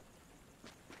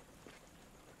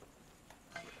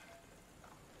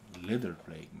 Leather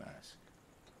plague mask.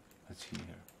 Let's see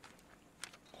here.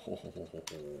 Ho, ho, ho, ho,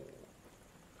 ho.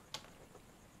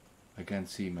 I can't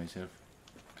see myself.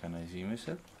 Can I see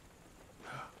myself?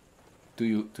 Do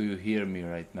you hear me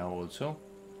right now also?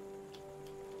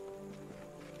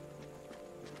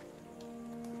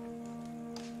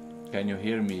 Can you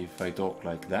hear me if I talk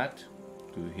like that?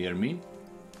 Do you hear me?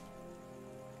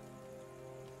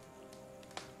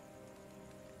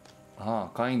 Ah,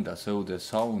 kinda, so the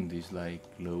sound is like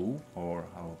low or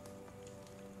how?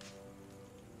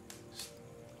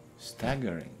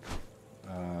 Staggering.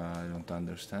 I don't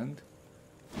understand.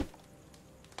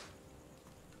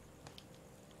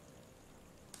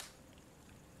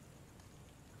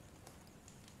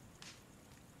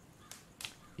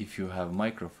 If you have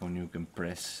microphone, you can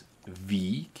press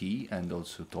V key and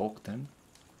also talk then.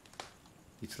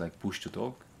 It's like push to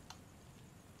talk.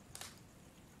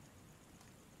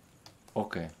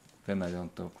 Okay, then I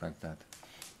don't talk like that.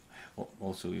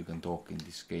 Also, you can talk in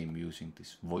this game using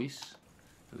this voice,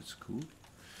 so it's cool.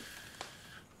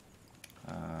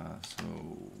 So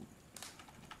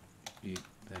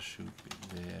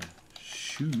there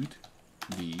should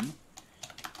be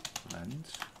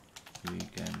lands. We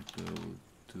can go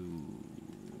to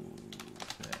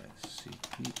the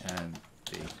city and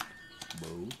take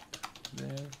boat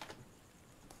there.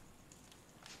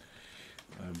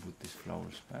 I'll put these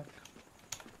flowers back.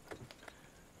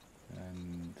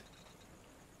 And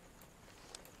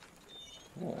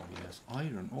oh, he has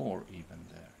iron ore even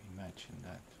there. Imagine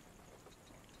that.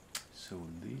 So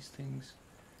these things,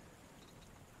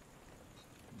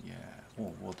 yeah.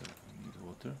 Oh, water. I need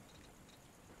water,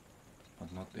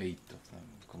 but not 8 of them.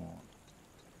 Come on.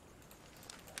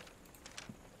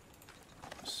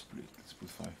 Split. Let's put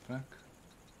 5 back.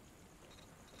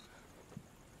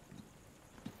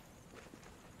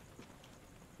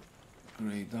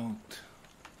 grayed out.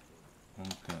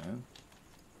 Okay.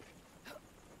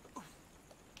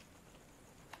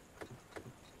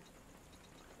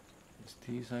 There's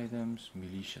these items,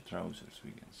 militia trousers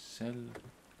we can sell.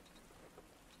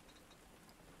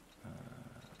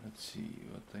 Let's see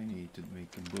what I need to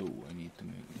make a bow. I need to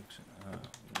make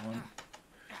one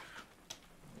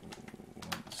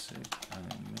sec, and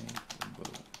I make a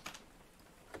bow.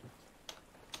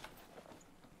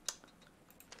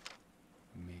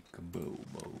 Make a bow.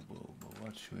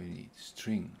 What should I need?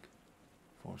 String.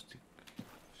 4 stick.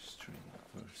 String.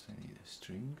 First I need a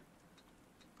string.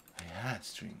 I had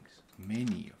strings.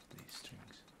 Many of these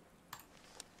strings.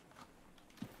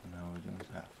 Now I don't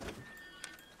have them.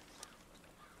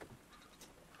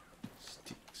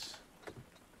 Sticks.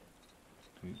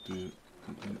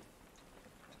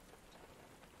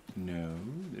 No,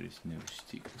 there is no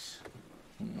sticks.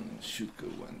 Should go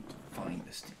and find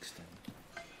the sticks then.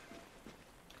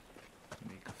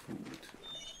 Make a food.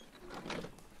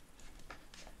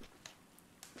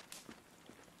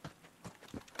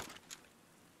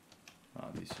 Ah,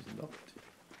 this is locked.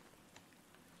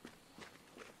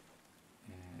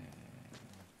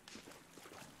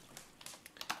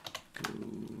 Go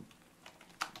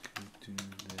to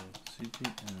the city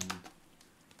and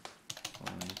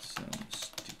find some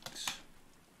sticks.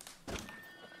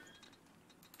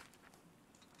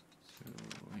 So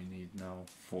I need now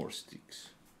 4 sticks.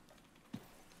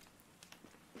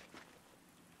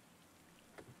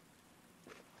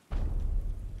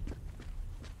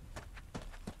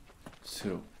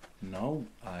 So now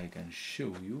I can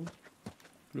show you,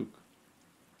 look,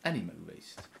 animal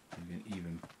waste. You can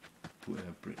even put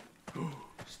a brick.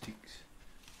 Sticks.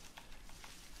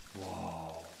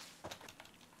 Wow.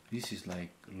 This is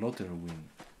like lottery win.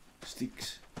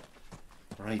 Sticks.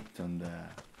 Right on the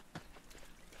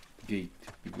gate,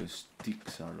 because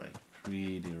sticks are like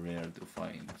really rare to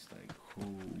find. It's like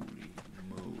holy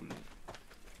moly.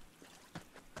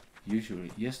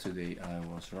 Usually, yesterday I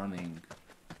was running,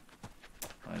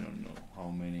 I don't know how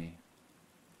many,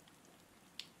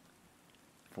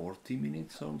 40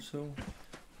 minutes or so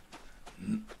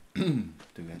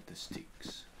to get the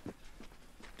sticks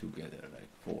together, like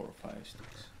 4 or 5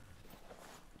 sticks.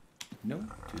 No,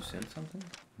 to sell something,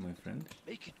 my friend?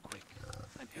 Make it quick.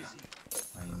 I'm busy.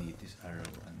 I need this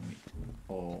arrow and meat.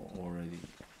 Oh, already,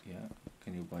 yeah.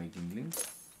 Can you buy gingling?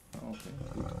 Oh, okay,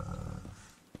 good.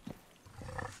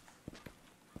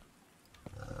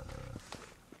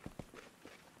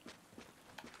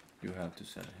 You have to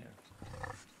sell here.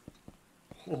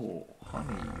 Oh,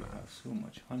 honey, you have so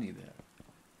much honey there.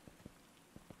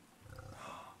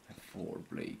 And 4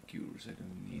 blade cures. I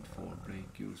don't need 4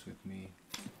 blade cures with me.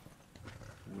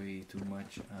 Way too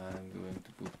much. I'm going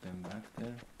to put them back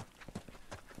there.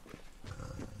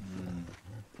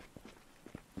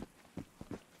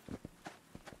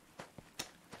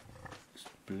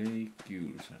 Blade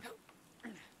cures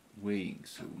are weighing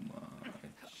so much.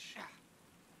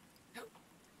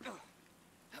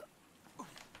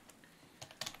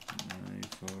 I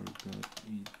forgot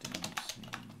items in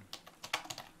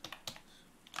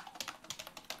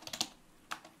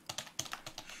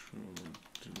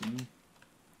shortly.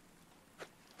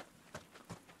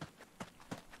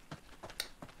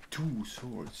 2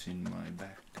 swords in my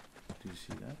back. Do you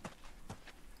see that?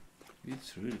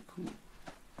 It's really cool.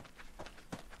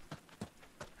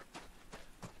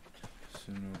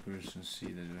 So no person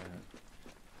see that I have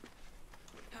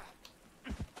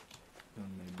on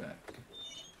my back.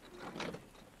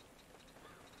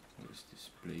 What is this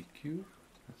play cube?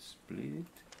 Let's split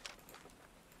it.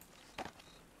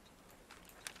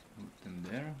 Put them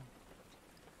there.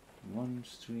 1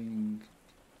 string.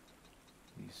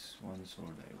 This 1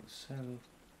 sword I will sell.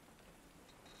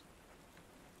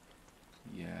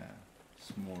 Yeah,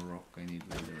 small rock I need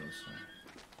later also.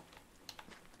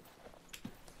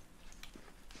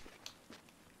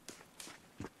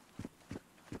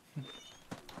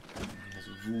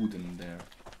 Wooden there.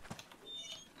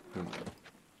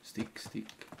 Stick,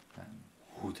 and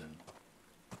wooden.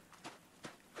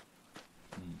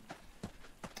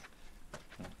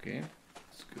 Okay,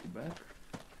 let's go back.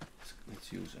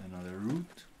 Let's use another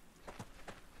root.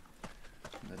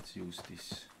 Let's use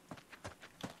this.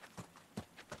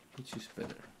 Which is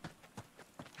better?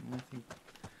 I think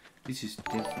this is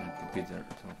definitely better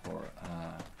for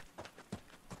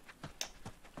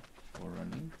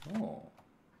running. Oh.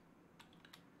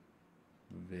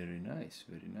 Very nice,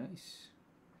 very nice.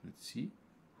 Let's see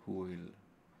who will.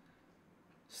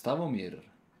 Stavomir,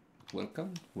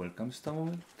 welcome,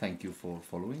 Stavomir. Thank you for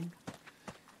following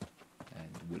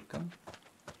and welcome.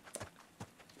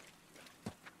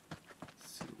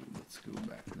 So let's go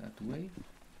back that way.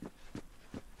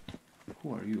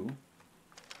 Who are you?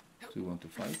 Do you want to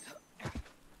fight?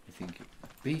 I think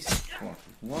basic card.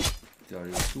 What are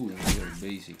you doing here,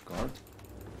 basic card?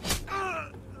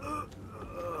 Ah,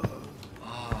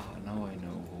 now I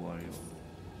know. Who are you?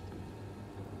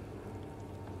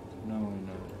 Now I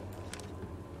know.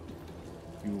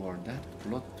 You are that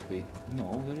plot. Wait,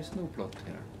 no, there is no plot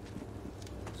here.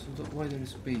 So why there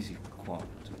is basic quad?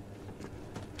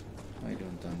 I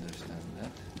don't understand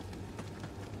that.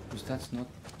 Because that's not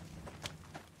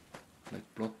like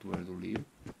plot where to live.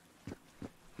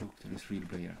 Look, there is real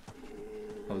player.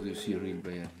 How do you see a real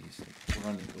player? He's like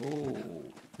running. Oh,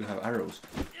 you have arrows.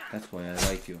 That's why I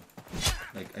like you.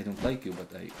 Like, I don't like you,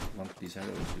 but I want these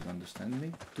arrows. You understand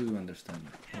me? Do you understand me?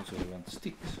 Also, I want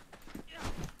sticks.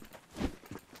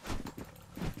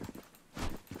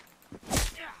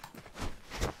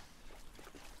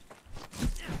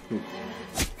 Look,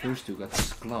 first you got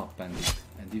this club bandit,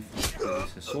 and if there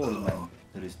is a swordman,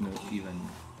 there is no even,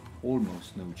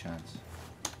 almost no chance.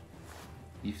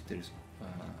 If there's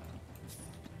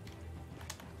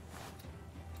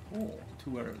oh,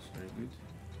 2 arrows, very good.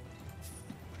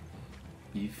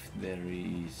 If there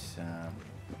is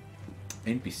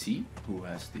NPC who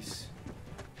has this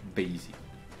basic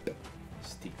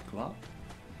stick club,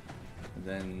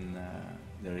 then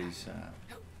there is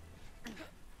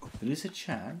a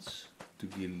chance to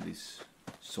kill this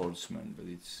swordsman, but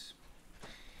it's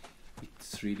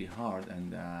really hard.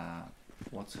 And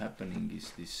what's happening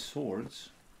is these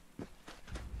swords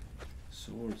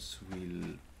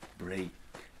will break.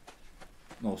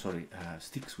 No, sorry,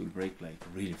 sticks will break like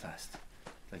really fast.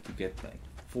 Like you get like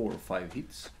 4 or 5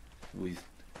 hits with.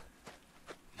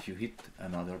 If you hit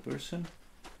another person,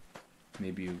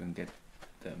 maybe you can get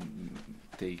them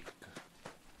take,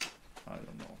 I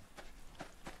don't know,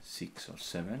 6 or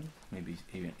 7, maybe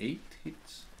even 8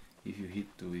 hits. If you hit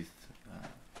with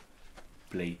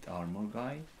plate armor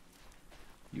guy,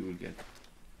 you will get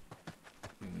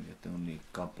only a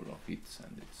couple of hits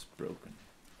and it's broken.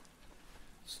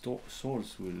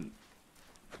 Swords will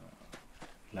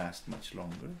last much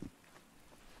longer,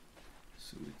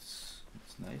 so it's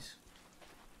nice.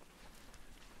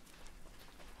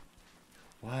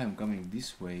 Why I'm coming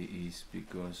this way is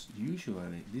because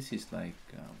usually this is like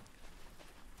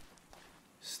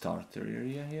starter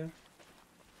area here,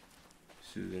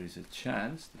 so there is a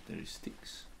chance that there is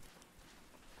sticks.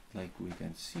 Like we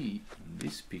can see in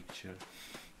this picture,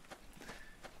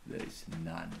 there is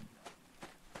none.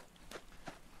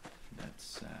 That's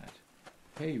sad.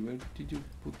 Hey, where did you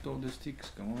put all the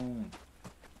sticks? Come on.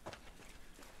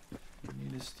 You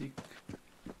need a stick.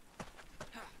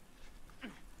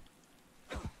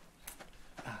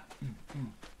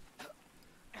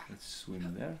 Let's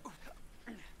swim there.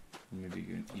 Maybe you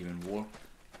can even walk.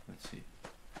 Let's see.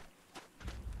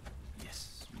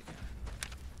 Yes, we can.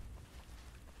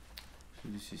 So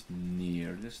this is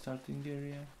near the starting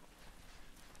area.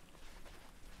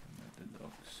 The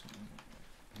dogs.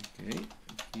 Okay,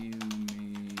 give me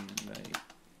like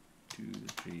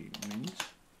 2-3 minutes.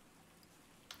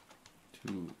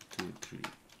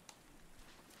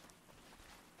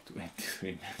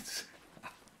 23 minutes.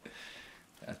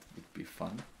 That would be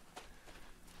fun.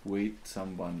 Wait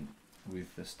someone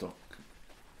with the stock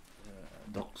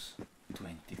docks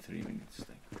 23 minutes.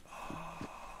 Like,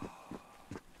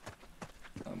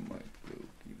 I might go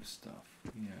give stuff.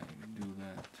 Yeah, I can do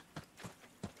that.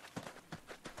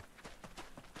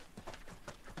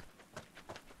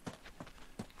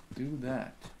 Do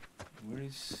that. Where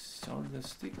is all the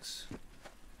sticks?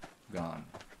 Gone.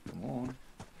 Come on.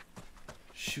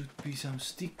 Should be some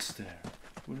sticks there.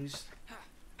 Where is?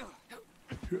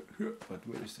 But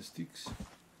where is the sticks?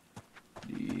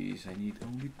 These, I need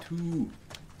only 2.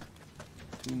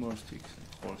 2 more sticks.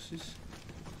 Horses.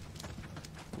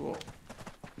 Whoa.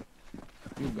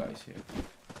 You guys here.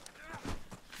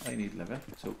 I need level.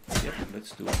 So, yep,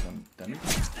 let's do some damage.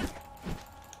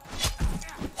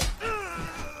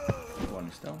 One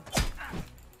is down.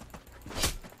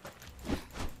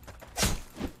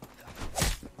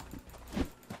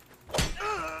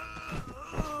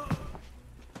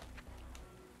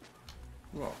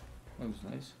 Wow, that was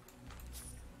nice.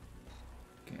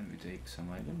 Can we take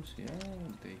some items? Yeah,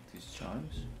 we'll take these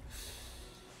charms.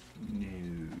 No.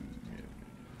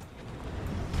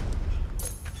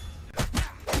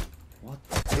 What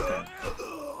the heck?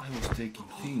 I was taking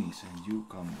things and you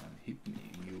come and hit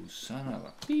me, you son of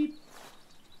a beep.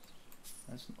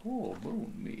 That's, oh,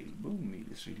 bone meal. Bone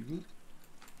meal is really good.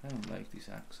 I don't like this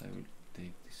axe. I will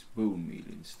take this bone meal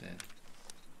instead.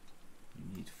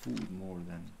 You need food more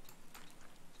than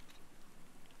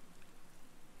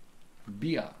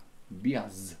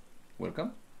Biaz.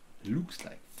 Welcome. Looks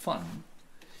like fun.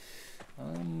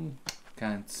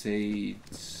 Can't say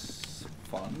it's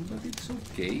fun, but it's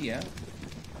okay, yeah.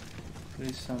 There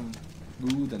is some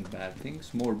good and bad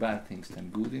things, more bad things than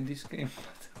good in this game,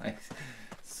 but I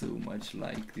so much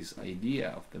like this idea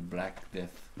of the Black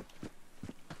Death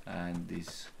and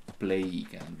this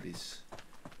plague and this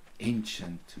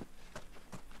ancient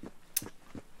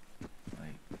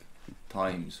like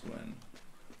times when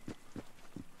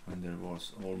there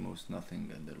was almost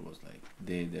nothing and there was like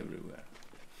dead everywhere.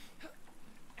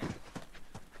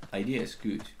 Idea is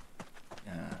good.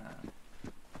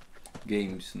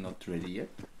 Game's not ready yet,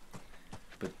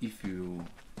 but if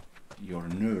your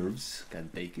nerves can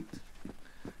take it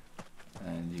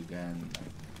and you can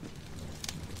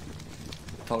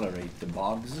tolerate the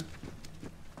bugs,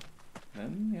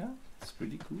 then yeah, it's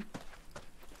pretty cool.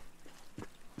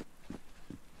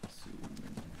 So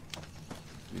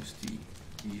just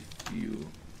if you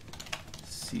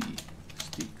see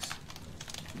sticks,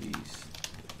 please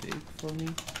take for me.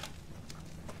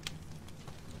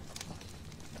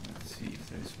 Let's see if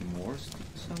there's more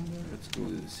sticks somewhere. Let's go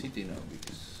to the city now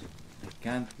because I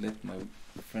can't let my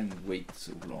friend wait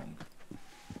so long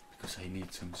because I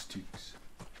need some sticks.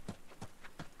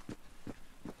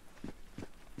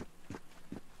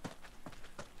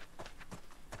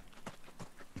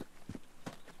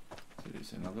 There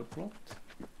is another plot.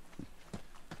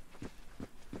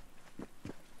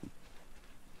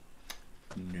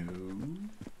 No.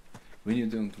 When you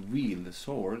don't wield a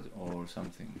sword or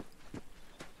something,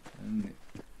 then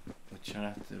the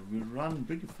character will run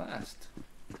pretty fast.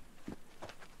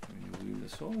 When you wield a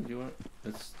sword, you are.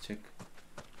 Let's check.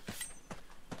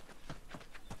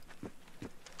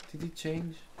 Did it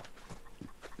change?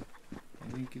 I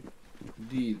think it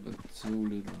did, but so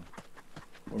little.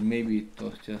 Or maybe it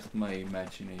was just my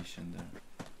imagination there.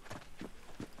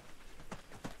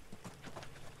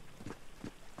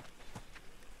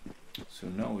 So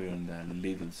now we're in the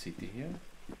little city here.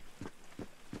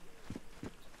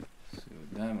 So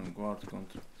diamond guard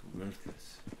contract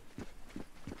worthless.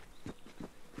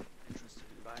 Interested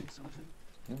in buying something?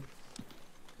 Yeah.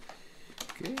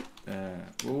 Okay.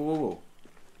 Whoa.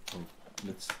 Oh,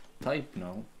 let's type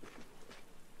now.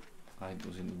 It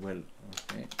was in the well.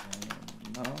 Okay.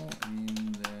 Now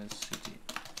in the city.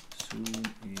 Soon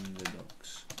in the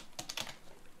docks.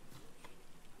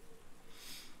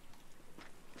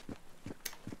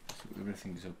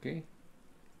 Everything is okay.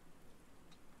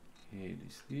 Here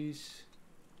is this.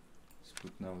 Let's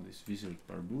put now this wizard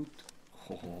per boot.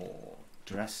 Oh,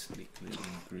 drastically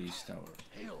increased our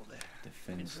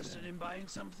defense. Interested in buying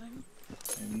something?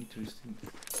 I'm interested.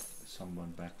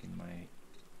 Someone back in my.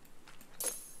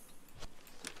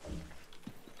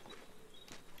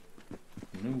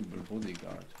 Noble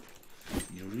bodyguard.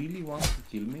 You really want to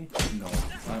kill me? No,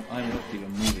 I'm not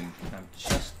even moving. I'm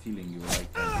just killing you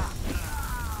like that.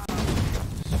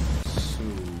 So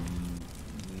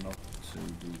not so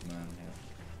good, man. Here.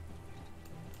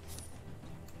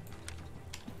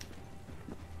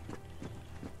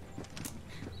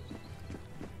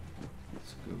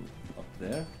 Let's go up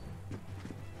there.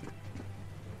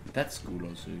 That's cool.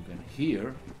 Also, you can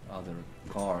hear other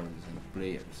cards and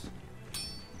players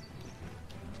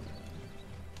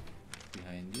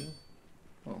behind you.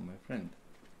 Oh, my friend.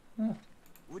 Huh.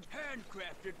 Would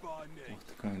handcrafted by me.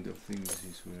 What kind of things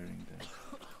he's wearing there?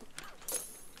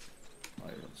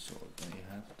 Iron sword, and you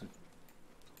have to.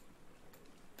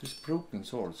 There's broken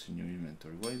swords in your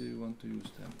inventory. Why do you want to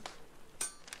use them?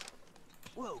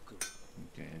 Welcome.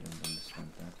 Okay, I don't understand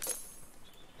that.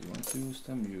 You want to use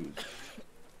them? Use.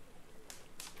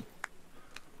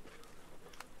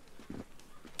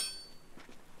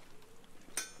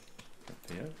 Up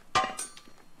there.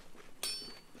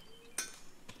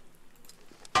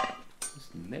 This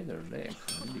leather legs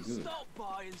are really good. Stop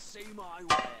by and see my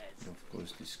wares. Of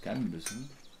course, this canvas.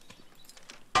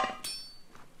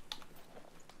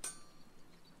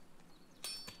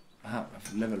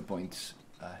 Level points.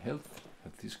 Health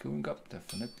is going up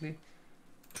definitely.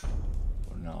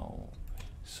 For now,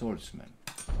 swordsman.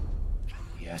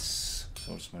 Yes,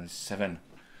 swordsman is 7.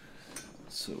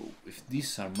 So if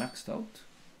these are maxed out,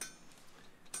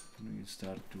 we can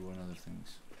start doing other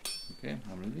things. Okay,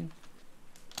 I'm ready.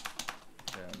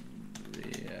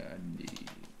 Ready.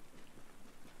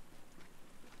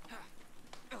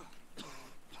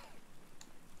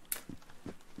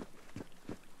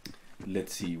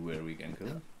 Let's see where we can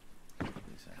go.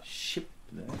 There's a ship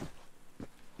there.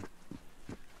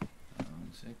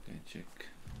 One sec, I check.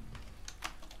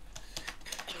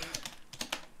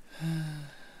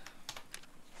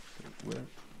 Where?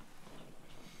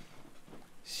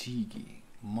 Sigi,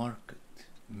 Market,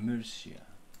 Mercia.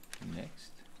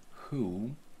 Next.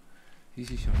 Home. This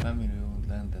is your family-owned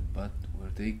land that but were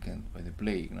taken by the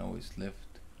plague. Now it's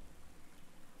left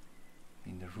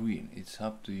in the ruin. It's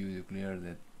up to you to clear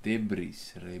the debris,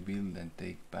 rebuild and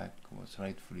take back what's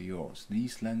rightfully yours.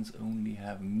 These lands only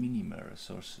have minimal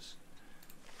resources.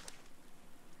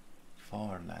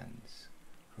 Far lands.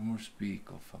 Rumors speak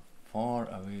of a far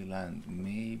away land.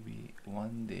 Maybe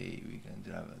one day we can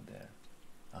travel there.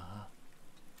 Aha.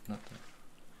 Not there.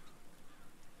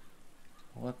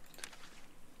 What?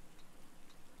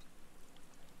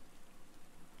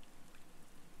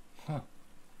 Huh.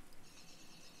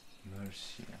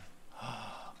 Mercia.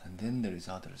 And then there is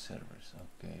other servers.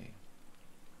 Okay.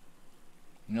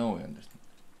 Now I understand.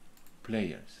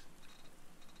 Players.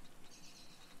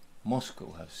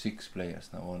 Moscow have 6 players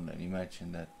now online.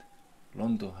 Imagine that.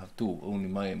 London have 2. Only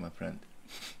my friend.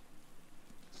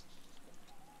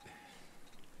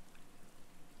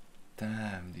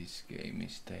 Damn, this game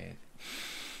is dead.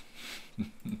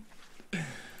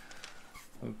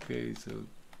 Okay, so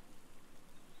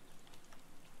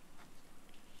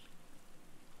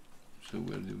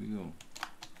where do we go?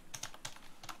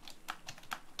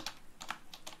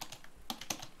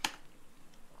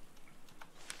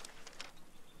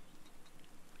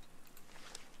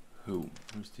 Home.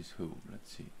 Where's this home?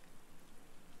 Let's see.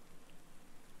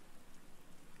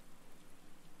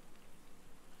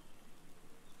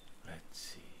 Let's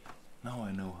see. Now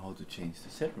I know how to change the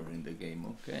server in the game.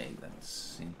 Okay,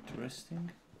 that's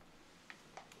interesting.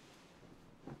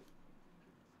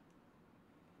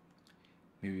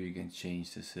 Maybe we can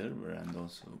change the server and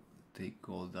also take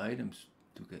all the items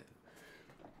to get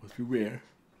what we wear.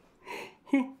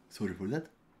 Sorry for that.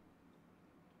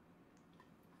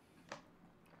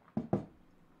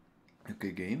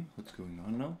 Okay, game, what's going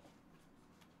on now?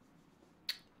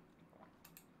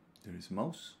 There is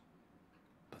mouse,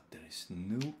 but there is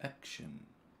no action.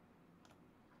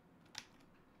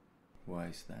 Why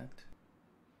is that?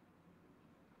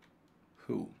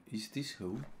 Who? Is this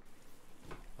who?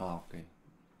 Ah, okay.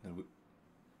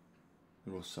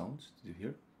 There was sounds, did you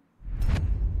hear?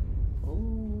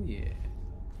 Oh yeah.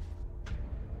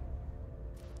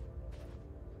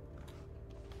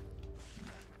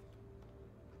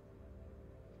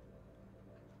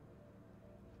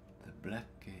 The Black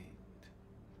Gate.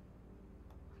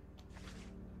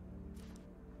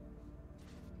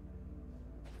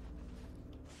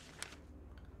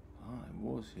 Ah, I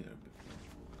was here before.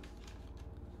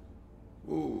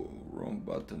 Oh, wrong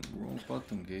button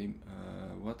game.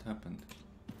 What happened?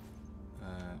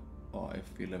 Oh,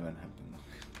 F11 happened.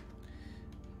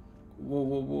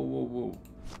 Whoa.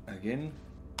 Again?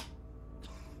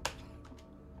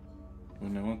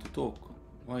 When I want to talk.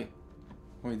 Why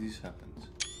this happens?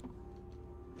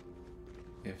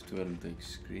 F12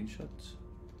 takes screenshots.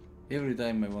 Every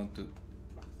time I want to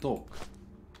talk.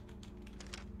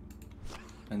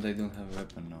 And I don't have a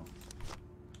weapon now.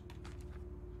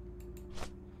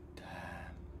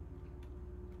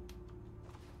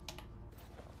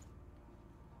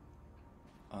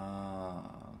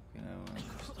 Okay, now I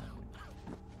understand.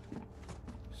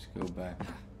 Just go back. I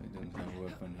don't have a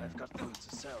weapon here. I've got things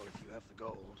to sell if you have the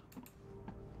gold.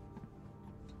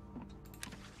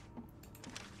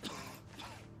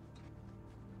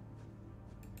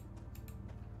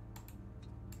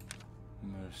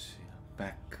 Mercia.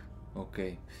 Back.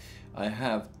 Okay. I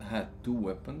have had 2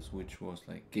 weapons, which was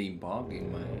like game bug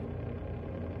in my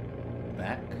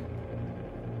back.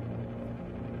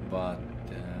 But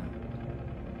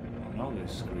another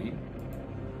screen.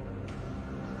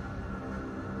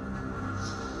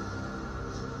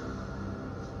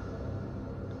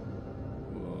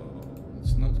 Whoa,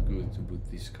 it's not good to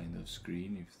put this kind of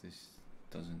screen if this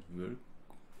doesn't work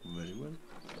very well.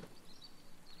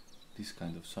 This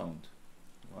kind of sound.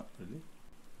 What, really?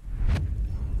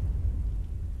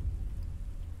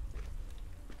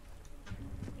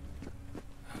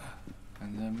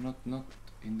 And I'm not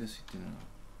in the city now.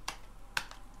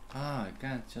 Ah, I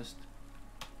can't just.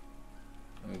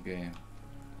 Okay,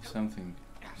 something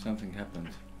happened.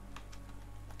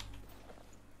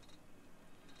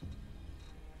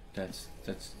 That's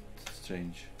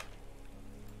strange.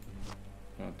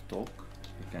 I want to talk.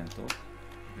 I can't talk.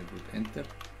 If I put enter,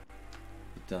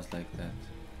 it does like that.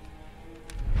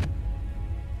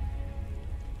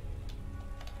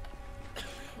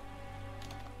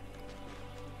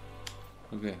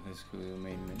 Okay, let's go to the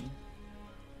main menu.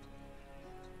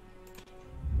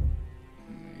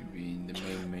 Maybe in the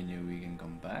main menu we can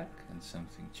come back and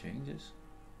something changes.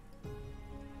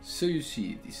 So you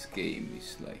see, this game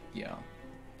is like, yeah,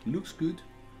 looks good,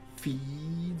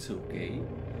 feeds okay,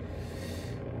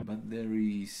 but there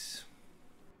is.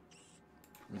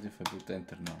 What if I put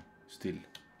enter now? Still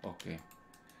okay.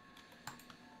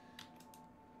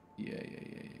 Yeah.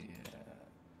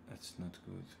 That's not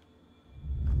good.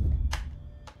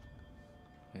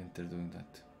 Enter doing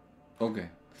that. Okay.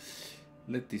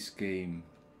 Let this game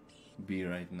be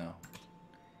right now.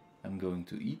 I'm going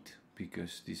to eat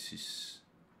because this is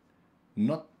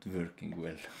not working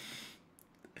well.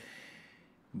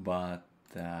 But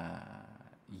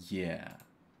yeah,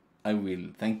 I will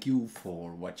thank you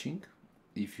for watching.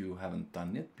 If you haven't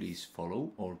done it, please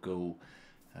follow or go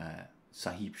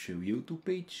Sahiib Show YouTube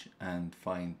page and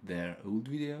find their old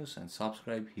videos and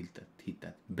subscribe. Hit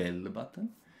that bell button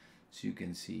so you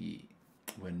can see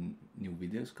when new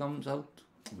videos comes out,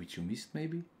 which you missed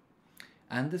maybe.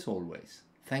 And as always,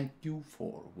 thank you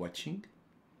for watching,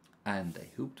 and I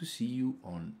hope to see you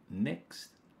on next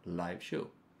live show.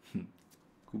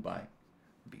 Goodbye.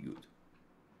 Be good.